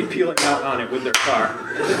then somebody peeling out on it with their car.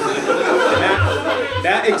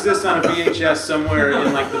 That exists on a VHS somewhere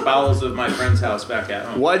in like the bowels of my friend's house back at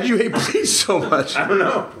home. Why did you hate Bleach so much? I don't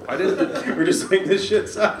know. Why did we're just like, this shit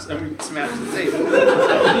sucks, and we smashed the tape.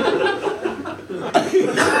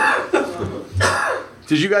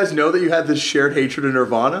 Did you guys know that you had this shared hatred of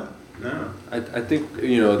Nirvana? No. I think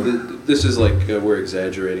this is like we're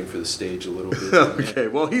exaggerating for the stage a little bit. Okay,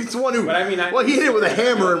 well, he's the one who. But I mean, well, he hit it with a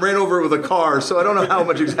hammer and ran over it with a car, so I don't know how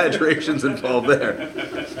much exaggeration's involved there.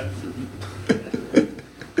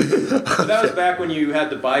 But that was back when you had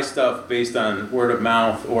to buy stuff based on word of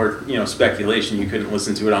mouth or speculation. You couldn't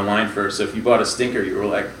listen to it online first. So if you bought a stinker, you were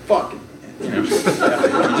like, "Fuck," Just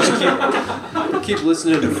keep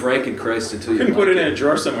listening to Frank and Christ until you couldn't like put it in a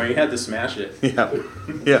drawer somewhere. You had to smash it. Yeah.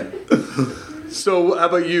 So, how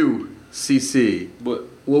about you, CC? What?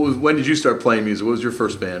 When did you start playing music? What was your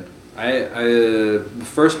first band? The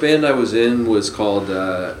first band I was in was called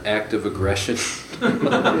Act of Aggression.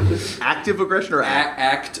 Active aggression or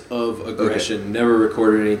Act of Aggression. Okay. Never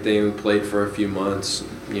recorded anything. We played for a few months.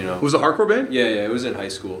 Was it a hardcore band? Yeah. It was in high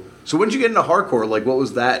school. So when did you get into hardcore? Like, what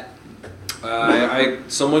was that?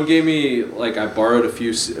 Someone gave me, I borrowed a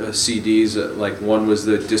few CDs. One was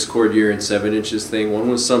the Discord Year in 7 Inches thing. One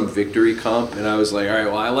was some Victory comp, and I was like, all right,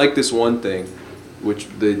 well, I like this one thing, which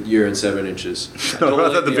the Year in 7 Inches. I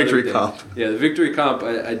thought the Victory comp. Yeah, the Victory comp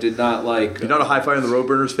I did not like. You're not a Hi-Fi and the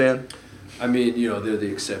Roadburners fan? I mean, they're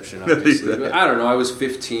the exception, obviously. But I don't know. I was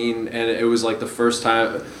 15, and it was the first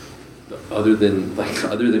time. Other than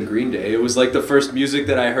Green Day, it was the first music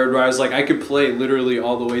that I heard where I was like, I could play literally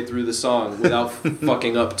all the way through the song without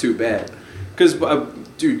fucking up too bad. Because,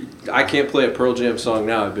 dude, I can't play a Pearl Jam song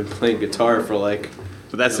now. I've been playing guitar for But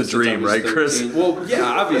that's the dream, right, 13. Chris? Well, yeah,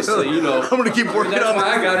 obviously, I'm gonna keep working that's on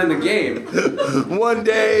why I got in the game. One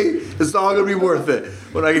day, it's all gonna be worth it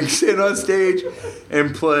when I can sit on stage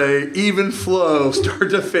and play even flow, start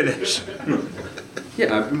to finish.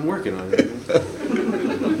 Yeah, I've been working on it.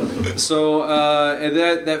 So, and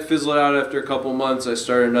that fizzled out after a couple months. I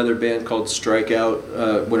started another band called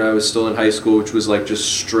Strikeout when I was still in high school, which was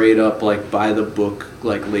just straight up by the book,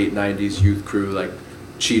 late 90s youth crew,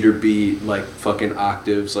 cheater beat, fucking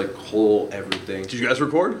octaves, whole everything. Did you guys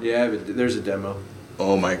record? Yeah, there's a demo.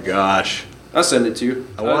 Oh my gosh. I'll send it to you.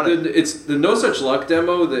 I want it. It's the No Such Luck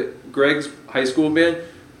demo that Greg's high school band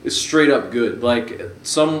is straight up good. One of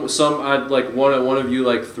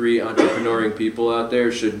you 3 entrepreneuring people out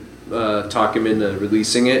there should talk him into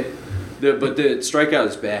releasing it. But the Strikeout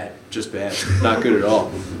is bad, just bad, not good at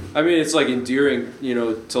all. I mean, it's endearing,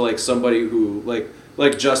 to somebody who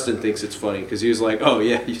Justin thinks it's funny because he was like, "Oh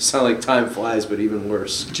yeah, you sound like Time Flies, but even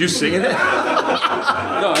worse." Did you sing in it?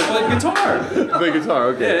 No, I played guitar. You played guitar,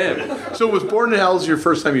 okay. Yeah. So was Born in Hell your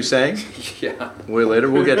first time you sang? Yeah. Way later,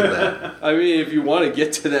 we'll get to that. I mean, if you want to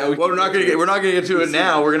get to that, we're not gonna get to it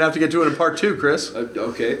now. We're gonna have to get to it in part 2, Chris.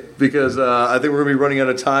 Okay. Because I think we're gonna be running out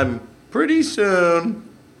of time pretty soon.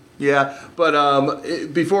 Yeah, but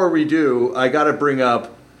before we do, I gotta bring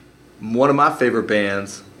up one of my favorite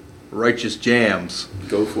bands, Righteous Jams.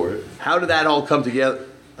 Go for it. How did that all come together?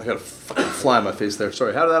 I got a fucking fly in my face there.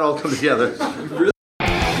 Sorry. How did that all come together?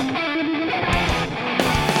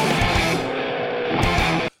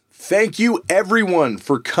 Thank you, everyone,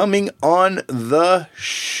 for coming on the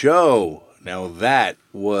show. Now, that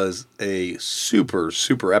was a super,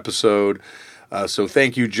 super episode. So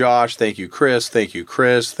thank you, Josh. Thank you, Chris. Thank you,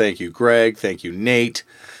 Chris. Thank you, Greg. Thank you, Nate.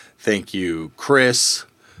 Thank you, Chris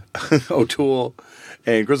O'Toole.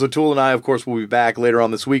 And Chris O'Toole and I, of course, will be back later on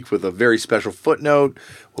this week with a very special footnote.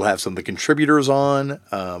 We'll have some of the contributors on.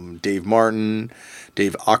 Dave Martin,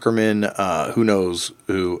 Dave Ackerman, who knows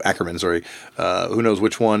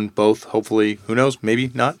which one, both, hopefully, who knows, maybe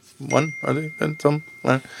not one, are they, some,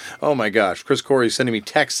 oh my gosh, Chris Corey is sending me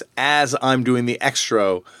texts as I'm doing the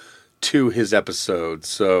extra to his episode.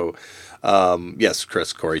 So, yes,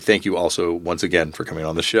 Chris Corey, thank you also once again for coming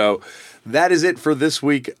on the show. That is it for this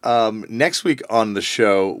week. Next week on the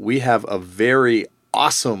show, we have a very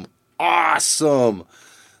awesome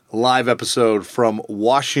live episode from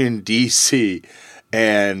Washington, D.C.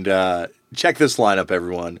 And check this lineup,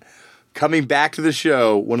 everyone. Coming back to the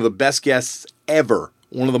show, one of the best guests ever,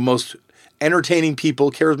 one of the most entertaining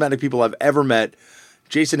people, charismatic people I've ever met,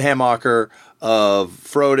 Jason Hamacher of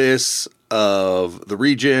Frodis, of the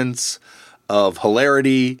Regents, of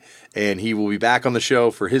Hilarity, and he will be back on the show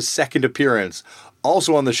for his second appearance.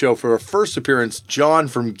 Also on the show for a first appearance, John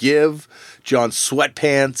from Give, John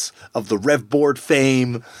Sweatpants of the Rev Board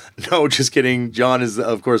fame. No, just kidding. John is,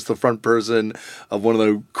 of course, the front person of one of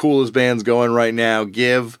the coolest bands going right now,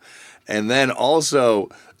 Give. And then also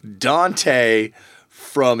Dante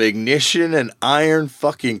from Ignition and Iron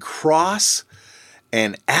fucking Cross,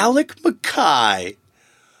 and Alec Mackay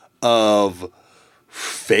of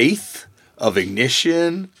Faith, of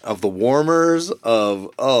Ignition, of the Warmers, of,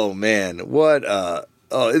 oh man, what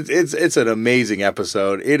it's an amazing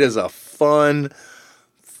episode. It is a fun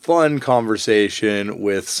conversation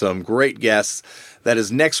with some great guests. That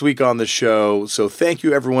is next week on the show. So thank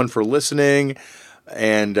you everyone for listening,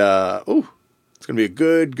 and it's going to be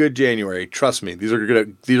a good January. Trust me. These are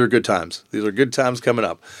good times. These are good times coming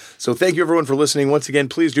up. So thank you everyone for listening. Once again,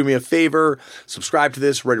 please do me a favor. Subscribe to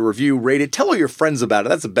this, write a review, rate it. Tell all your friends about it.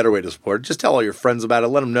 That's a better way to support it. Just tell all your friends about it.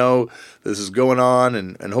 Let them know this is going on,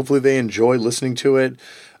 and hopefully they enjoy listening to it.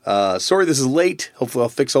 Sorry this is late. Hopefully I'll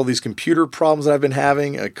fix all these computer problems that I've been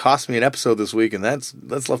having. It cost me an episode this week, and that's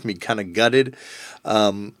left me kind of gutted.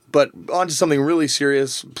 But on to something really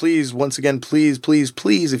serious. Please, once again, please,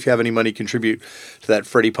 if you have any money, contribute to that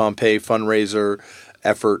Freddie Pompey fundraiser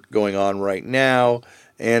effort going on right now.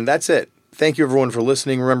 And that's it. Thank you, everyone, for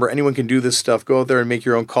listening. Remember, anyone can do this stuff. Go out there and make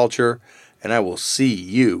your own culture. And I will see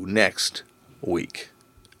you next week.